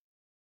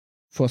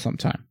for some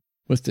time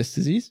with this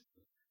disease.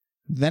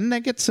 Then they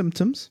get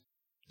symptoms,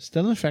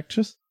 still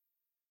infectious.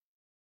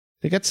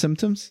 They get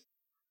symptoms.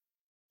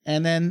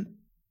 And then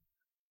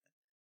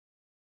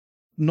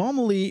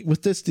normally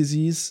with this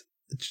disease,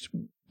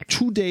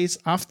 2 days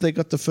after they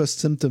got the first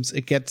symptoms,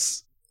 it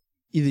gets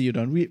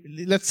either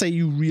let's say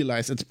you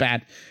realize it's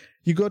bad.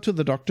 You go to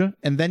the doctor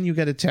and then you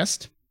get a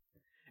test.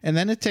 And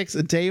then it takes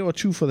a day or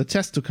two for the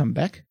test to come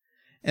back.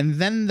 And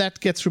then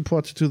that gets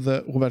reported to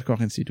the Robert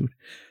Koch Institute.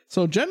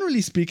 So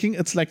generally speaking,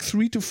 it's like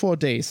 3 to 4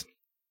 days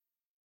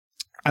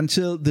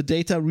until the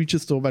data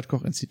reaches the Robert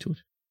Koch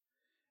Institute.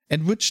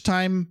 At which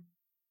time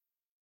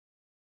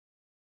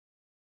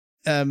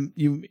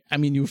you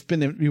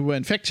were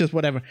infectious,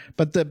 whatever.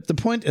 But the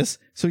point is,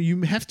 so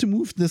you have to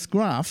move this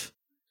graph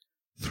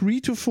 3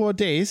 to 4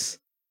 days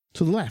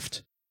to the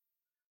left,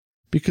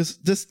 because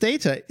this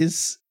data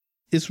is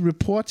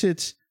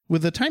reported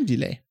with a time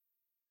delay.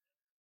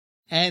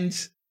 And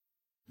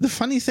the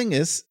funny thing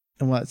is,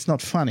 well, it's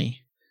not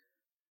funny.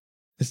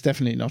 It's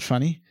definitely not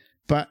funny.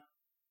 But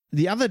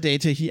the other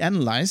data he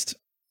analyzed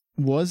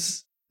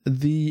was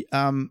the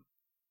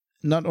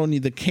not only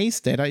the case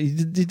data. He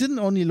didn't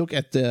only look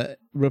at the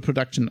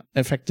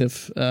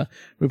effective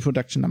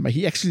reproduction number.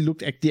 He actually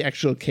looked at the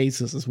actual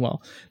cases as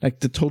well,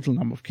 like the total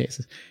number of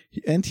cases.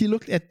 And he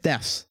looked at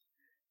deaths.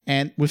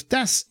 And with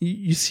deaths,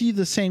 you see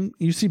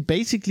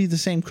basically the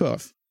same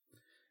curve.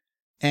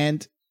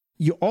 And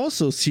you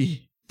also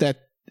see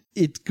that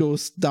it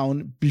goes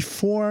down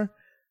before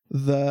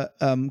the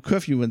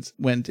curfew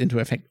went into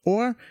effect,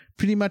 or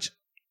pretty much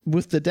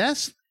with the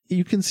deaths,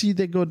 you can see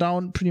they go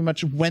down pretty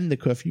much when the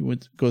curfew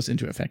goes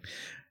into effect.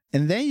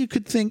 And then you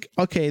could think,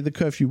 okay, the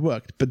curfew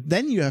worked, but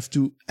then you have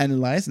to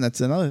analyze, and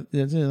that's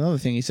another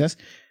thing he says,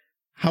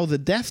 how the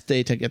death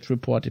data gets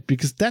reported,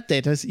 because that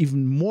data is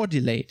even more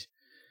delayed,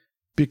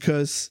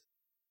 because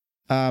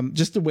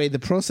just the way the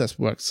process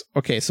works.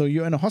 Okay, so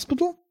you're in a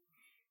hospital.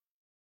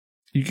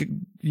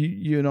 You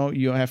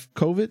have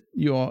COVID,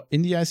 you're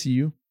in the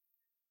ICU,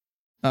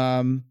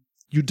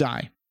 you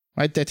die,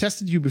 right? They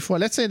tested you before.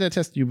 Let's say they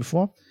tested you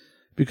before,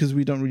 because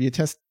we don't really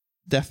test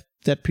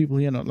dead people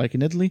here, not like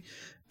in Italy.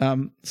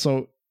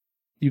 So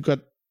you got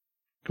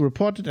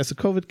reported as a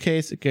COVID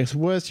case. It gets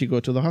worse. You go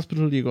to the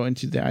hospital, you go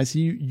into the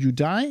ICU, you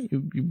die.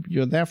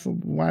 You're there for a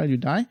while, you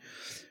die.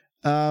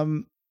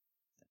 You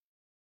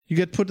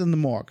get put in the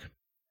morgue.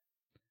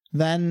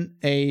 Then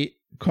a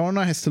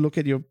coroner has to look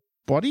at your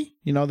body.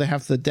 They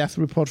have the death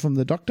report from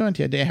the doctor, and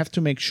they have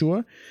to make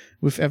sure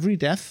with every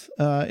death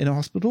in a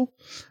hospital,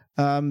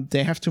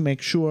 they have to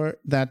make sure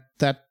that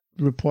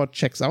report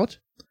checks out,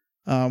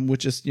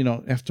 which is,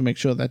 have to make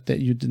sure that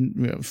you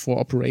didn't, for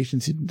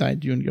operations, you didn't die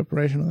during the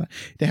operation.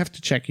 They have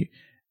to check you.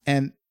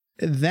 And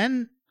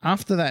then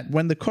after that,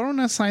 when the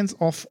coroner signs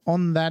off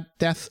on that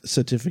death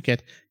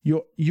certificate,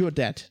 you're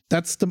dead.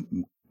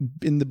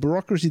 In the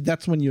bureaucracy,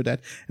 that's when you're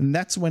dead. And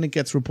that's when it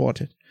gets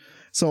reported.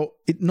 So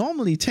it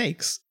normally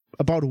takes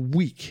about a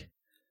week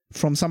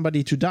from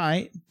somebody to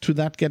die to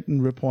that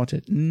getting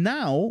reported.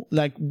 Now,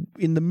 like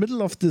in the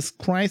middle of this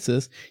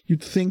crisis,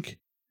 you'd think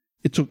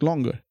it took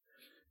longer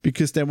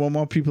because there were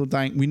more people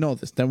dying. We know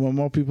this. There were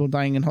more people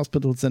dying in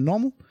hospitals than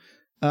normal.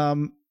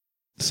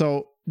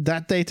 So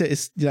that data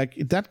is like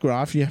that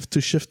graph, you have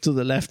to shift to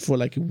the left for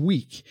like a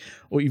week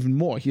or even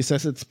more. He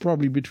says it's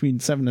probably between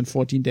 7 and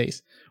 14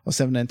 days or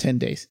 7 and 10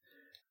 days.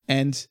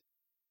 And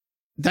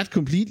that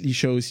completely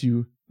shows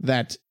you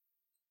that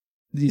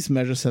these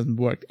measures haven't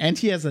worked. And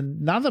he has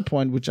another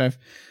point which I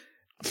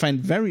find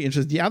very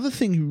interesting. The other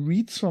thing he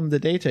reads from the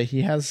data,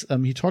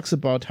 he talks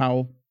about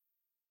how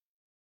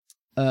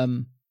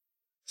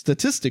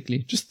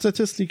statistically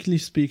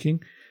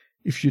speaking,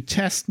 if you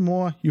test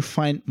more, you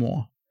find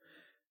more.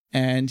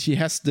 And he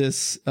has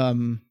this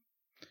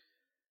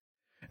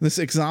this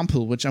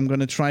example, which I'm going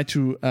to try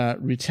to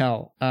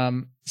retell.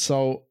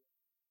 So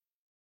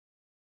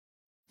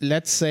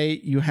let's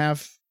say you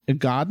have a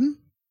garden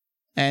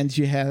and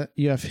you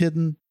have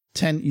hidden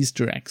 10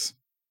 Easter eggs.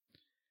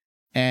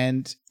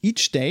 And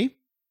each day,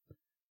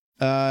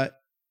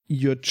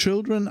 your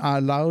children are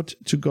allowed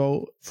to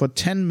go for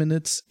 10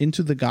 minutes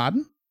into the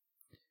garden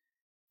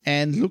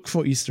and look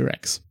for Easter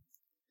eggs.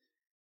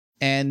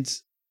 And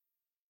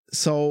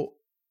so,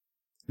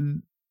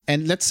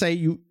 and let's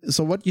say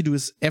so what you do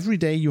is every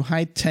day you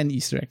hide 10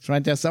 Easter eggs,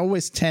 right? There's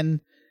always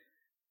 10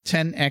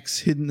 eggs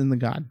hidden in the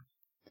garden.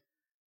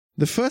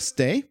 The first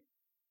day,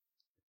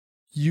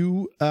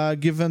 you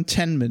give them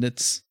 10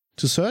 minutes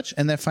to search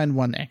and they find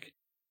 1 egg.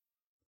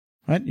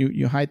 Right?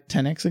 You hide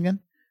 10 eggs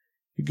again.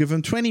 You give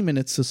them 20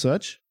 minutes to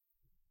search.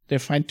 They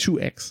find 2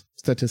 eggs,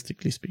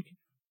 statistically speaking.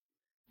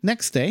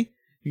 Next day,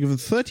 you give them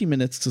 30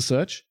 minutes to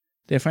search.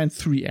 They find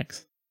 3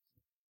 eggs.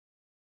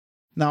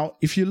 Now,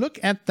 if you look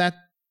at that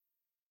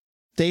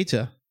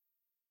data,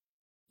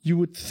 you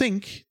would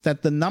think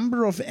that the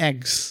number of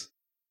eggs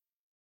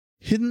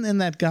hidden in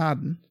that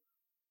garden,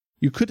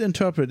 you could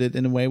interpret it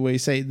in a way where you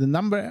say the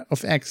number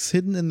of eggs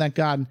hidden in that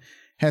garden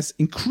has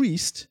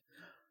increased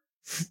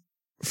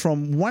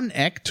from 1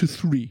 egg to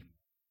 3.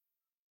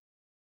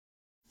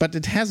 But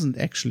it hasn't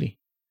actually.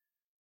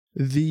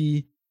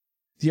 The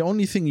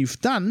only thing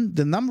you've done,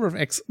 the number of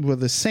eggs were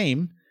the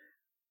same,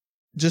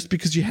 just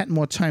because you had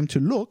more time to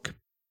look.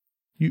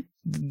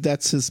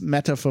 That's his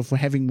metaphor for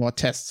having more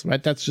tests,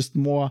 right? That's just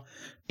more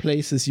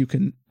places you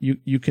can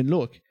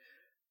look.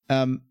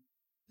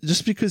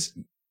 Just because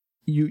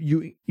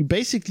you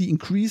basically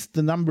increase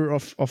the number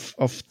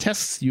of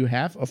tests you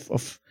have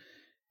of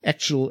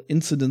actual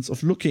incidents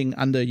of looking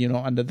under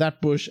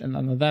that bush and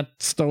under that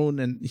stone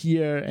and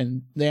here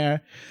and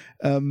there.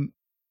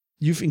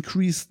 You've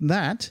increased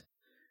that.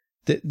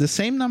 The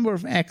same number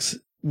of eggs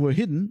were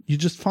hidden. You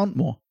just found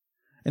more.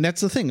 And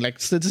that's the thing.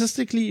 Like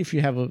statistically, if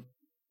you have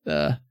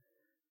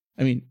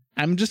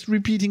I'm just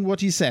repeating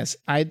what he says.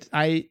 I'm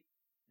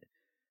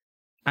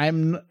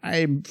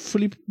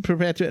fully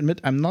prepared to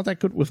admit I'm not that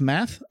good with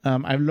math.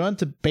 I've learned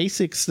the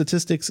basic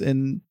statistics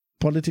in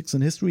politics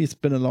and history. It's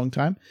been a long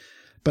time.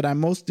 But I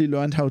mostly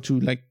learned how to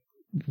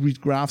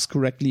read graphs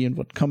correctly and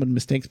what common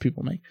mistakes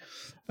people make.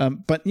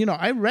 But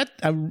I read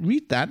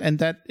that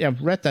and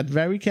I've read that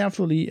very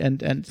carefully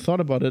and thought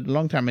about it a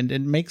long time, and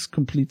it makes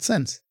complete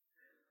sense.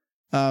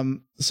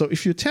 So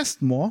if you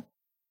test more,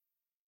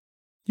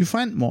 you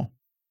find more.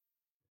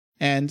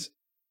 And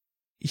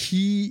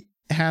he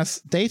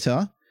has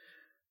data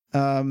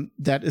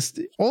that is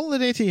all the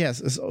data he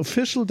has is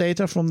official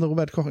data from the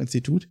Robert Koch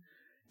Institute,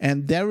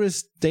 and there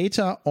is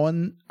data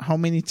on how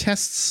many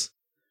tests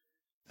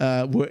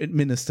were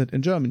administered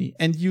in Germany.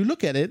 And you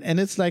look at it, and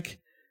it's like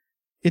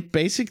it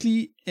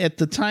basically at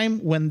the time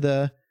when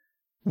the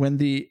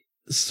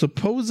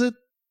supposed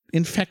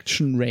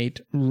infection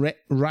rate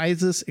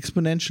rises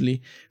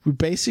exponentially, we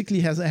basically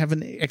have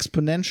an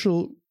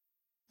exponential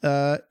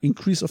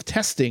increase of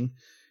testing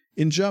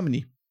in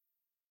Germany.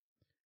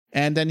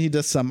 And then he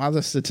does some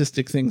other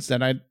statistic things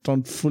that I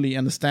don't fully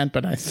understand,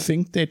 but I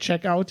think they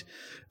check out,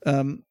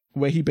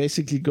 where he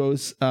basically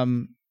goes,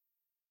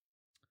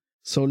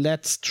 so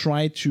let's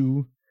try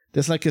to,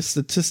 there's like a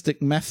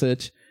statistic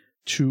method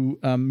to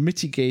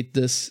mitigate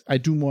this. I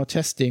do more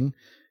testing,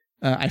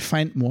 I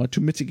find more to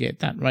mitigate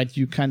that, right?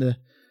 You kind of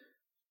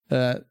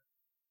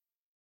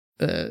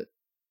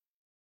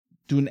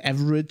do an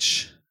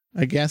average,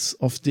 I guess,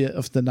 of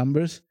the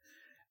numbers.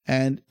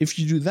 And if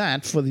you do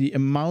that for the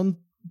amount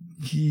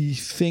he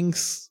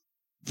thinks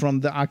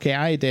from the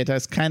RKI data,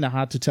 it's kind of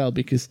hard to tell,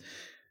 because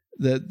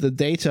the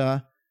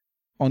data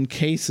on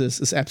cases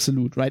is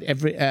absolute, right?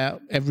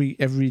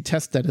 Every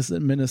test that is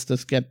administered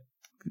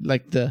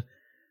the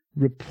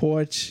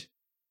report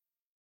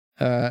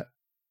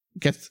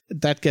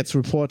gets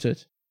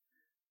reported.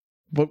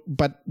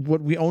 But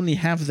what we only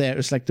have there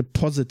is like the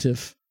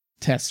positive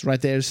tests,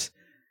 right? There's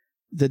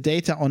the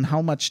data on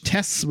how much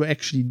tests were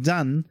actually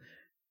done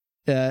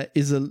like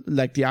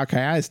the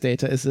RKI's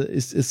data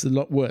is a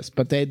lot worse.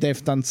 But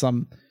they've done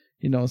some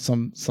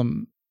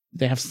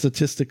they have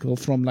statistical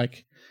from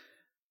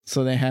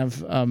so they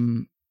have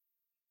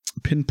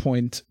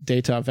pinpoint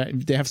data.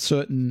 They have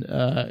certain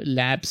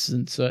labs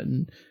and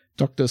certain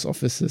doctors'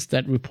 offices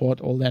that report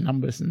all their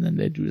numbers, and then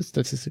they do a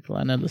statistical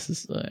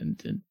analysis,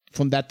 and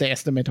from that they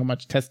estimate how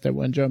much tests there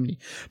were in Germany.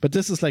 But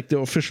this is like the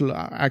official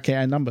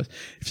RKI numbers.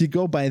 If you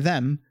go by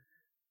them,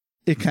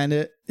 it kind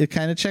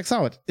of checks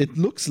out. It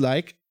looks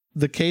like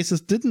the cases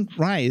didn't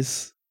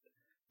rise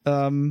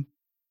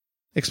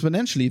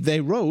exponentially. They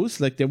rose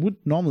like they would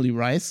normally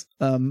rise,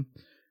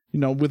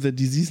 with a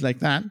disease like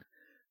that,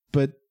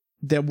 but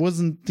there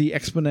wasn't the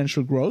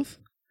exponential growth.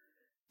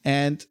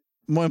 And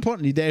more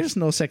importantly, there is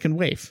no second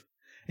wave.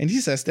 And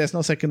he says there's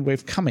no second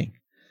wave coming.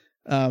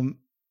 I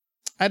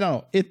don't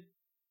know.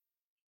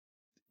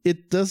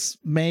 It does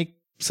make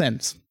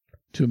sense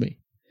to me.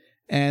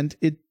 And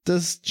it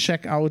does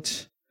check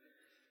out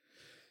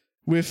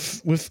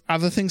with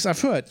other things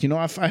I've heard. You know,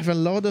 I have a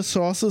lot of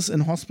sources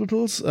in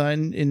hospitals.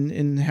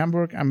 In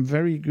Hamburg, I'm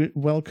very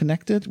well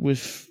connected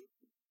with.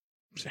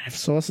 I have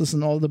sources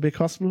in all the big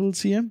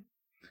hospitals here,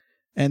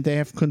 and they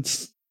have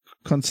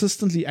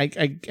consistently.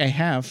 I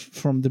have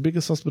from the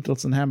biggest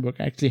hospitals in Hamburg.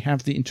 I actually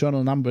have the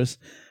internal numbers,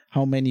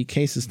 how many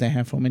cases they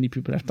have, how many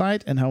people have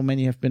died, and how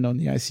many have been on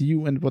the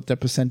ICU, and what their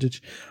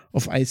percentage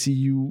of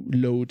ICU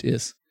load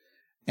is.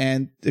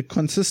 And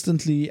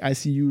consistently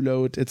ICU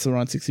load, it's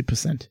around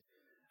 60%.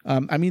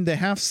 I mean, they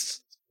have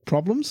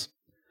problems.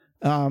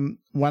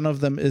 One of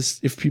them is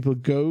if people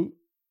go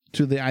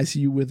to the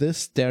ICU with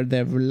this, they're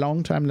there for a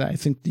long time. I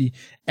think the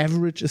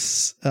average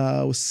is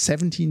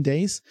 17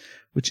 days,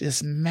 which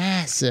is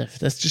massive.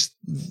 That's just,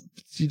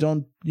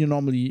 you're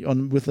normally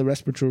with a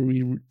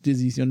respiratory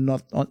disease, you're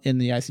not in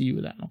the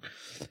ICU that long.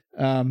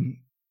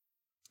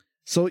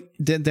 So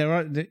there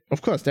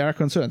are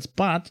concerns,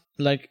 but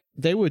like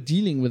they were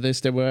dealing with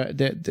this.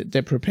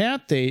 They're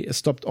prepared. They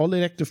stopped all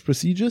elective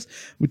procedures,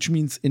 which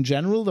means in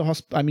general the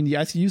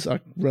ICUs are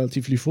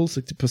relatively full,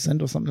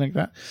 60% or something like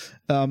that.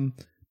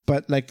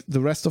 But like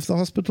the rest of the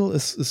hospital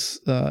is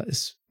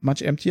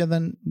much emptier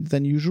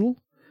than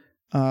usual,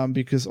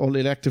 because all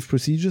elective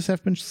procedures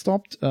have been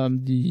stopped.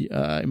 The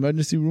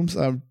emergency rooms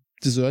are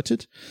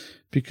deserted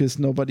because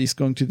nobody's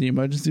going to the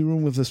emergency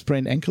room with a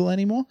sprained ankle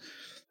anymore.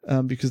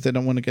 Because they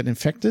don't want to get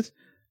infected.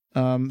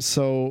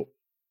 So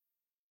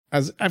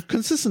as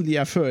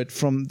I've heard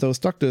from those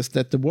doctors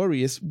that the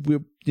worry is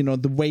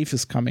the wave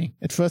is coming.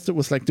 At first it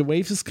was like the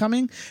wave is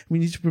coming, we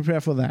need to prepare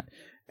for that.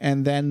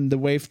 And then the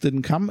wave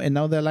didn't come, and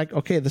now they're like,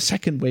 okay, the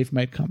second wave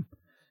might come.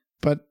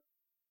 But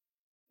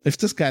if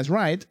this guy's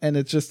right and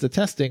it's just the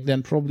testing,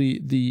 then probably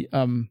the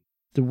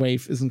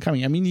wave isn't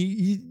coming. I mean,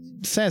 he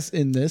says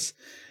in this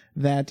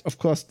that, of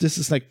course, this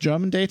is like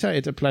German data.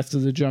 It applies to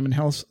the German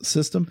health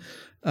system.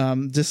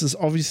 This is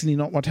obviously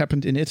not what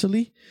happened in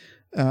Italy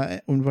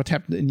and what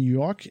happened in New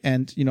York.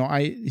 And,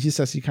 he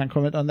says he can't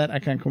comment on that. I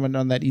can't comment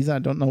on that either. I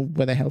don't know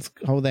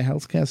how the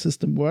healthcare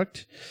system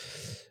works.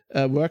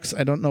 I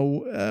don't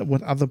know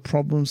what other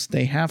problems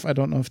they have. I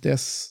don't know if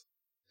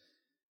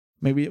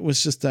maybe it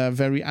was just a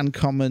very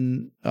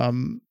uncommon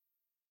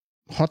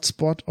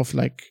hotspot of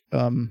like,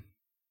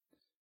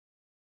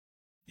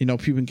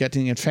 people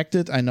getting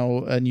infected. I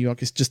know New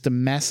York is just a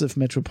massive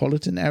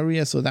metropolitan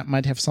area, so that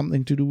might have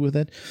something to do with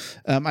it.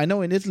 I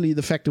know in Italy,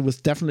 the factor was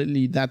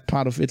definitely that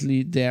part of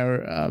Italy,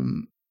 their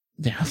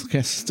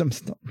healthcare system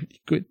is not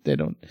really good. They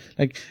don't,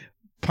 like,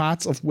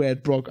 parts of where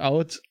it broke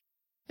out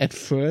at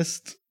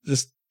first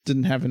just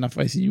didn't have enough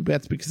ICU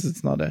beds because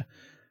it's not a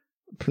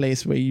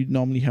place where you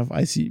normally have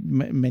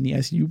many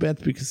ICU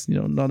beds because,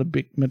 not a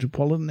big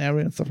metropolitan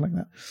area and stuff like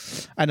that.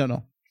 I don't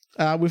know.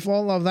 With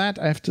all of that,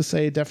 I have to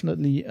say,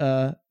 definitely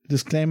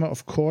disclaimer,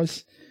 of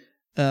course,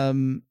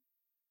 there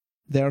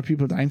are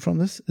people dying from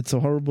this. It's a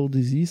horrible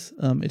disease.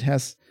 It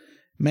has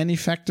many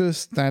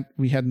factors that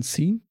we hadn't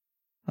seen.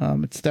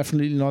 It's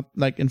definitely not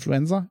like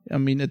influenza. I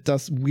mean, it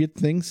does weird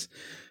things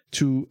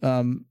to,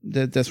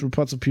 there's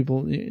reports of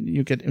people,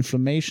 you get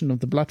inflammation of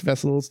the blood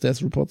vessels.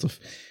 There's reports of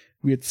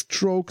weird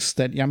strokes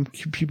that young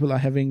people are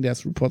having.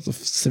 There's reports of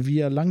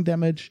severe lung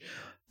damage.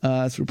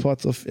 There's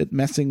reports of it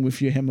messing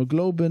with your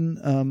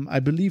hemoglobin. I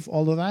believe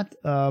all of that.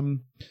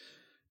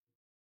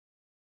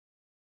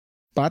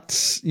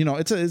 But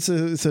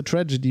it's a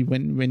tragedy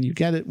when you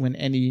get it, when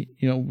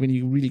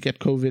you really get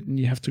COVID and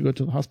you have to go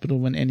to the hospital,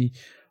 when any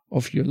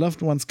of your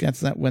loved ones gets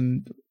that,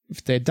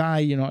 if they die,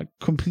 I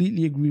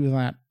completely agree with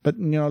that. But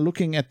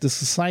looking at the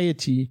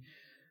society,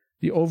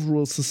 the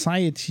overall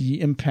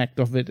society impact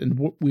of it and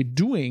what we're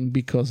doing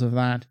because of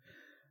that,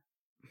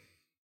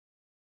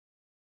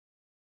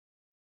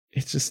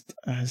 it just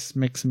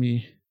makes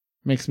me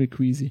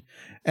queasy.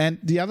 And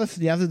the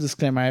other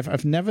disclaimer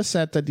I've never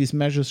said that these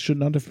measures should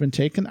not have been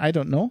taken. I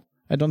don't know.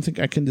 I don't think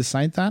I can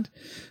decide that.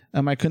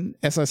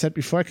 As I said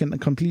before, I can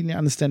completely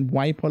understand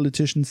why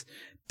politicians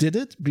did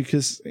it,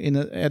 because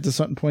at a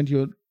certain point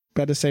you're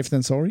better safe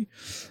than sorry.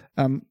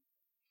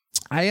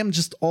 I am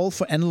just all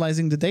for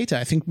analyzing the data.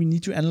 I think we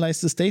need to analyze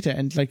this data,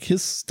 and like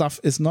his stuff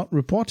is not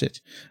reported.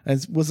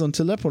 It was on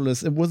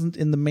Telepolis. It wasn't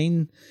in the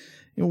main.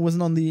 It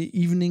wasn't on the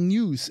evening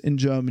news in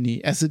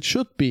Germany, as it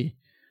should be.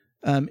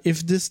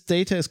 If this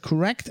data is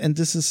correct, and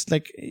this is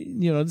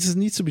this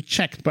needs to be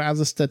checked by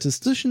other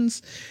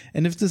statisticians,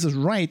 and if this is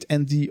right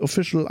and the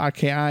official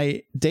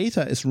RKI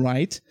data is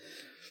right,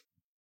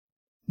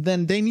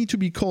 then they need to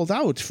be called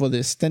out for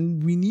this.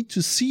 Then we need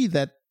to see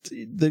that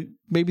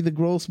maybe the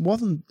growth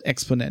wasn't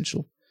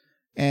exponential,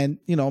 and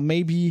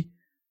maybe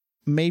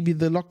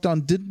the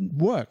lockdown didn't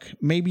work.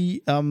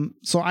 Maybe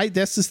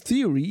there's this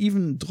theory.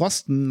 Even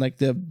Drosten, like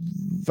the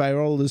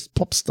virologist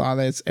pop star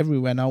that's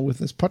everywhere now with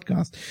this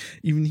podcast,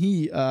 even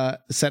he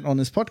said on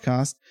his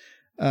podcast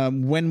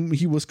when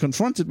he was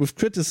confronted with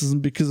criticism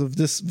because of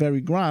this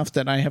very graph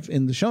that I have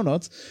in the show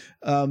notes,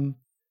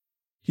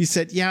 he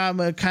said, yeah,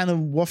 I'm kind of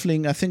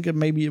waffling. I think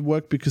maybe it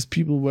worked because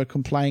people were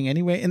complying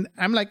anyway. And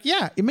I'm like,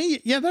 yeah,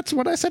 that's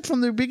what I said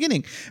from the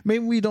beginning.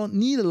 Maybe we don't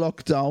need a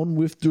lockdown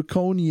with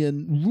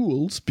draconian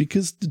rules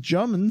because the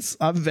Germans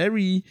are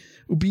very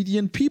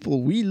obedient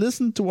people. We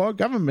listen to our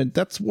government.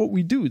 That's what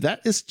we do.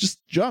 That is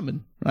just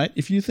German, right?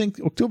 If you think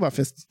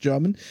Oktoberfest is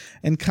German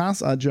and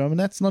cars are German,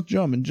 that's not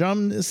German.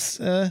 German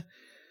is...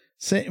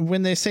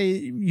 when they say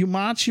you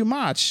march,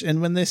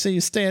 and when they say you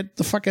stay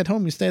the fuck at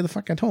home, you stay the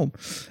fuck at home.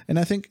 And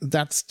I think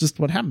that's just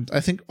what happened.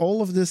 I think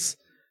all of this,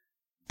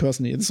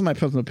 personally, this is my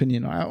personal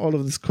opinion, all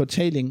of this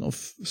curtailing of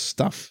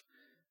stuff,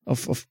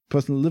 of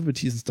personal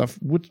liberties and stuff,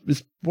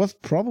 was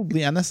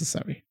probably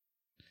unnecessary.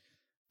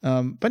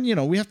 But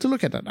we have to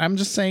look at that. I'm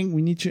just saying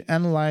we need to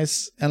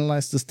analyze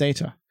this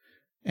data,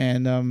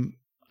 and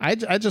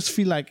I just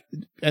feel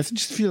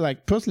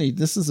like personally,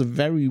 this is a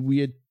very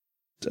weird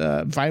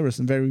virus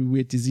and very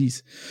weird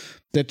disease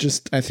that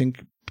just, I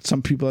think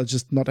some people are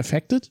just not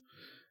affected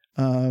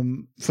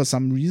for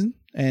some reason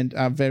and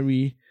are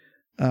very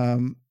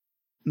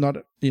not,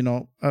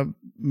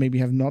 maybe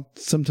have not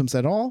symptoms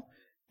at all.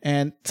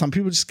 And some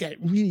people just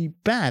get really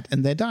bad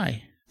and they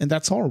die. And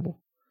that's horrible.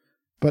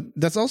 But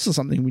that's also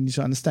something we need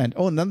to understand.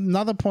 Oh,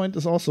 another point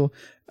is also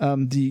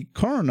the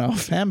coroner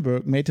of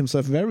Hamburg made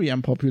himself very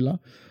unpopular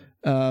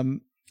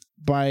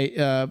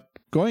by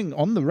going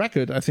on the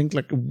record, I think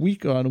like a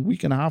week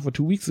and a half or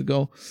 2 weeks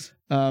ago,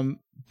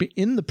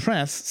 in the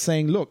press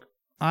saying, look,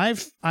 I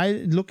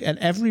look at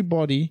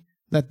everybody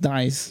that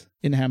dies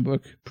in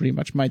Hamburg, pretty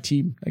much my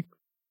team, like,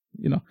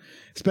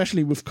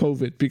 especially with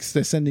COVID, because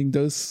they're sending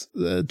those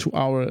to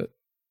our,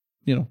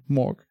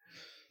 morgue.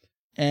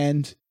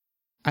 And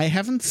I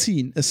haven't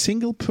seen a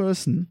single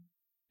person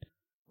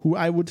who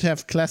I would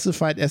have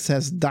classified as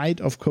has died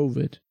of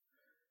COVID,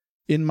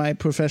 in my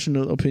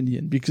professional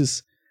opinion,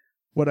 because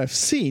what I've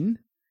seen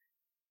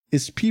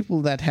is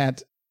people that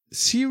had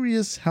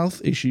serious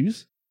health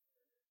issues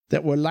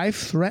that were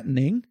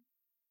life-threatening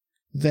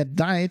that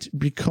died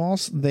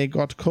because they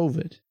got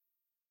COVID,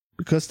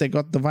 because they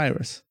got the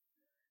virus.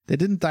 They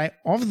didn't die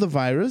of the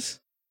virus.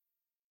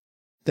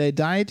 They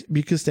died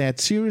because they had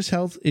serious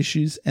health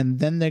issues and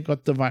then they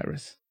got the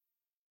virus.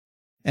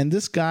 And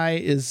this guy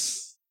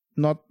is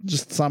not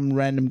just some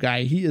random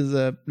guy. He is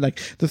the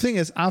thing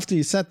is, after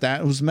he said that,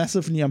 it was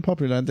massively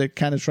unpopular and they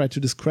kind of tried to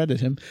discredit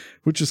him,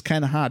 which is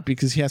kind of hard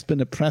because he has been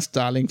a press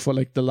darling for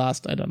like the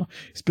last, I don't know,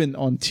 he's been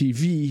on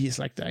TV. He's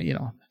like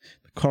the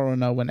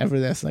coroner whenever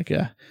there's like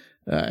a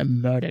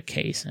murder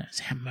case.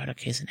 There's a murder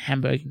case in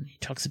Hamburg, and he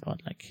talks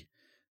about like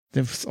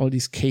there's all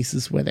these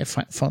cases where they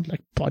found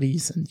like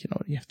bodies, and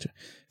you have to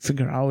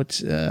figure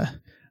out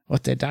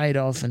what they died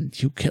of and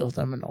who killed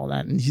them and all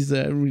that. And he's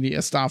really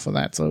a star for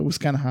that. So it was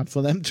kind of hard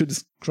for them to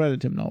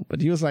discredit him now. But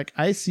he was like,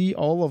 I see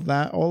all of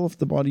that, all of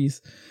the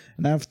bodies,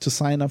 and I have to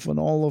sign off on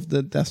all of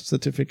the death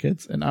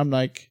certificates. And I'm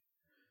like,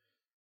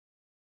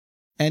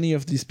 any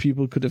of these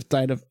people could have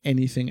died of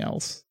anything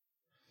else.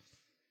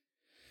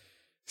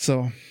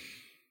 So,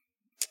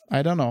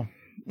 I don't know.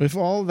 With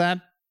all that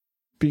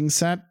being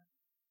said,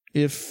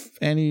 if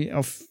any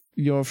of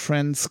your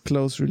friends,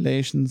 close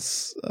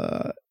relations,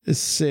 is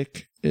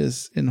sick,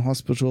 is in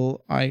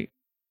hospital, I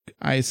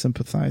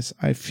sympathize.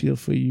 I feel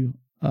for you.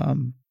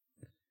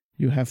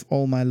 You have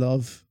all my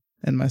love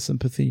and my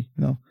sympathy.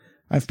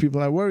 I have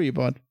people I worry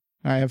about.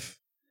 I have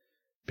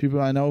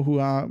people I know who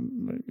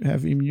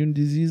have immune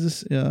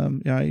diseases,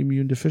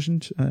 immune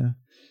deficient.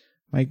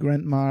 My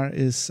grandma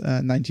is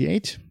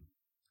 98.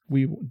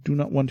 We do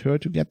not want her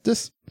to get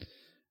this.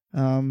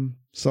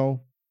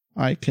 So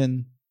I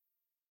can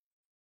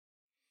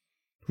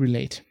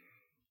relate.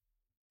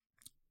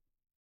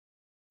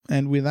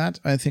 And with that,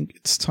 I think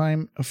it's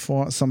time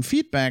for some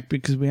feedback,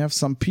 because we have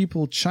some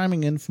people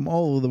chiming in from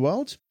all over the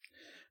world.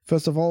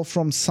 First of all,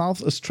 from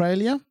South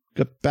Australia,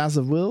 got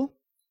Bazaville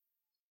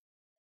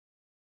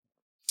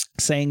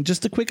saying,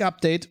 just a quick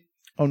update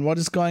on what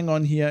is going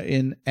on here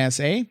in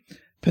SA,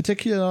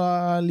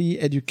 particularly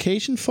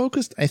education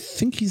focused. I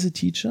think he's a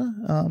teacher.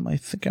 I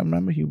think I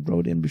remember he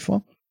wrote in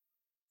before.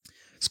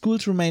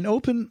 Schools remain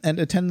open and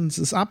attendance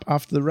is up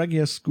after the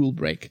regular school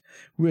break.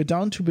 We are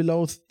down to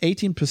below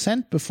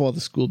 18% before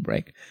the school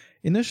break.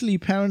 Initially,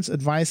 parents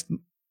advised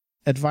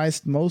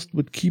most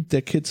would keep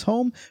their kids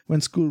home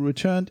when school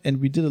returned,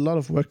 and we did a lot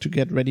of work to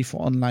get ready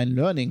for online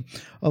learning.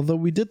 Although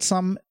we did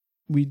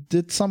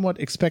somewhat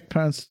expect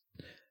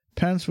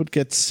parents would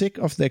get sick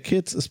of their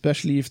kids,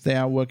 especially if they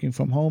are working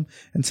from home,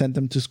 and send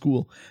them to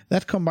school.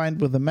 That,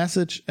 combined with the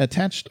message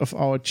attached of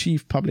our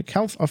chief public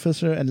health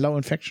officer and low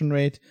infection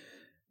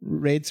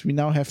rates, we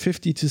now have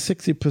 50 to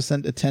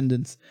 60%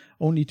 attendance.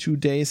 Only 2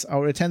 days.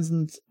 Our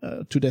attendance,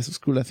 2 days of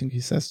school, I think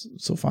he says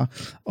so far.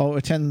 Our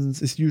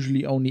attendance is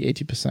usually only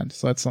 80%.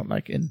 So it's not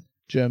like in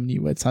Germany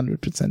where it's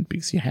 100%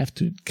 because you have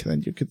to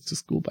send your kids to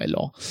school by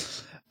law.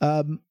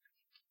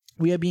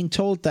 We are being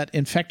told that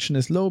infection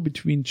is low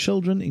between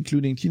children,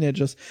 including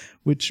teenagers,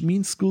 which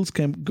means schools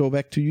can go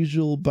back to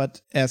usual,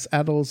 but as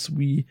adults,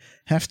 we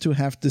have to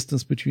have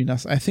distance between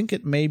us. I think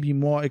it may be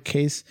more a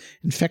case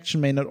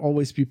infection may not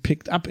always be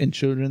picked up in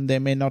children. They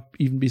may not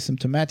even be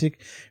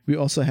symptomatic. We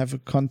also have a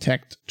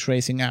contact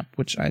tracing app,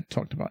 which I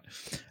talked about.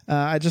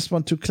 I just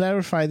want to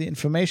clarify the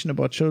information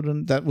about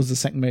children. That was the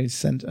second mail he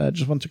sent. I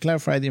just want to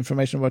clarify the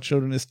information about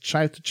children is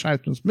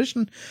child-to-child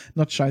transmission,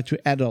 not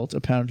child-to-adult,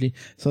 apparently.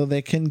 So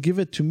they can give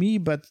it to me,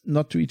 but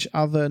not to each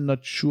other.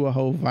 Not sure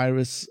how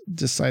virus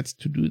decides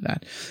to do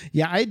that.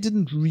 Yeah, I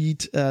didn't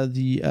read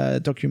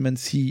the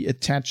documents he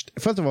attached.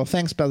 First of all,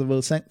 thanks,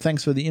 Basil.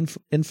 Thanks for the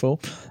info.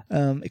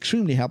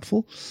 Extremely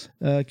helpful.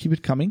 Keep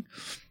it coming.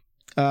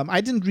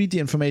 I didn't read the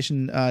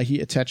information he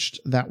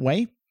attached that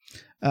way.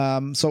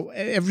 So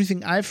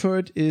everything I've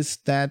heard is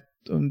that,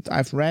 and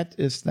I've read,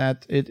 is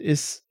that it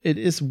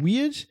is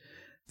weird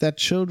that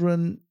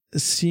children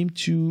seem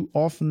to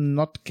often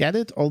not get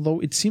it,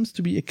 although it seems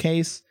to be a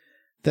case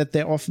that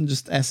they're often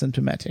just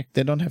asymptomatic.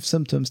 They don't have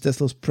symptoms, they're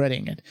still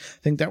spreading it.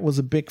 I think that was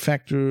a big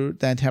factor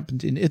that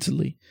happened in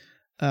Italy.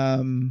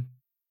 Don't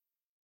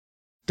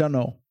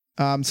know.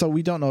 So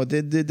we don't know.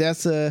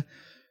 So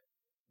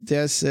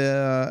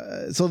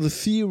the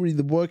theory,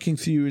 the working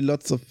theory,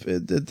 lots of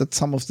that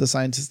some of the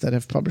scientists that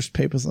have published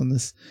papers on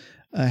this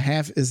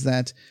have, is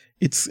that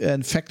it's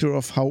a factor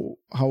of how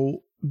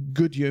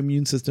good your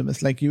immune system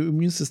is. Like, your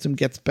immune system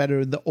gets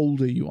better the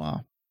older you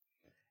are.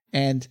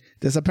 And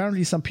there's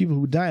apparently some people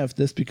who die of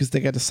this because they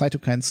get a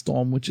cytokine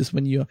storm, which is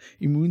when your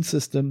immune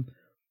system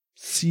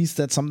sees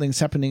that something's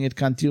happening it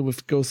can't deal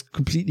with, goes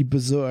completely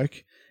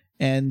berserk,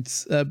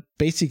 and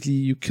basically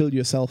you kill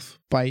yourself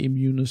by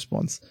immune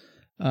response.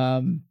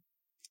 And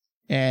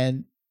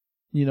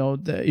you know,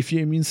 if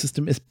your immune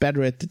system is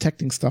better at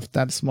detecting stuff,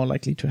 that's more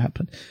likely to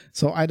happen.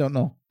 So I don't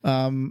know.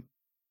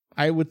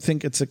 I would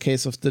think it's a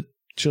case of the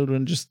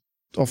children just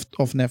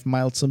often have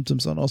mild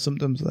symptoms or no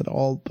symptoms at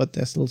all, but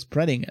they're still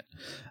spreading it.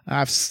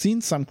 I've seen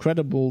some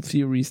credible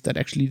theories that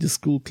actually the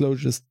school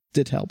closures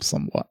did help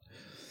somewhat.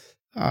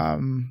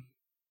 And,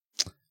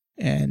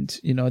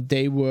 you know,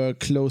 they were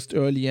closed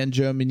earlier in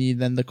Germany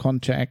than the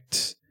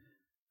contact,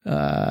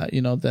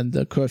 than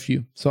the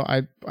curfew. So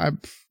I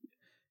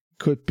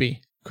could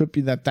be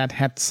that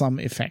had some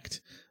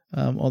effect,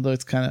 although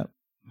it's kind of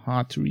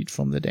hard to read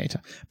from the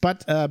data.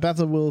 But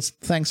Basil Wills,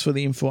 thanks for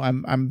the info.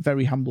 I'm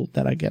very humbled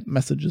that I get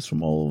messages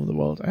from all over the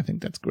world. I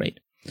think that's great.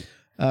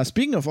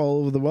 Speaking of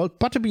all over the world,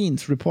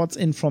 Butterbeans reports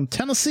in from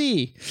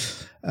Tennessee.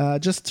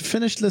 Just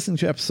finished listening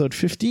to episode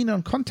 15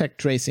 on contact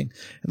tracing.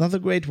 Another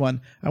great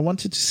one. I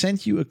wanted to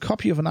send you a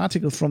copy of an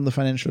article from the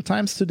Financial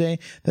Times today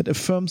that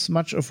affirms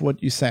much of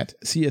what you said.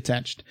 See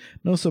attached.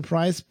 No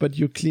surprise, but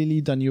you've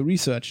clearly done your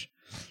research.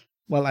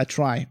 Well, I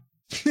try.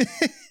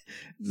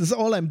 This is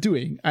all I'm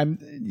doing.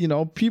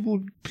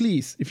 People,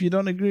 please, if you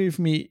don't agree with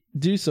me,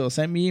 do so.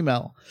 Send me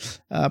email,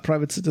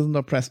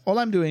 privatecitizen.press. All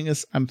I'm doing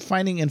is I'm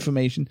finding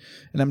information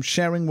and I'm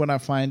sharing what I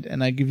find,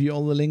 and I give you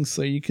all the links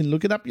so you can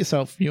look it up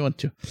yourself if you want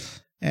to.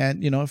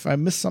 And, if I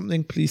miss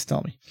something, please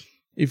tell me.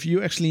 If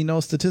you actually know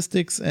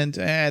statistics and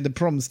the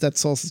problem is that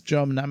source is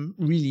German, I'm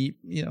really,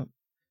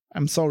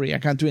 I'm sorry, I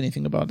can't do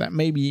anything about that.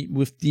 Maybe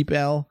with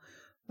DeepL,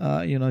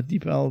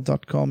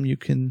 deepl.com, you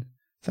can,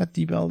 is that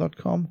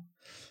deepl.com?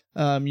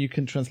 You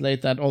can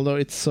translate that, although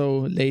it's so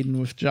laden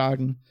with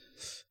jargon.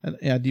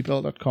 And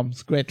deepl.com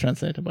is a great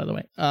translator, by the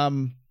way. I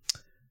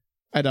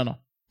don't know,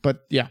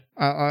 but yeah,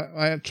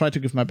 I try to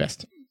give my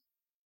best.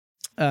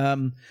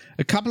 A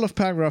couple of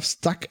paragraphs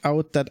stuck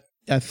out that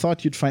I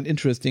thought you'd find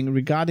interesting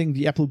regarding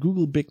the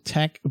Apple-Google big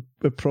tech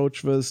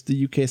approach versus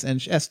the UK's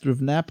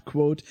NHS-driven app.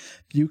 Quote,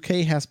 the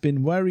UK has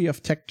been wary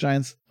of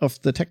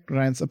the tech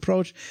giants'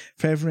 approach,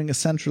 favoring a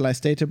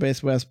centralized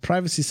database, whereas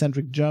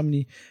privacy-centric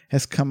Germany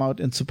has come out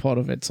in support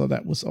of it. So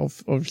that was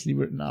obviously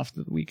written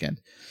after the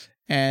weekend.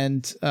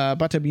 And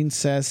Butterbean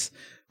says,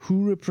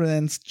 who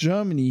represents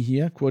Germany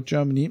here, quote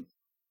Germany,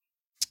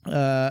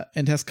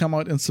 and has come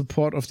out in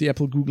support of the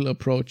Apple-Google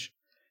approach.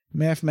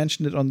 May have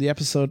mentioned it on the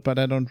episode, but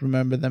I don't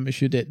remember them if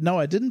you did. No,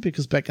 I didn't,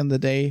 because back in the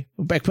day,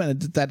 back when I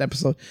did that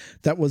episode,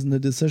 that wasn't a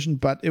decision,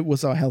 but it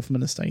was our health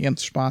minister,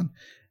 Jens Spahn,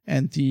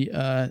 and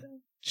the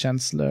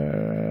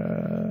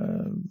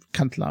Chancellor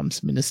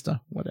Kantlam's minister,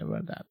 whatever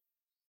that.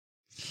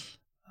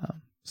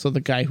 So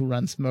the guy who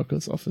runs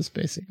Merkel's office,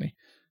 basically.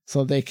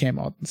 So they came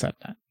out and said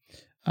that.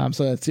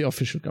 So that's the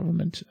official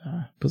government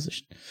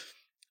position.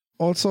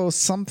 Also,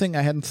 something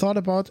I hadn't thought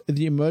about,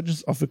 the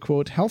emergence of a,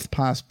 quote, health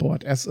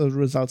passport as a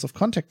result of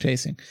contact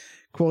tracing.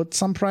 Quote,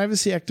 some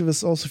privacy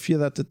activists also fear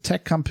that the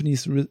tech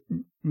companies'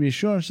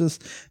 reassurances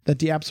that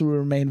the apps will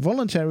remain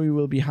voluntary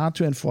will be hard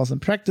to enforce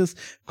in practice.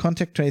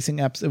 Contact tracing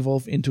apps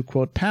evolve into,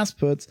 quote,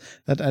 passports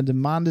that are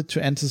demanded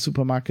to enter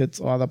supermarkets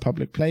or other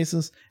public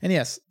places. And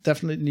yes,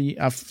 definitely,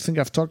 I think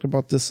I've talked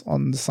about this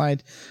on the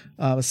site.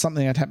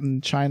 Something that happened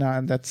in China,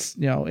 and that's,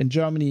 in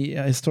Germany,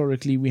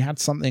 historically, we had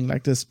something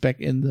like this back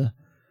in the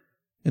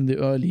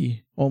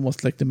early,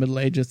 almost like the Middle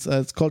Ages.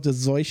 It's called the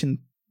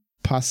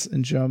Seuchenpass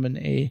in German,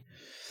 a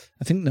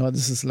I think, no,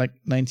 this is like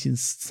 19th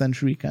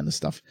century kind of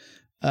stuff,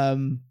 a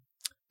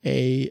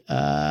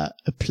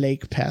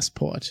plague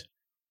passport,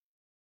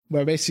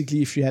 where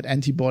basically if you had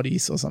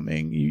antibodies or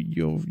something,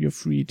 you're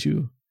free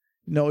to,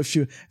 I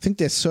think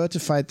they're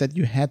certified that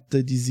you had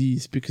the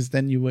disease, because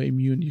then you were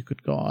immune, you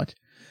could go out.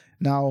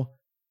 Now,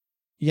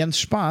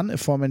 Jens Spahn,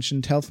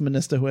 aforementioned health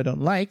minister who I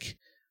don't like,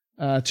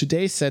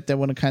 today said they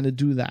want to kind of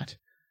do that.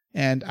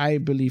 And I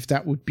believe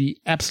that would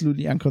be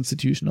absolutely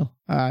unconstitutional.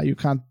 You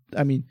can,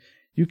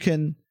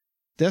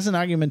 there's an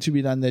argument to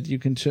be done that you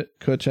can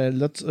curtail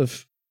lots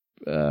of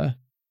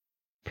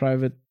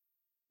private,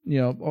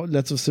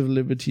 lots of civil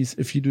liberties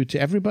if you do it to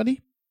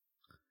everybody.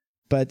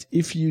 But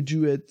if you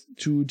do it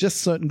to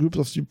just certain groups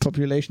of the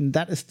population,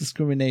 that is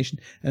discrimination.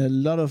 And a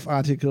lot of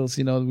articles,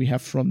 we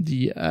have from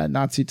the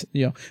Nazi,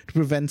 to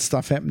prevent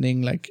stuff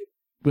happening like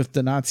with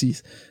the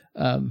Nazis,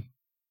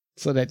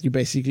 so that you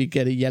basically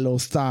get a yellow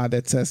star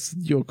that says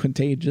you're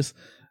contagious,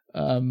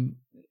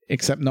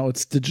 except now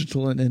it's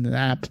digital and in an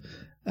app.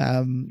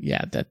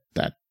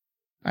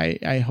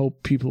 I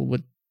hope people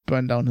would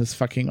burn down his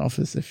fucking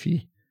office if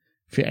he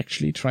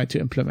actually tried to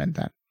implement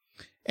that.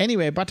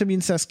 Anyway,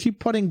 Butterbean says, keep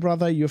potting,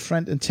 brother, your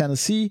friend in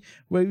Tennessee,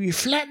 where we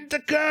flattened the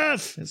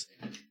curve.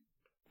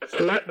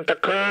 Flatten the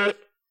curve.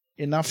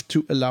 Enough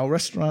to allow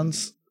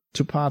restaurants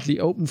to partly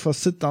open for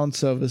sit-down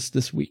service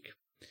this week.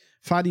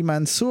 Fadi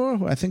Mansour,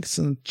 who I think is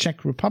in the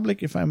Czech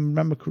Republic, if I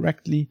remember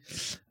correctly,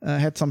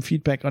 had some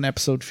feedback on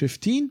episode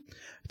 15.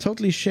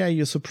 Totally share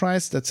your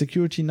surprise that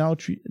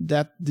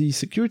the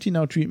Security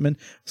Now treatment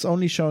was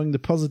only showing the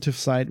positive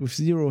side with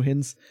zero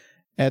hints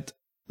at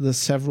the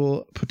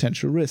several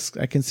potential risks.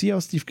 I can see how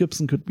Steve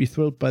Gibson could be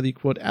thrilled by the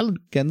quote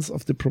elegance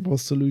of the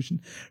proposed solution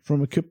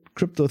from a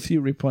crypto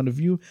theory point of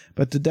view,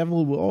 but the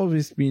devil will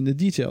always be in the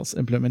details.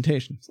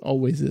 Implementation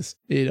always is.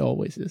 It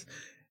always is.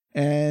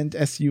 And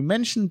as you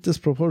mentioned, this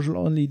proposal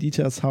only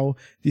details how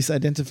these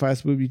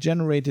identifiers will be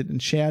generated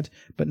and shared,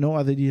 but no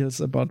other details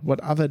about what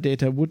other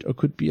data would or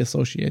could be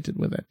associated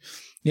with it.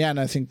 Yeah, and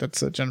I think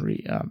that's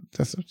generally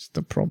that's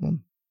the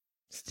problem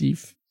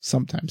Steve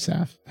sometimes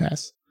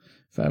has.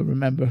 If I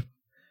remember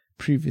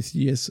previous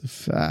years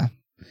of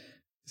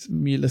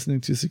me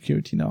listening to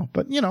Security Now.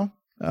 But,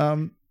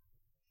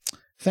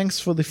 thanks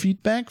for the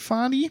feedback,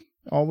 Fadi.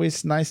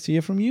 Always nice to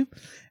hear from you.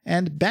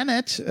 And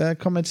Bennett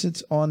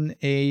commented on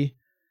a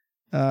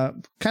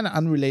kind of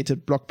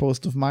unrelated blog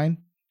post of mine,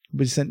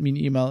 but he sent me an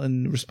email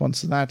in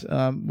response to that,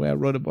 where I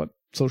wrote about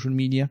social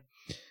media.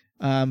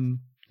 And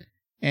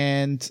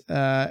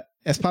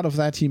as part of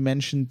that, he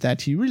mentioned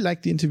that he really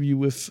liked the interview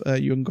with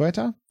Jürgen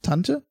Goethe,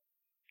 Tante,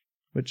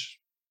 which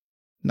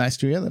nice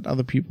to hear that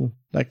other people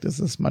like this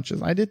as much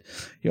as I did.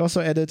 He also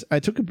added, I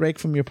took a break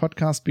from your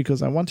podcast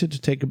because I wanted to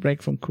take a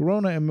break from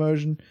Corona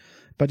immersion,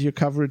 but your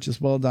coverage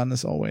is well done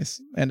as always.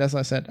 And as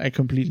I said, I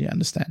completely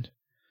understand.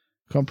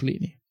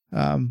 Completely.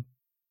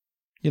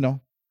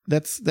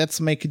 Let's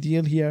make a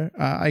deal here.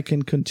 I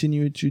can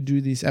continue to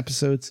do these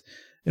episodes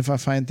if I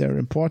find they're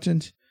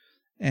important.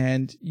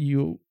 And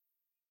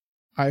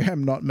I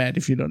am not mad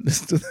if you don't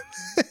listen to them.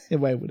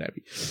 Why would I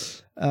be?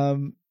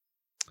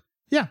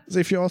 So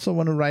if you also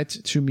want to write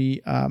to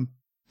me,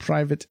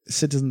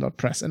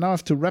 privatecitizen.press. And now I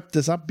have to wrap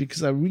this up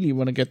because I really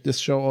want to get this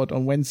show out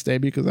on Wednesday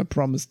because I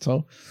promised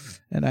so.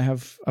 And I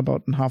have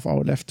about a half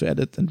hour left to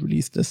edit and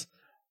release this.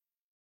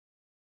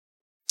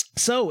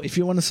 So if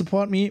you want to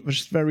support me,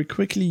 just very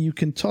quickly, you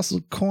can toss a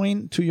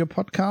coin to your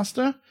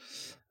podcaster.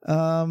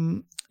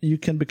 You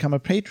can become a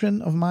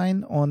patron of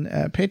mine on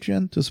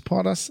Patreon to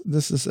support us.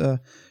 This is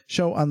a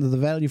show under the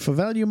value for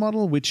value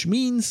model, which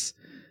means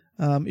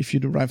if you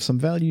derive some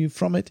value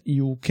from it,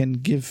 you can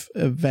give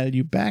a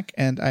value back,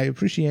 and I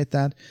appreciate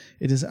that.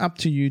 It is up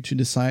to you to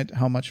decide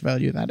how much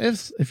value that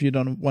is. If you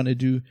don't want to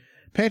do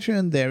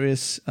Patreon, there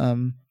is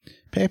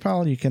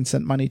PayPal. You can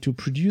send money to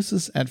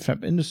producers at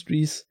Fab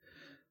Industries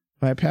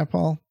via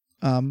PayPal,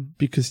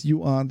 because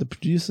you are the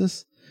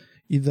producers,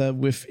 either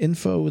with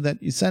info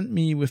that you sent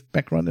me, with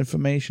background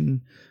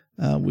information,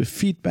 with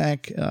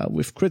feedback,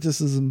 with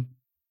criticism,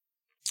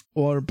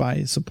 or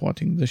by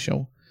supporting the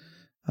show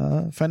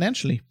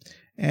financially.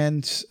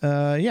 And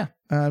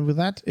with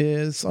that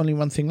is only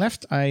one thing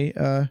left.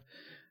 I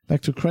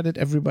like to credit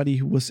everybody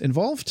who was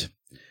involved.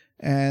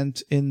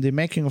 And in the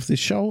making of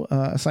this show,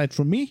 aside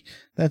from me,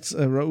 that's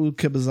Raoul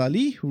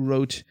Kebazali, who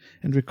wrote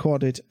and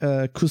recorded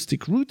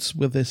Acoustic Roots,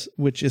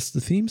 which is the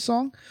theme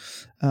song.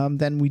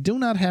 Then we do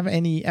not have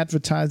any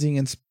advertising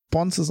and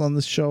sponsors on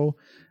this show.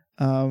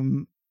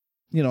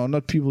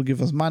 Not people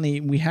give us money.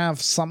 We have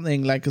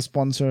something like a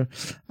sponsor.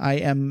 I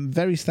am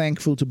very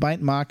thankful to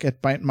Bytemark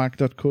at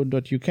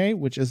bytemark.co.uk,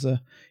 which is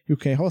a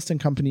UK hosting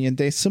company, and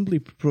they simply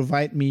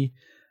provide me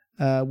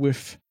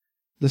with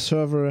the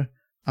server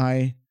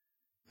I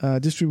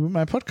distribute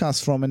my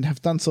podcast from, and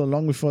have done so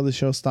long before the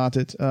show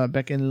started,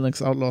 back in Linux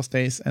Outlaws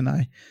days, and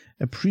I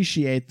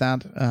appreciate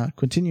that,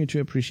 continue to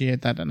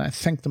appreciate that, and I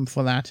thank them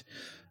for that.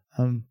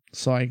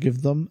 So I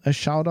give them a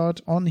shout out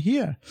on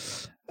here.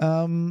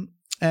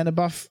 And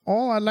above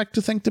all, I'd like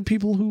to thank the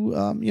people who,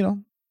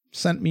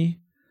 sent me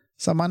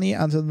some money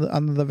under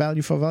the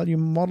value for value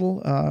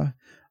model,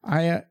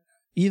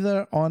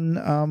 either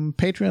on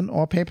Patreon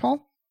or PayPal.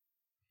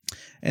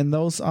 And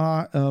those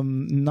are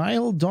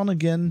Niall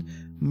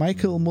Donegan,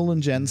 Michael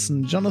Mullen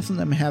Jensen, Jonathan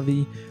M.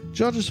 Heavy,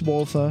 Georges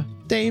Walther,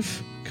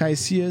 Dave, Kai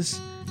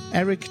Sears,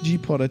 Eric G.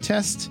 Porter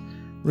Test,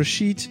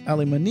 Rashid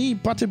Alimani,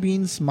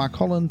 Butterbeans, Mark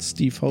Holland,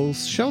 Steve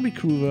Holes, Shelby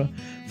Kruger,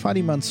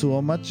 Fadi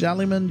Mansour, Matt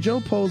Jaliman, Joe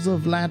Poser,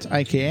 Vlad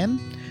IKN,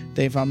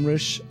 Dave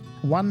Amrish,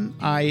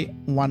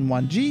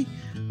 1I11G,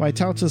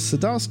 Vaitautas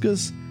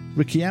Sadauskas,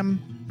 Ricky M,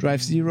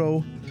 Drive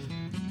Zero,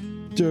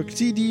 Dirk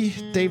Didi,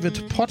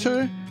 David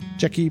Potter,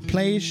 Jackie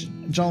Plage,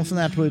 Jonathan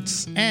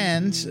Edwards,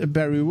 and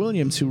Barry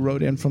Williams, who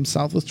wrote in from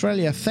South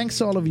Australia. Thanks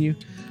to all of you.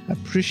 I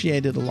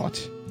appreciate it a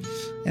lot.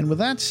 And with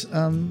that,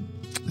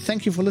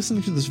 thank you for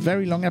listening to this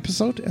very long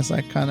episode, as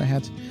I kind of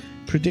had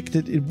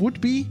predicted it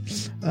would be.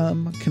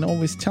 Can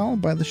always tell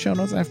by the show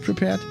notes I've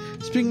prepared.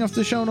 Speaking of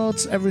the show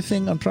notes,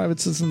 everything on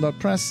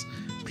privatecitizen.press.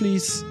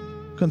 Please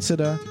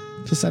consider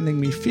to sending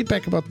me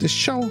feedback about this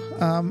show.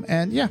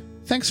 And yeah,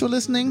 thanks for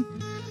listening.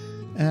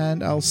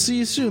 And I'll see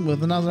you soon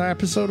with another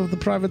episode of The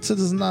Private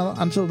Citizen.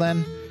 Until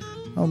then,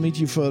 I'll meet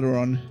you further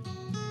on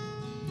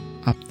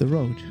up the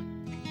road.